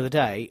Times pick of the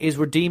day is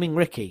Redeeming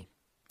Ricky.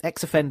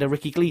 Ex-offender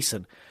Ricky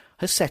Gleeson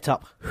has set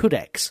up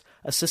Hoodex,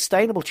 a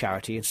sustainable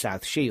charity in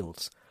South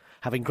Shields.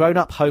 Having grown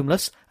up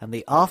homeless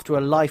and after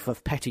a life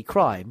of petty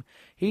crime,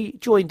 he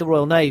joined the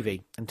Royal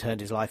Navy and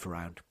turned his life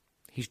around.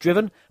 He's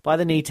driven by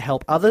the need to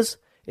help others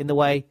in the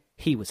way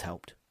he was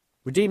helped.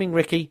 Redeeming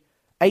Ricky,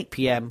 8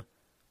 p.m,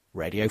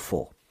 Radio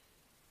 4.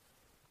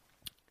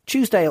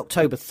 Tuesday,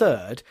 October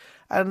 3rd,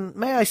 and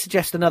may I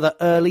suggest another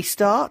early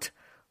start?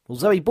 Well,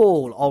 Zoe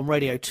Ball on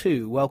Radio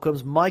 2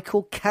 welcomes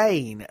Michael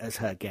Caine as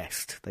her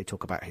guest. They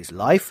talk about his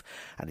life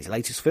and his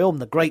latest film,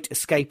 The Great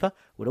Escaper,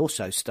 which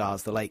also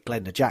stars the late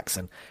Glenda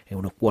Jackson in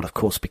what of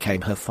course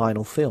became her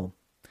final film.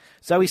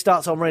 Zoe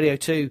starts on Radio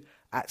 2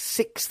 at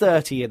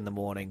 6:30 in the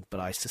morning, but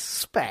I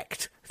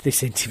suspect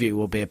this interview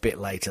will be a bit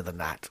later than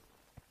that.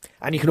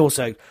 And you can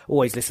also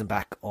always listen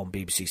back on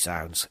BBC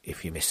Sounds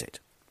if you miss it.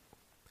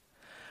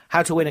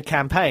 How to Win a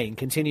Campaign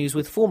continues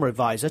with former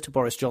advisor to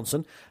Boris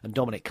Johnson and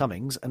Dominic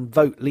Cummings and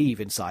Vote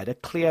Leave insider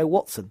Cleo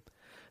Watson.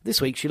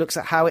 This week she looks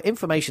at how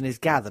information is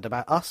gathered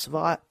about us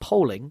via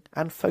polling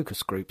and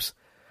focus groups.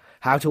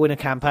 How to Win a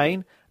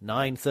Campaign,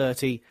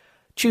 9:30,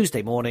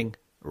 Tuesday morning,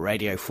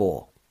 Radio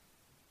 4.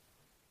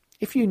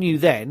 If you knew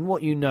then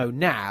what you know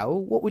now,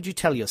 what would you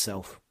tell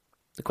yourself?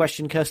 The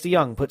question Kirsty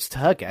Young puts to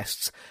her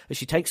guests as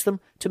she takes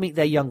them to meet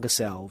their younger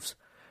selves.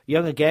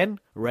 Young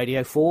Again,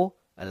 Radio 4,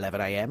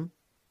 11 a.m.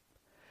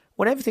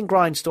 When everything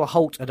grinds to a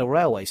halt at a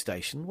railway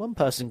station, one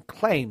person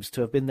claims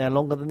to have been there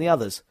longer than the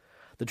others.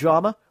 The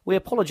drama, We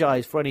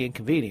Apologise for Any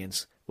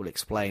Inconvenience, will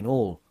explain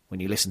all when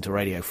you listen to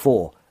Radio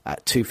 4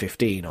 at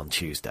 2:15 on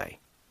Tuesday.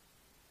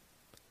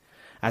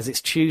 As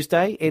it's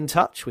Tuesday, In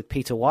Touch with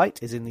Peter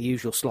White is in the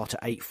usual slot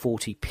at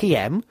 8:40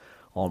 p.m.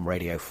 on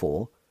Radio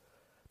 4.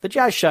 The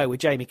Jazz Show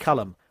with Jamie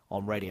Cullum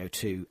on Radio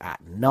 2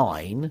 at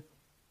 9.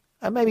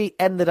 And maybe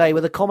end the day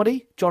with a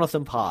comedy.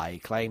 Jonathan Pie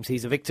claims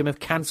he's a victim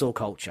of cancel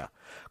culture.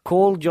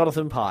 Call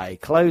Jonathan Pie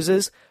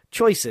closes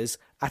Choices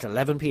at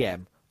 11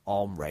 p.m.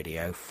 on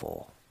Radio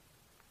 4.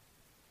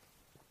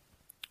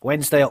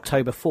 Wednesday,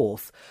 October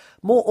 4th,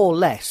 More or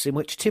Less, in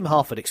which Tim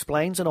Harford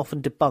explains and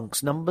often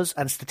debunks numbers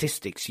and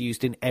statistics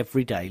used in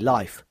everyday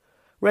life.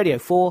 Radio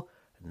 4,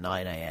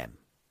 9 a.m.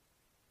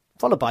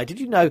 Followed by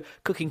Did You Know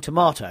Cooking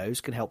Tomatoes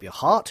can help your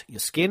heart, your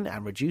skin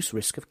and reduce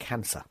risk of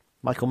cancer?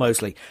 Michael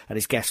Mosley and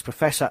his guest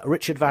Professor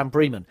Richard Van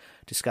Bremen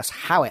discuss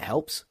how it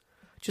helps.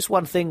 Just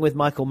One Thing with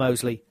Michael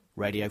Mosley,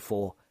 Radio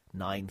 4,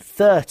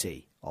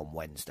 9:30 on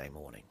Wednesday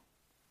morning.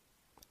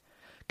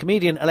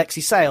 Comedian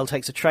Alexei Sayle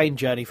takes a train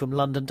journey from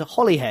London to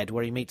Holyhead,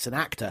 where he meets an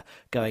actor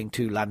going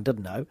to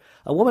Llandudno,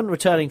 a woman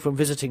returning from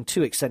visiting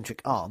two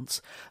eccentric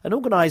aunts, an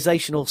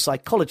organisational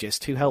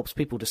psychologist who helps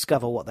people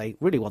discover what they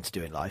really want to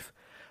do in life,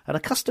 and a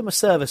customer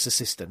service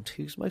assistant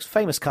whose most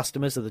famous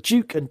customers are the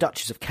Duke and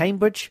Duchess of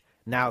Cambridge,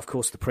 now, of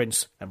course, the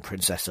Prince and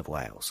Princess of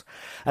Wales.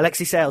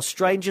 Alexei Sayle's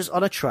Strangers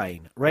on a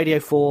Train, Radio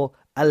 4,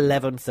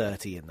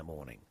 11:30 in the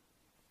morning.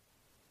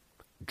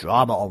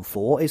 Drama on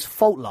 4 is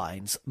Fault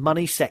Lines,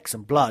 Money, Sex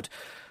and Blood,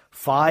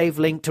 5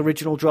 linked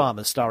original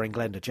dramas starring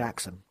Glenda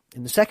Jackson.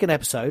 In the second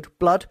episode,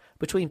 Blood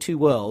Between Two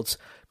Worlds,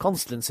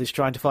 Constance is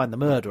trying to find the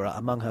murderer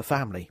among her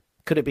family.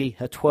 Could it be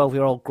her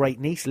 12-year-old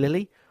great-niece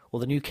Lily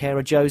or the new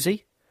carer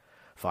Josie?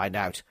 Find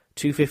out,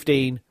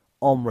 2:15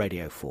 on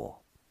Radio 4.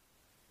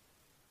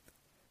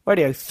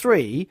 Radio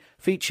 3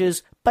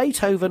 features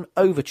Beethoven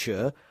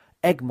Overture,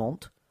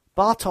 Egmont,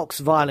 Bartók's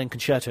Violin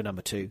Concerto No.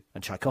 2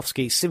 and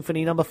Tchaikovsky's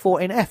Symphony No. 4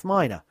 in F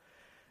minor.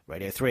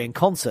 Radio 3 in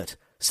concert,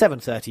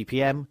 7:30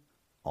 p.m.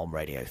 on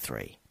Radio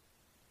 3.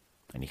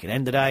 And you can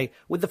end the day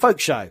with The Folk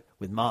Show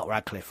with Mark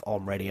Radcliffe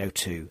on Radio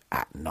 2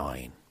 at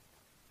 9.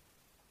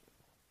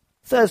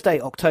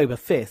 Thursday, October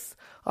 5th,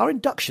 are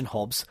induction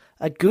hobs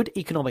a good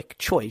economic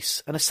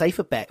choice and a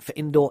safer bet for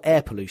indoor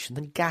air pollution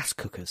than gas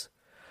cookers?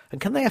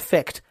 And can they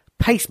affect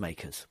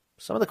pacemakers?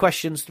 Some of the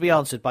questions to be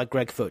answered by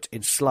Greg Foote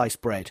in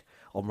Sliced Bread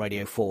on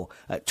Radio 4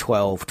 at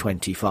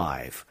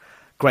 12:25.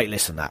 Great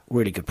listen, that.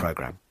 Really good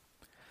programme.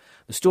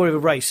 The story of a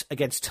race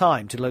against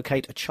time to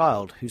locate a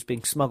child who's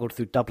being smuggled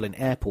through Dublin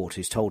Airport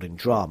is told in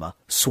drama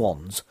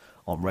Swans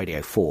on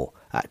Radio 4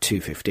 at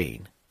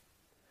 2:15.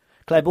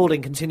 Claire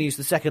Balding continues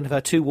the second of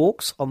her 2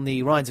 walks on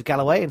the Rhines of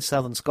Galloway in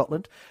southern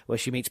Scotland, where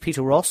she meets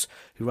Peter Ross,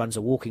 who runs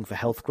a Walking for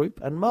Health group,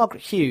 and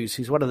Margaret Hughes,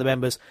 who's one of the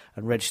members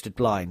and registered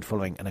blind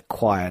following an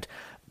acquired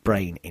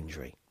brain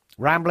injury.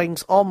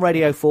 Ramblings on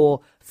Radio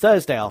 4,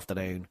 Thursday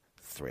afternoon,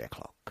 3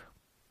 o'clock.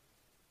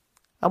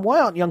 And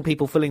why aren't young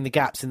people filling the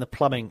gaps in the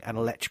plumbing and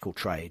electrical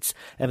trades?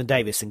 Evan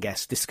Davis and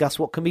guests discuss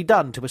what can be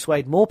done to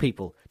persuade more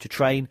people to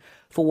train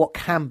for what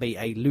can be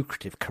a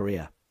lucrative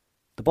career.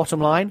 The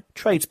Bottom Line,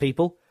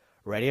 Tradespeople,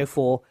 Radio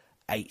 4,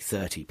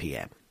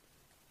 8:30pm.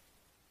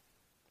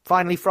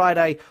 Finally,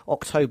 Friday,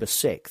 October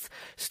 6th,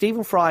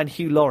 Stephen Fry and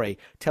Hugh Laurie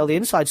tell the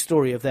inside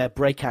story of their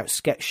breakout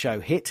sketch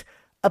show hit,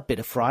 A Bit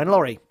of Fry and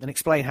Laurie, and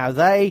explain how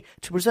they,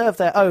 to preserve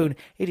their own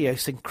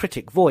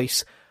idiosyncratic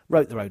voice,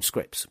 wrote their own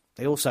scripts.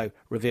 They also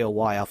reveal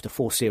why, after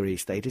 4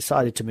 series, they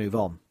decided to move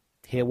on.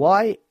 Hear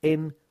why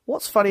in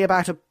What's Funny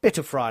About A Bit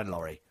of Fry and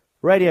Laurie?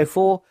 Radio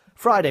 4,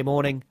 Friday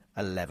morning,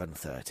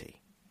 11:30.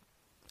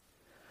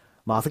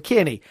 Martha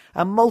Kearney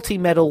and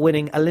multi-medal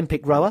winning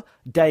Olympic rower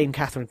Dame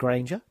Catherine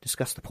Granger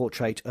discussed the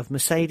portrait of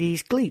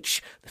Mercedes Gleach,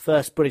 the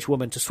first British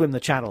woman to swim the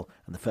Channel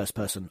and the first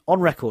person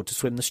on record to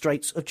swim the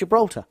Straits of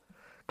Gibraltar.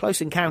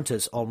 Close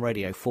Encounters on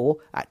Radio 4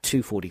 at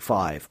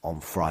 2:45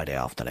 on Friday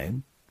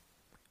afternoon.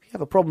 If you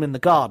have a problem in the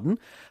garden,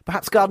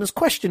 perhaps Gardener's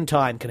Question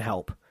Time can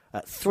help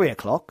at 3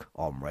 o'clock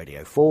on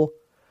Radio 4.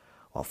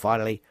 While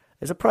finally,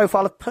 there's a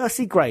profile of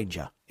Percy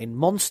Granger in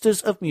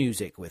Monsters of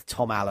Music with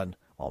Tom Allen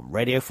on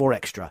Radio 4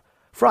 Extra,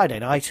 Friday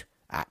night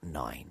at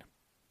 9.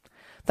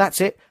 That's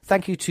it.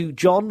 Thank you to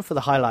John for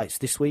the highlights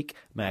this week.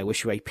 May I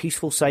wish you a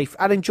peaceful, safe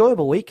and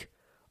enjoyable week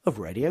of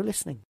radio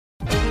listening.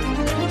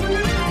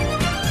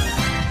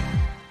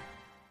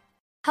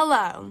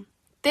 Hello,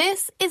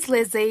 this is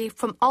Lizzie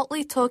from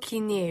Otley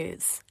Talking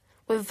News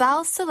with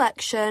Val's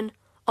selection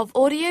of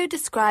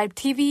audio-described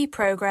TV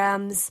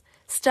programmes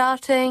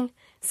starting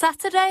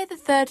Saturday the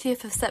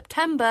 30th of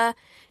September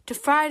to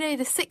Friday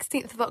the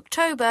 16th of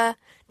October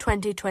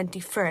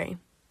 2023.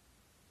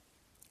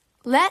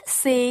 Let's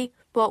see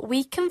what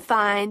we can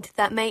find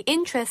that may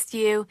interest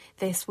you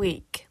this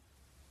week.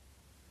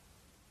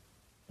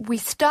 We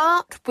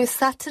start with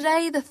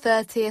Saturday the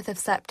 30th of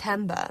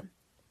September.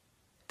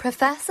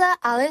 Professor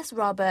Alice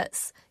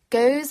Roberts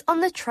goes on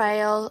the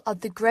trail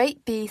of the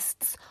great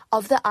beasts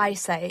of the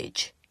Ice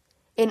Age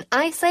in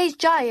Ice Age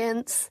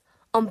Giants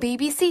on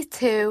BBC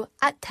Two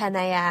at 10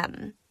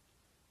 a.m.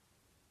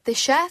 The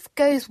Chef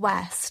Goes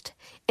West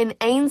in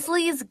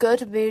Ainsley's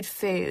Good Mood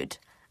Food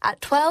at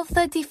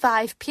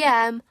 12:35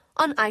 p.m.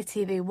 on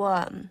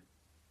ITV1.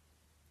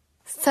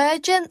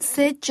 Sergeant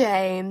Sid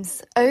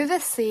James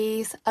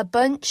oversees a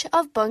bunch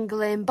of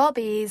bungling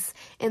bobbies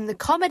in the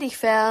comedy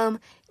film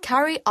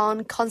Carry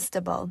On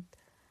Constable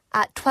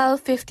at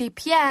 12:50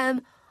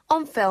 p.m.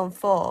 on Film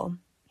 4.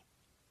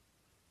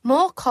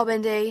 More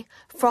comedy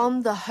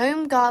from the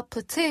Home Guard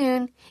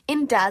platoon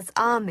in Dad's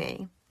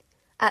Army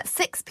at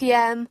 6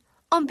 p.m.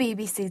 on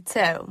BBC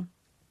Two.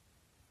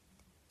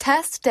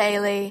 Tess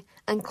Daly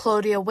and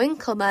Claudia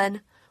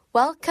Winkleman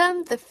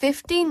welcomed the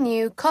 50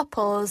 new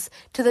couples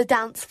to the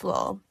dance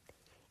floor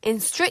in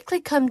Strictly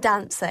Come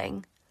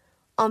Dancing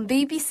on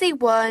BBC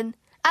One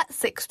at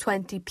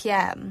 6:20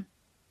 p.m.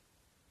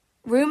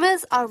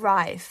 Rumours are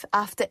rife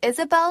after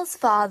Isabel's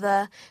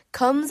father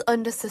comes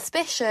under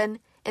suspicion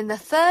in the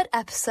 3rd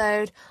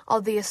episode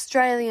of the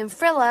Australian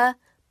thriller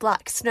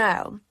Black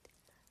Snow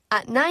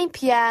at 9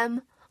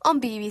 p.m. on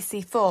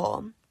BBC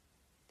 4.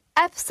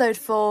 Episode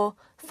 4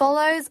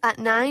 follows at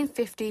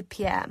 9:50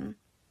 p.m.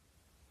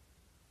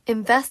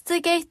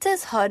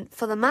 Investigators hunt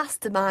for the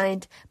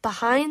mastermind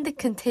behind the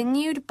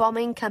continued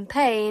bombing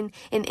campaign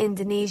in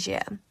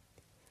Indonesia.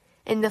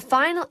 In the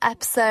final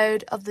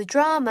episode of the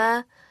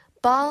drama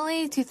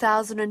Bali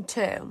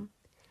 2002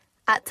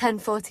 at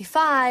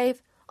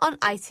 10:45 on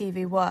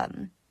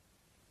ITV1.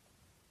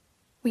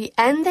 We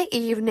end the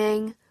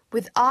evening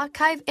with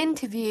archive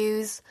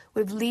interviews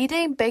with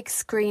leading big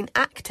screen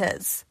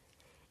actors,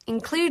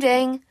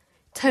 including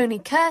Tony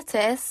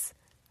Curtis,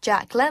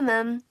 Jack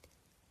Lemmon,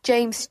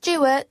 James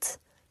Stewart,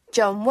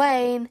 John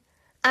Wayne,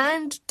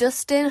 and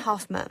Dustin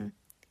Hoffman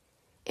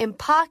in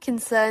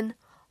Parkinson,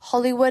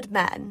 Hollywood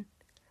Men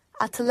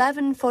at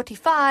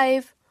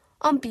 11:45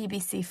 on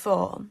BBC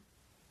 4.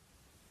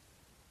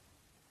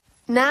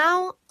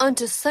 Now on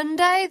to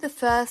Sunday the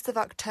 1st of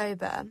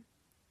October.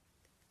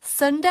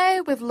 Sunday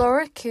with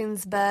Laura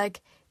Kuenssberg,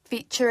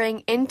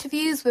 featuring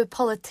interviews with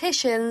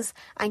politicians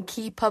and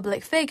key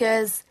public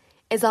figures,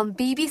 is on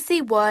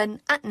BBC One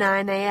at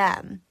 9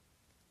 a.m.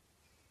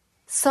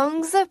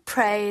 Songs of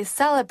Praise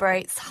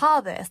celebrates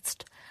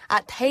harvest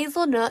at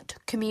Hazelnut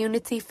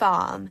Community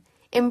Farm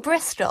in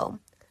Bristol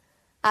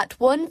at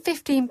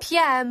 1:15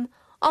 p.m.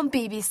 on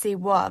BBC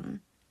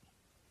One.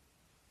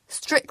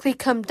 Strictly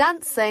Come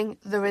Dancing,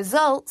 The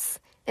Results,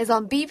 is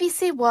on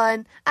BBC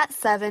One at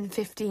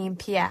 7:15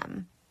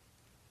 p.m.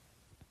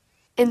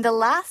 In the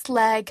last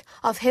leg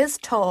of his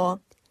tour,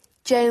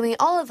 Jamie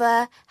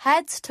Oliver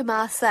heads to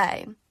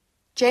Marseille.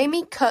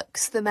 Jamie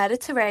Cooks the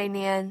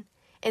Mediterranean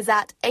is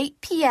at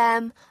 8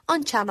 p.m.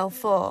 on Channel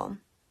 4.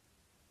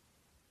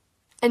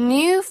 A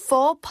new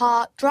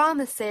 4-part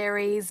drama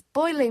series,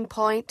 Boiling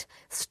Point,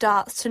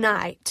 starts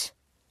tonight,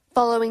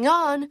 following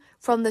on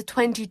from the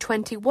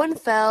 2021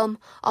 film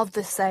of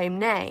the same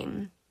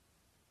name.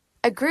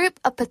 A group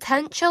of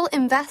potential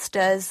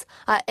investors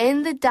are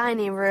in the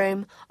dining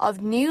room of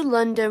new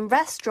London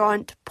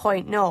restaurant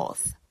Point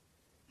North.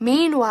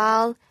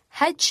 Meanwhile,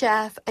 head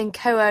chef and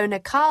co-owner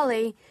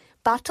Carly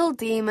battle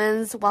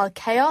demons while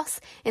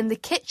chaos in the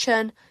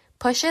kitchen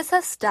pushes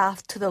her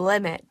staff to the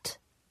limit.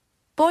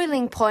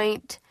 Boiling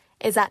Point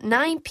is at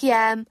 9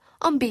 p.m.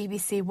 on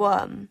BBC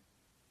One.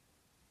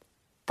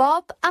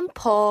 Bob and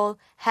Paul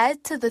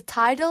head to the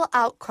tidal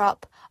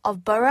outcrop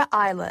of Burgh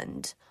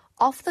Island,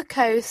 off the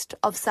coast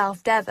of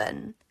South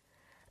Devon,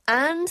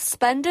 and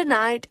spend a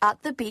night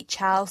at the beach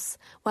house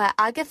where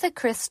Agatha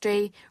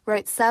Christie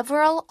wrote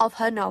several of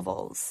her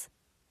novels.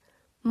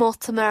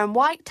 Mortimer and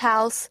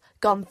Whitehouse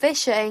Gone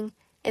Fishing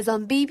is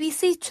on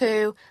BBC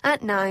Two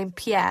at 9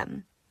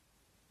 p.m.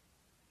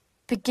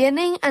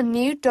 Beginning a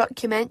new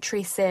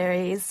documentary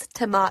series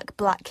to mark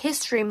Black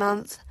History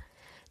Month,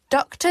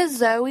 Dr.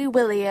 Zoe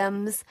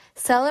Williams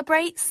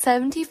celebrates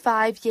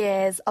 75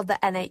 years of the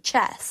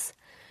NHS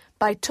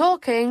by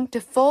talking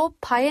to 4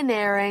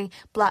 pioneering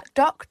black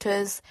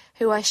doctors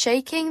who are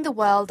shaking the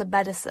world of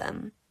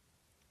medicine.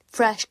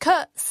 Fresh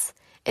Cuts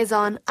is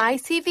on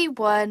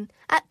ITV1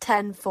 at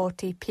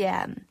 10:40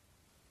 p.m.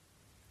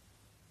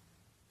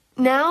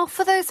 Now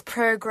for those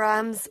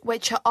programmes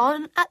which are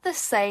on at the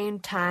same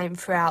time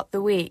throughout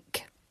the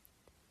week.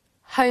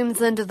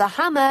 Homes Under the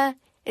Hammer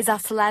is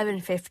at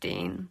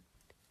 11:15.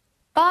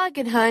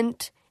 Bargain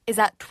Hunt is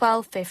at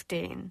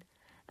 12:15.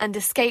 And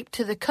Escape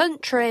to the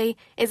Country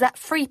is at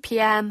 3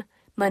 p.m.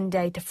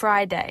 Monday to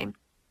Friday.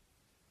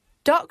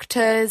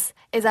 Doctors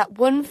is at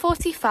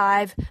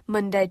 1:45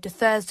 Monday to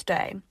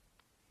Thursday.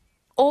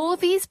 All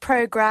these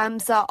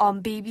programmes are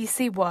on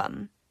BBC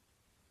One.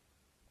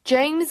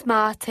 James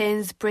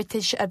Martin's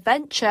British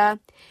Adventure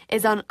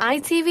is on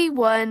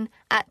ITV1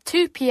 at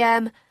 2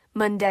 p.m.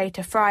 Monday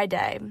to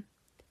Friday.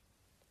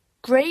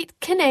 Great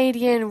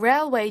Canadian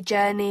Railway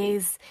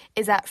Journeys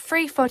is at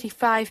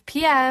 3:45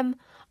 p.m.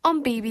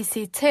 on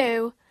BBC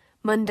Two,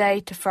 Monday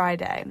to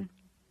Friday.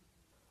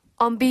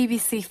 On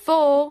BBC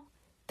Four,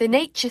 the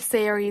nature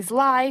series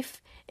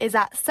Life is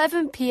at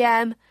 7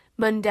 p.m.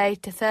 Monday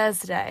to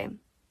Thursday.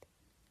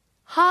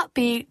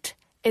 Heartbeat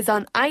is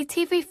on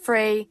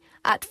ITV3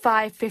 at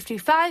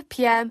 5:55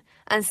 p.m.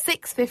 and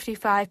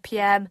 6:55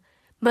 p.m.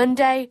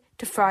 Monday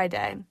to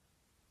Friday.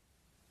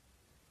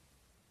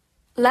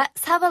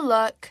 Let's have a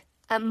look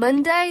at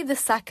Monday the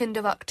 2nd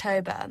of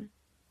October.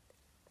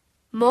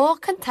 More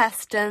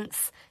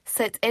contestants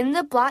sit in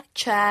the black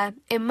chair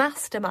in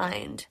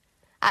Mastermind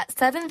at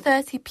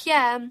 7:30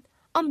 p.m.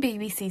 on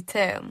BBC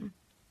Two.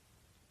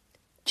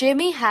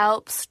 Jimmy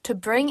helps to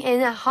bring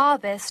in a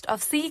harvest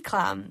of sea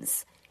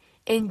clams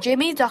in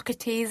Jimmy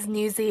Doherty's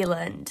New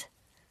Zealand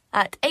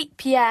at 8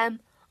 p.m.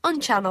 on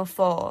Channel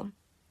 4.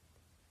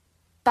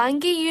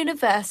 Bangor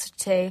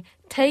University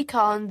take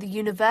on the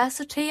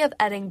University of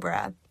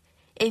Edinburgh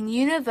in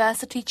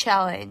University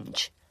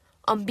Challenge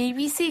on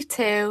BBC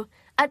Two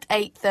at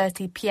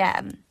 8:30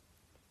 p.m.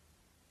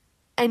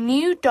 A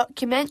new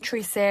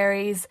documentary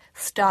series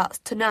starts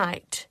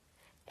tonight,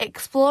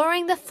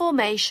 exploring the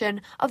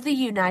formation of the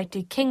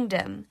United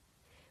Kingdom,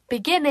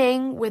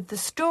 beginning with the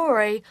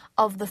story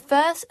of the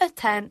first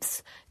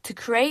attempts to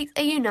create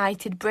a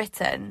united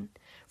Britain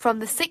from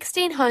the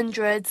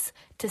 1600s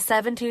to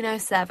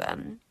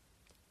 1707.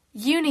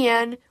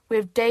 Union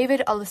with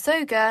David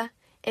Olusoga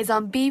is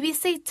on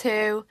BBC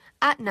Two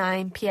at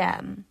 9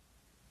 p.m.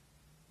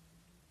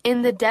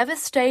 In the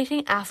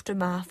devastating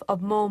aftermath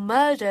of more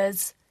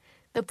murders,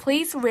 the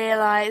police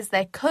realise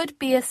there could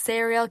be a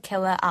serial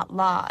killer at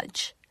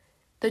large.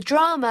 The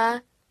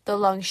drama, The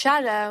Long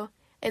Shadow,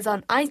 is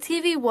on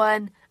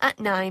ITV1 at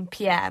 9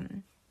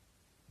 p.m.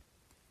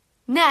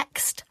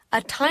 Next,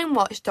 a Time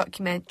Watch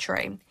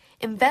documentary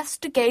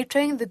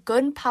investigating the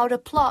gunpowder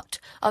plot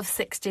of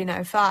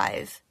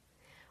 1605,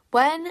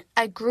 when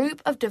a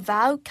group of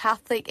devout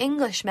Catholic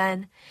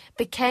Englishmen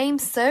became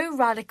so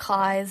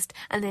radicalised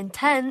and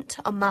intent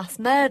on mass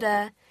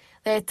murder,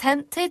 they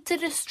attempted to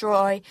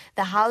destroy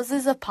the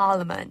Houses of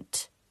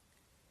Parliament.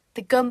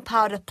 The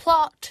Gunpowder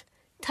Plot,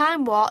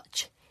 Time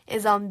Watch,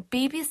 is on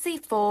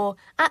BBC 4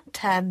 at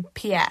 10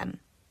 p.m.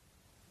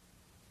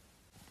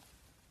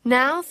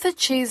 Now for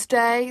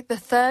Tuesday, the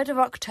 3rd of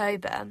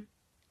October.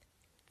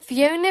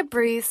 Fiona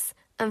Bruce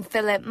and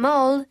Philip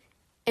Mull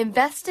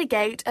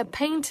investigate a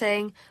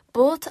painting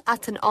bought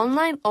at an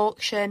online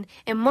auction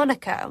in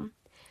Monaco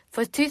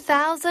for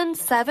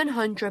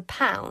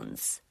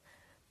 £2,700,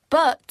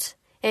 but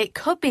it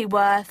could be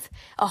worth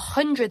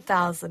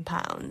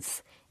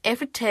 £100,000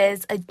 if it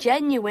is a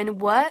genuine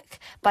work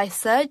by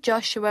Sir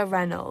Joshua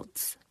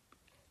Reynolds.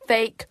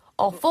 Fake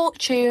or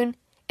Fortune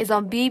is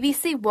on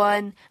BBC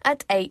One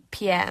at 8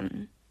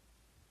 p.m.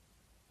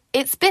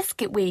 It's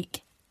Biscuit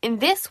Week in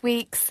this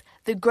week's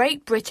The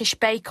Great British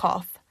Bake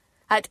Off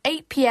at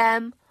 8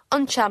 p.m.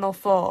 on Channel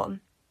 4.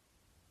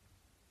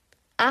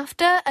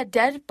 After a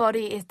dead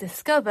body is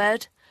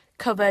discovered,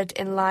 covered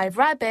in live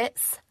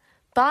rabbits,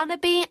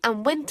 Barnaby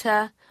and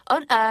Winter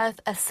unearth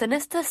a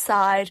sinister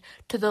side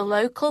to the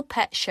local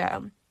pet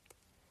show.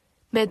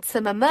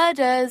 Midsummer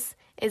Murders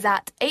is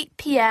at 8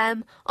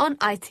 p.m. on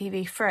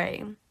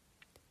ITV3.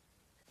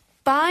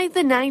 By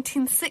the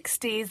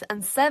 1960s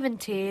and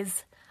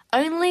 70s,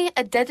 only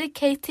a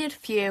dedicated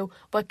few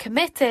were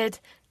committed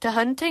to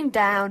hunting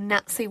down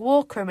Nazi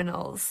war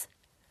criminals.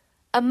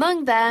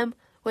 Among them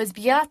was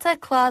Beate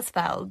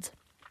Klarsfeld,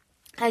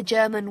 a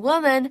German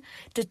woman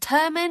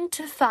determined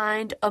to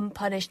find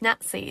unpunished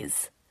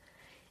Nazis,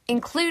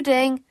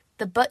 including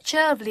the Butcher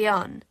of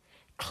Lyon,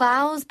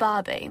 Klaus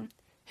Barbie,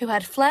 who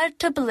had fled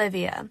to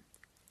Bolivia.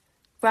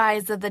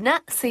 Rise of the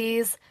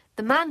Nazis,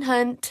 The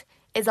Manhunt,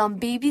 is on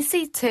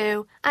BBC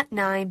Two at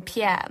 9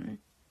 p.m.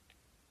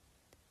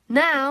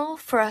 Now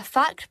for a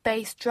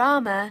fact-based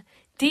drama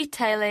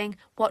detailing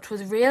what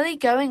was really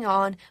going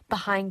on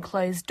behind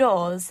closed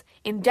doors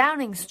in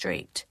Downing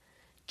Street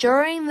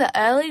during the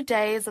early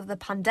days of the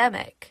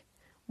pandemic,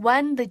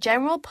 when the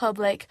general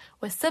public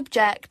was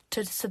subject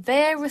to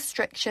severe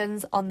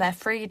restrictions on their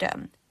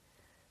freedom.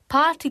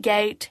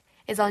 Partygate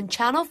is on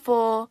Channel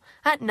 4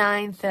 at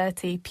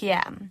 9:30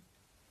 p.m.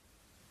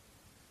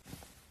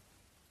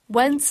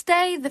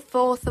 Wednesday, the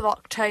 4th of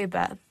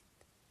October.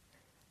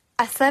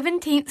 A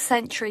 17th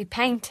century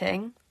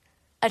painting,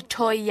 a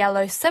toy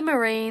yellow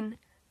submarine,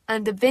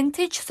 and a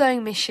vintage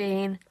sewing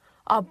machine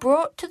are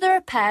brought to the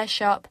repair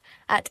shop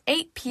at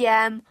 8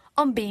 p.m.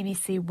 on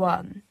BBC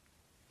One.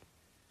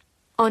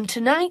 On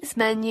tonight's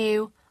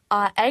menu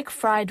are egg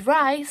fried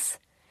rice,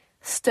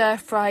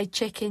 stir-fried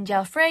chicken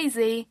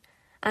jalfrezi,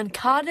 and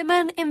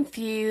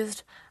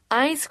cardamom-infused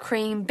ice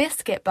cream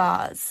biscuit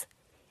bars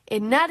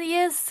in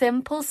Nadia's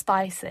Simple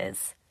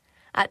Spices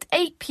at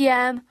 8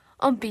 p.m.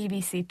 on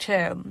BBC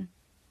Two.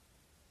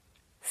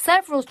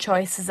 Several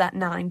choices at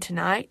 9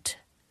 tonight.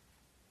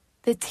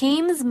 The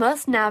teams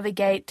must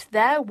navigate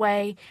their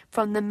way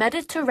from the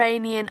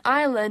Mediterranean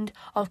island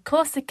of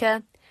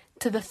Corsica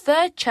to the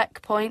third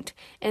checkpoint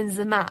in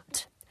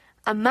Zermatt,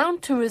 a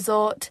mountain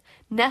resort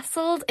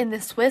nestled in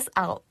the Swiss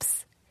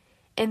Alps,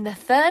 in the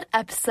third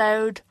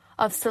episode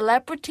of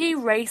Celebrity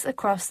Race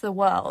Across the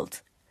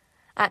World,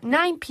 at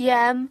 9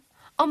 p.m.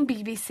 on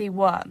BBC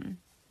One.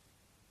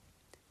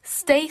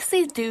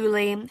 Stacey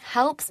Dooley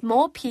helps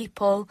more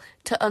people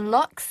to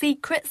unlock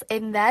secrets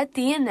in their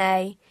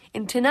DNA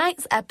in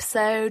tonight's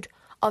episode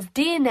of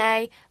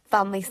DNA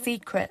Family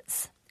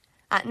Secrets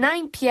at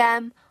 9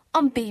 p.m.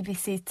 on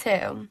BBC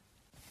Two.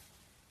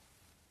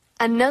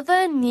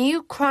 Another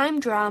new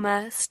crime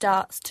drama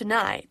starts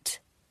tonight.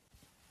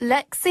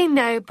 Lexi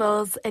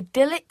Noble's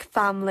idyllic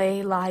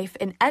family life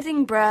in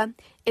Edinburgh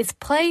is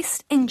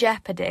placed in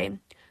jeopardy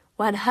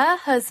when her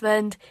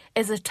husband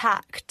is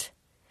attacked,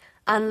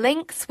 and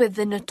links with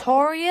the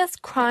notorious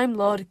crime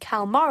lord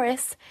Cal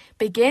Morris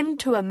begin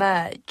to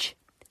emerge.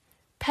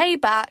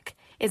 Payback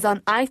is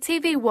on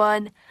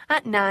ITV1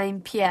 at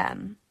 9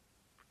 p.m.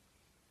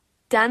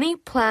 Danny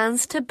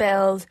plans to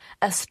build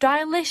a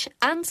stylish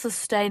and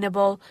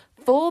sustainable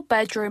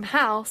 4-bedroom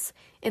house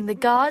in the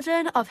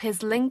garden of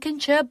his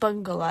Lincolnshire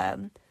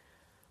bungalow.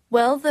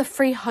 Will the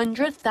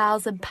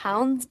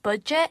 £300,000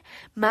 budget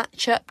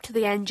match up to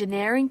the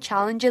engineering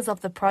challenges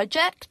of the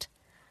project?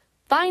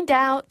 Find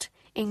out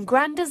in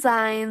Grand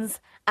Designs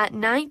at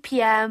 9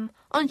 p.m.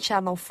 on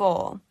Channel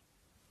 4.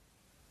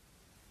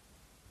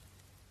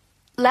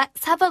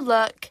 Let's have a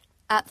look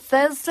at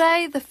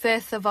Thursday, the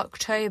 5th of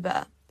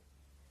October.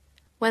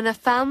 When a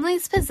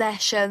family's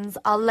possessions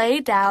are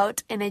laid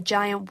out in a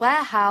giant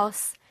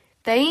warehouse,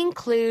 they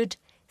include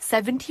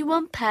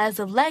 71 pairs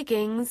of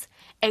leggings,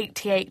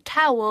 88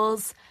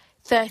 towels,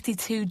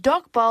 32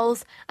 dog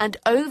bowls, and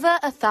over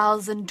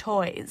 1,000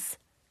 toys.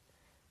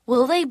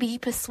 Will they be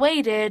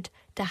persuaded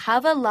to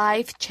have a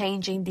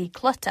life-changing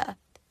declutter?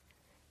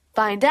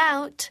 Find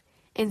out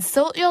in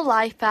Sort Your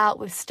Life Out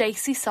with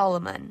Stacey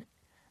Solomon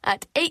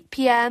at 8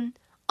 p.m.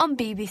 on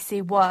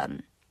BBC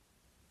One.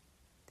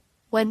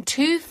 When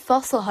 2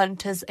 fossil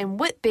hunters in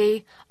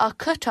Whitby are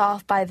cut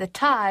off by the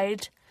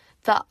tide,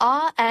 the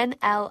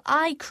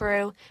RNLI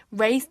crew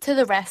race to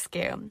the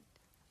rescue,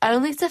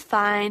 only to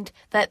find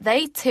that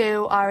they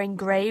too are in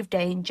grave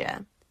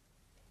danger.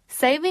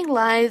 Saving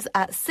Lives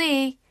at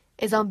Sea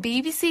is on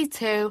BBC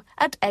Two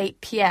at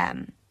 8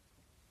 p.m.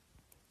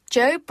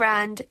 Joe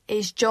Brand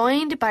is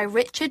joined by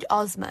Richard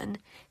Osman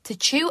to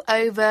chew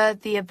over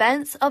the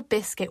events of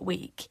Biscuit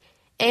Week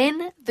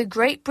in The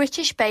Great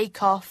British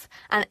Bake Off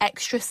and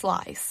Extra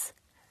Slice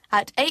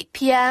at 8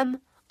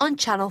 p.m. on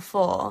Channel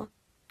 4.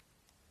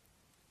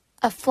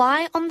 A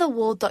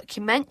fly-on-the-wall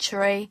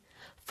documentary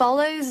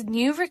follows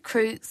new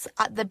recruits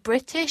at the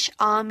British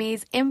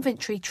Army's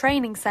Infantry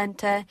Training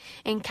Centre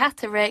in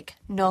Catterick,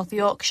 North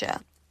Yorkshire,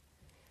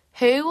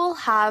 who will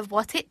have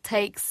what it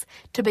takes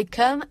to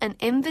become an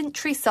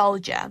infantry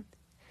soldier.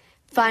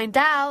 Find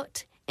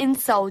out in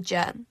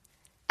Soldier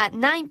at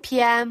 9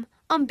 p.m.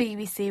 on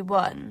BBC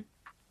One.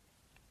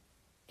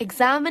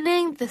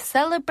 Examining the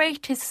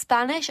celebrated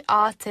Spanish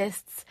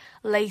artist's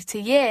later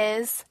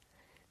years,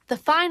 the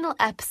final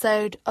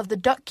episode of the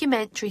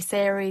documentary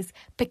series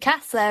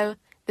Picasso,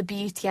 The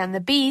Beauty and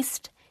the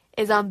Beast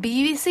is on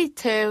BBC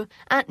Two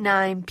at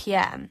 9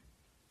 p.m.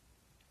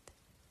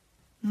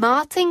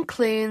 Martin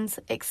Clunes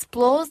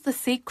explores the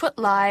secret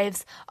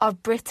lives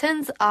of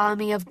Britain's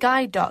army of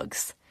guide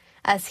dogs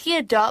as he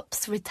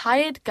adopts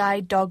retired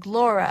guide dog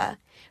Laura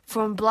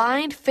from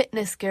blind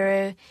fitness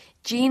guru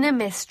Gina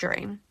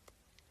Mistry.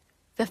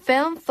 The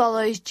film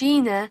follows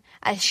Gina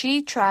as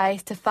she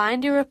tries to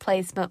find a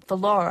replacement for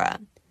Laura,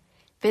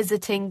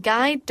 visiting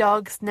Guide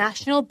Dogs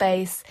National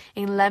Base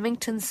in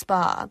Leamington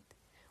Spa,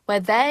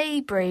 where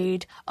they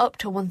breed up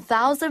to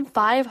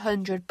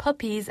 1,500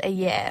 puppies a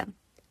year.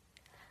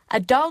 A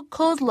Dog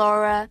Called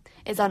Laura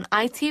is on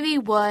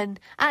ITV1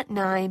 at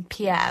 9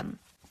 p.m.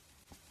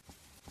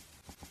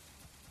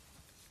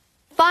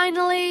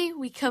 Finally,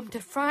 we come to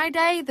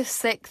Friday the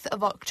 6th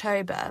of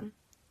October.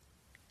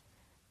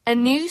 A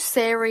new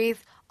series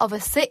of a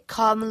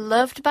sitcom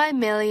loved by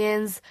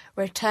millions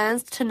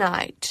returns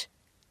tonight.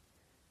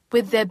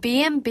 With their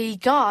B&B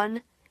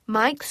gone,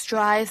 Mike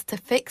strives to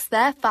fix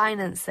their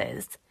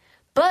finances.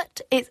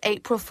 But it's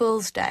April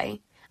Fool's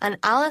Day, and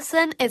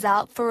Alison is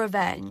out for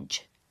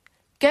revenge.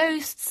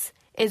 Ghosts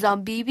is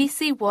on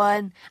BBC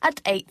One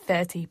at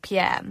 8:30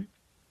 p.m.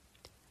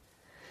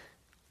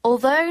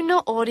 Although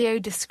not audio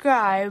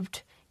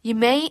described, you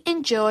may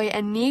enjoy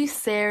a new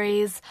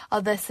series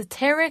of the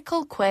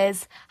satirical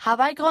quiz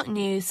Have I Got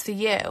News for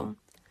You?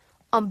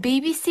 On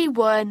BBC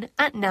One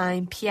at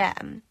 9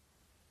 p.m.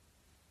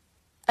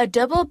 A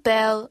double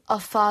bill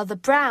of Father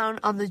Brown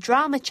on the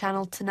Drama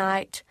Channel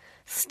tonight,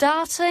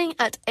 starting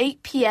at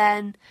 8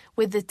 p.m.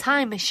 with The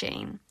Time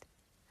Machine.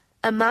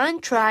 A man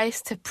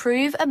tries to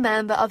prove a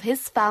member of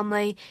his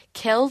family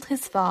killed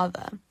his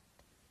father.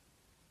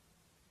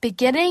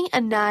 Beginning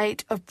a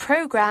night of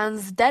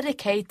programs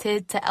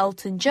dedicated to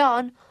Elton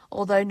John,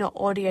 although not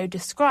audio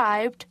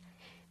described,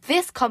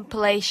 this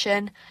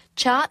compilation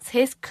charts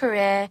his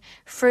career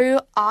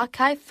through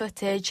archive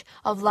footage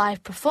of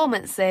live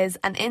performances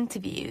and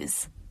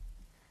interviews.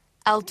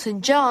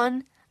 Elton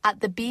John at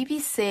the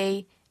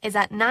BBC is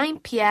at 9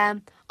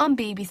 p.m. on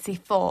BBC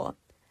 4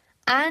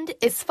 and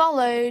is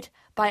followed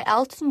by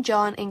Elton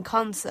John in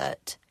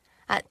Concert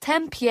at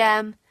 10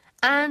 p.m.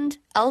 and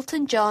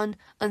Elton John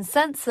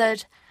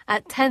Uncensored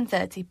at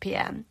 10:30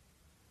 p.m.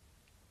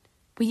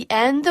 We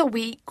end the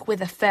week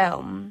with a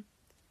film.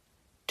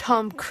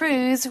 Tom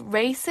Cruise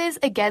races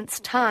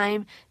against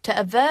time to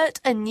avert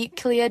a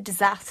nuclear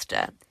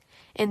disaster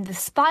in the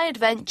spy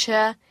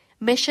adventure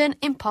Mission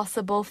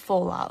Impossible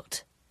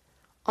Fallout.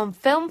 On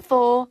Film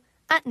 4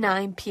 at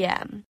 9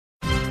 p.m.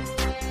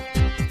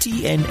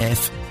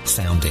 TNF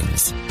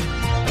Soundings.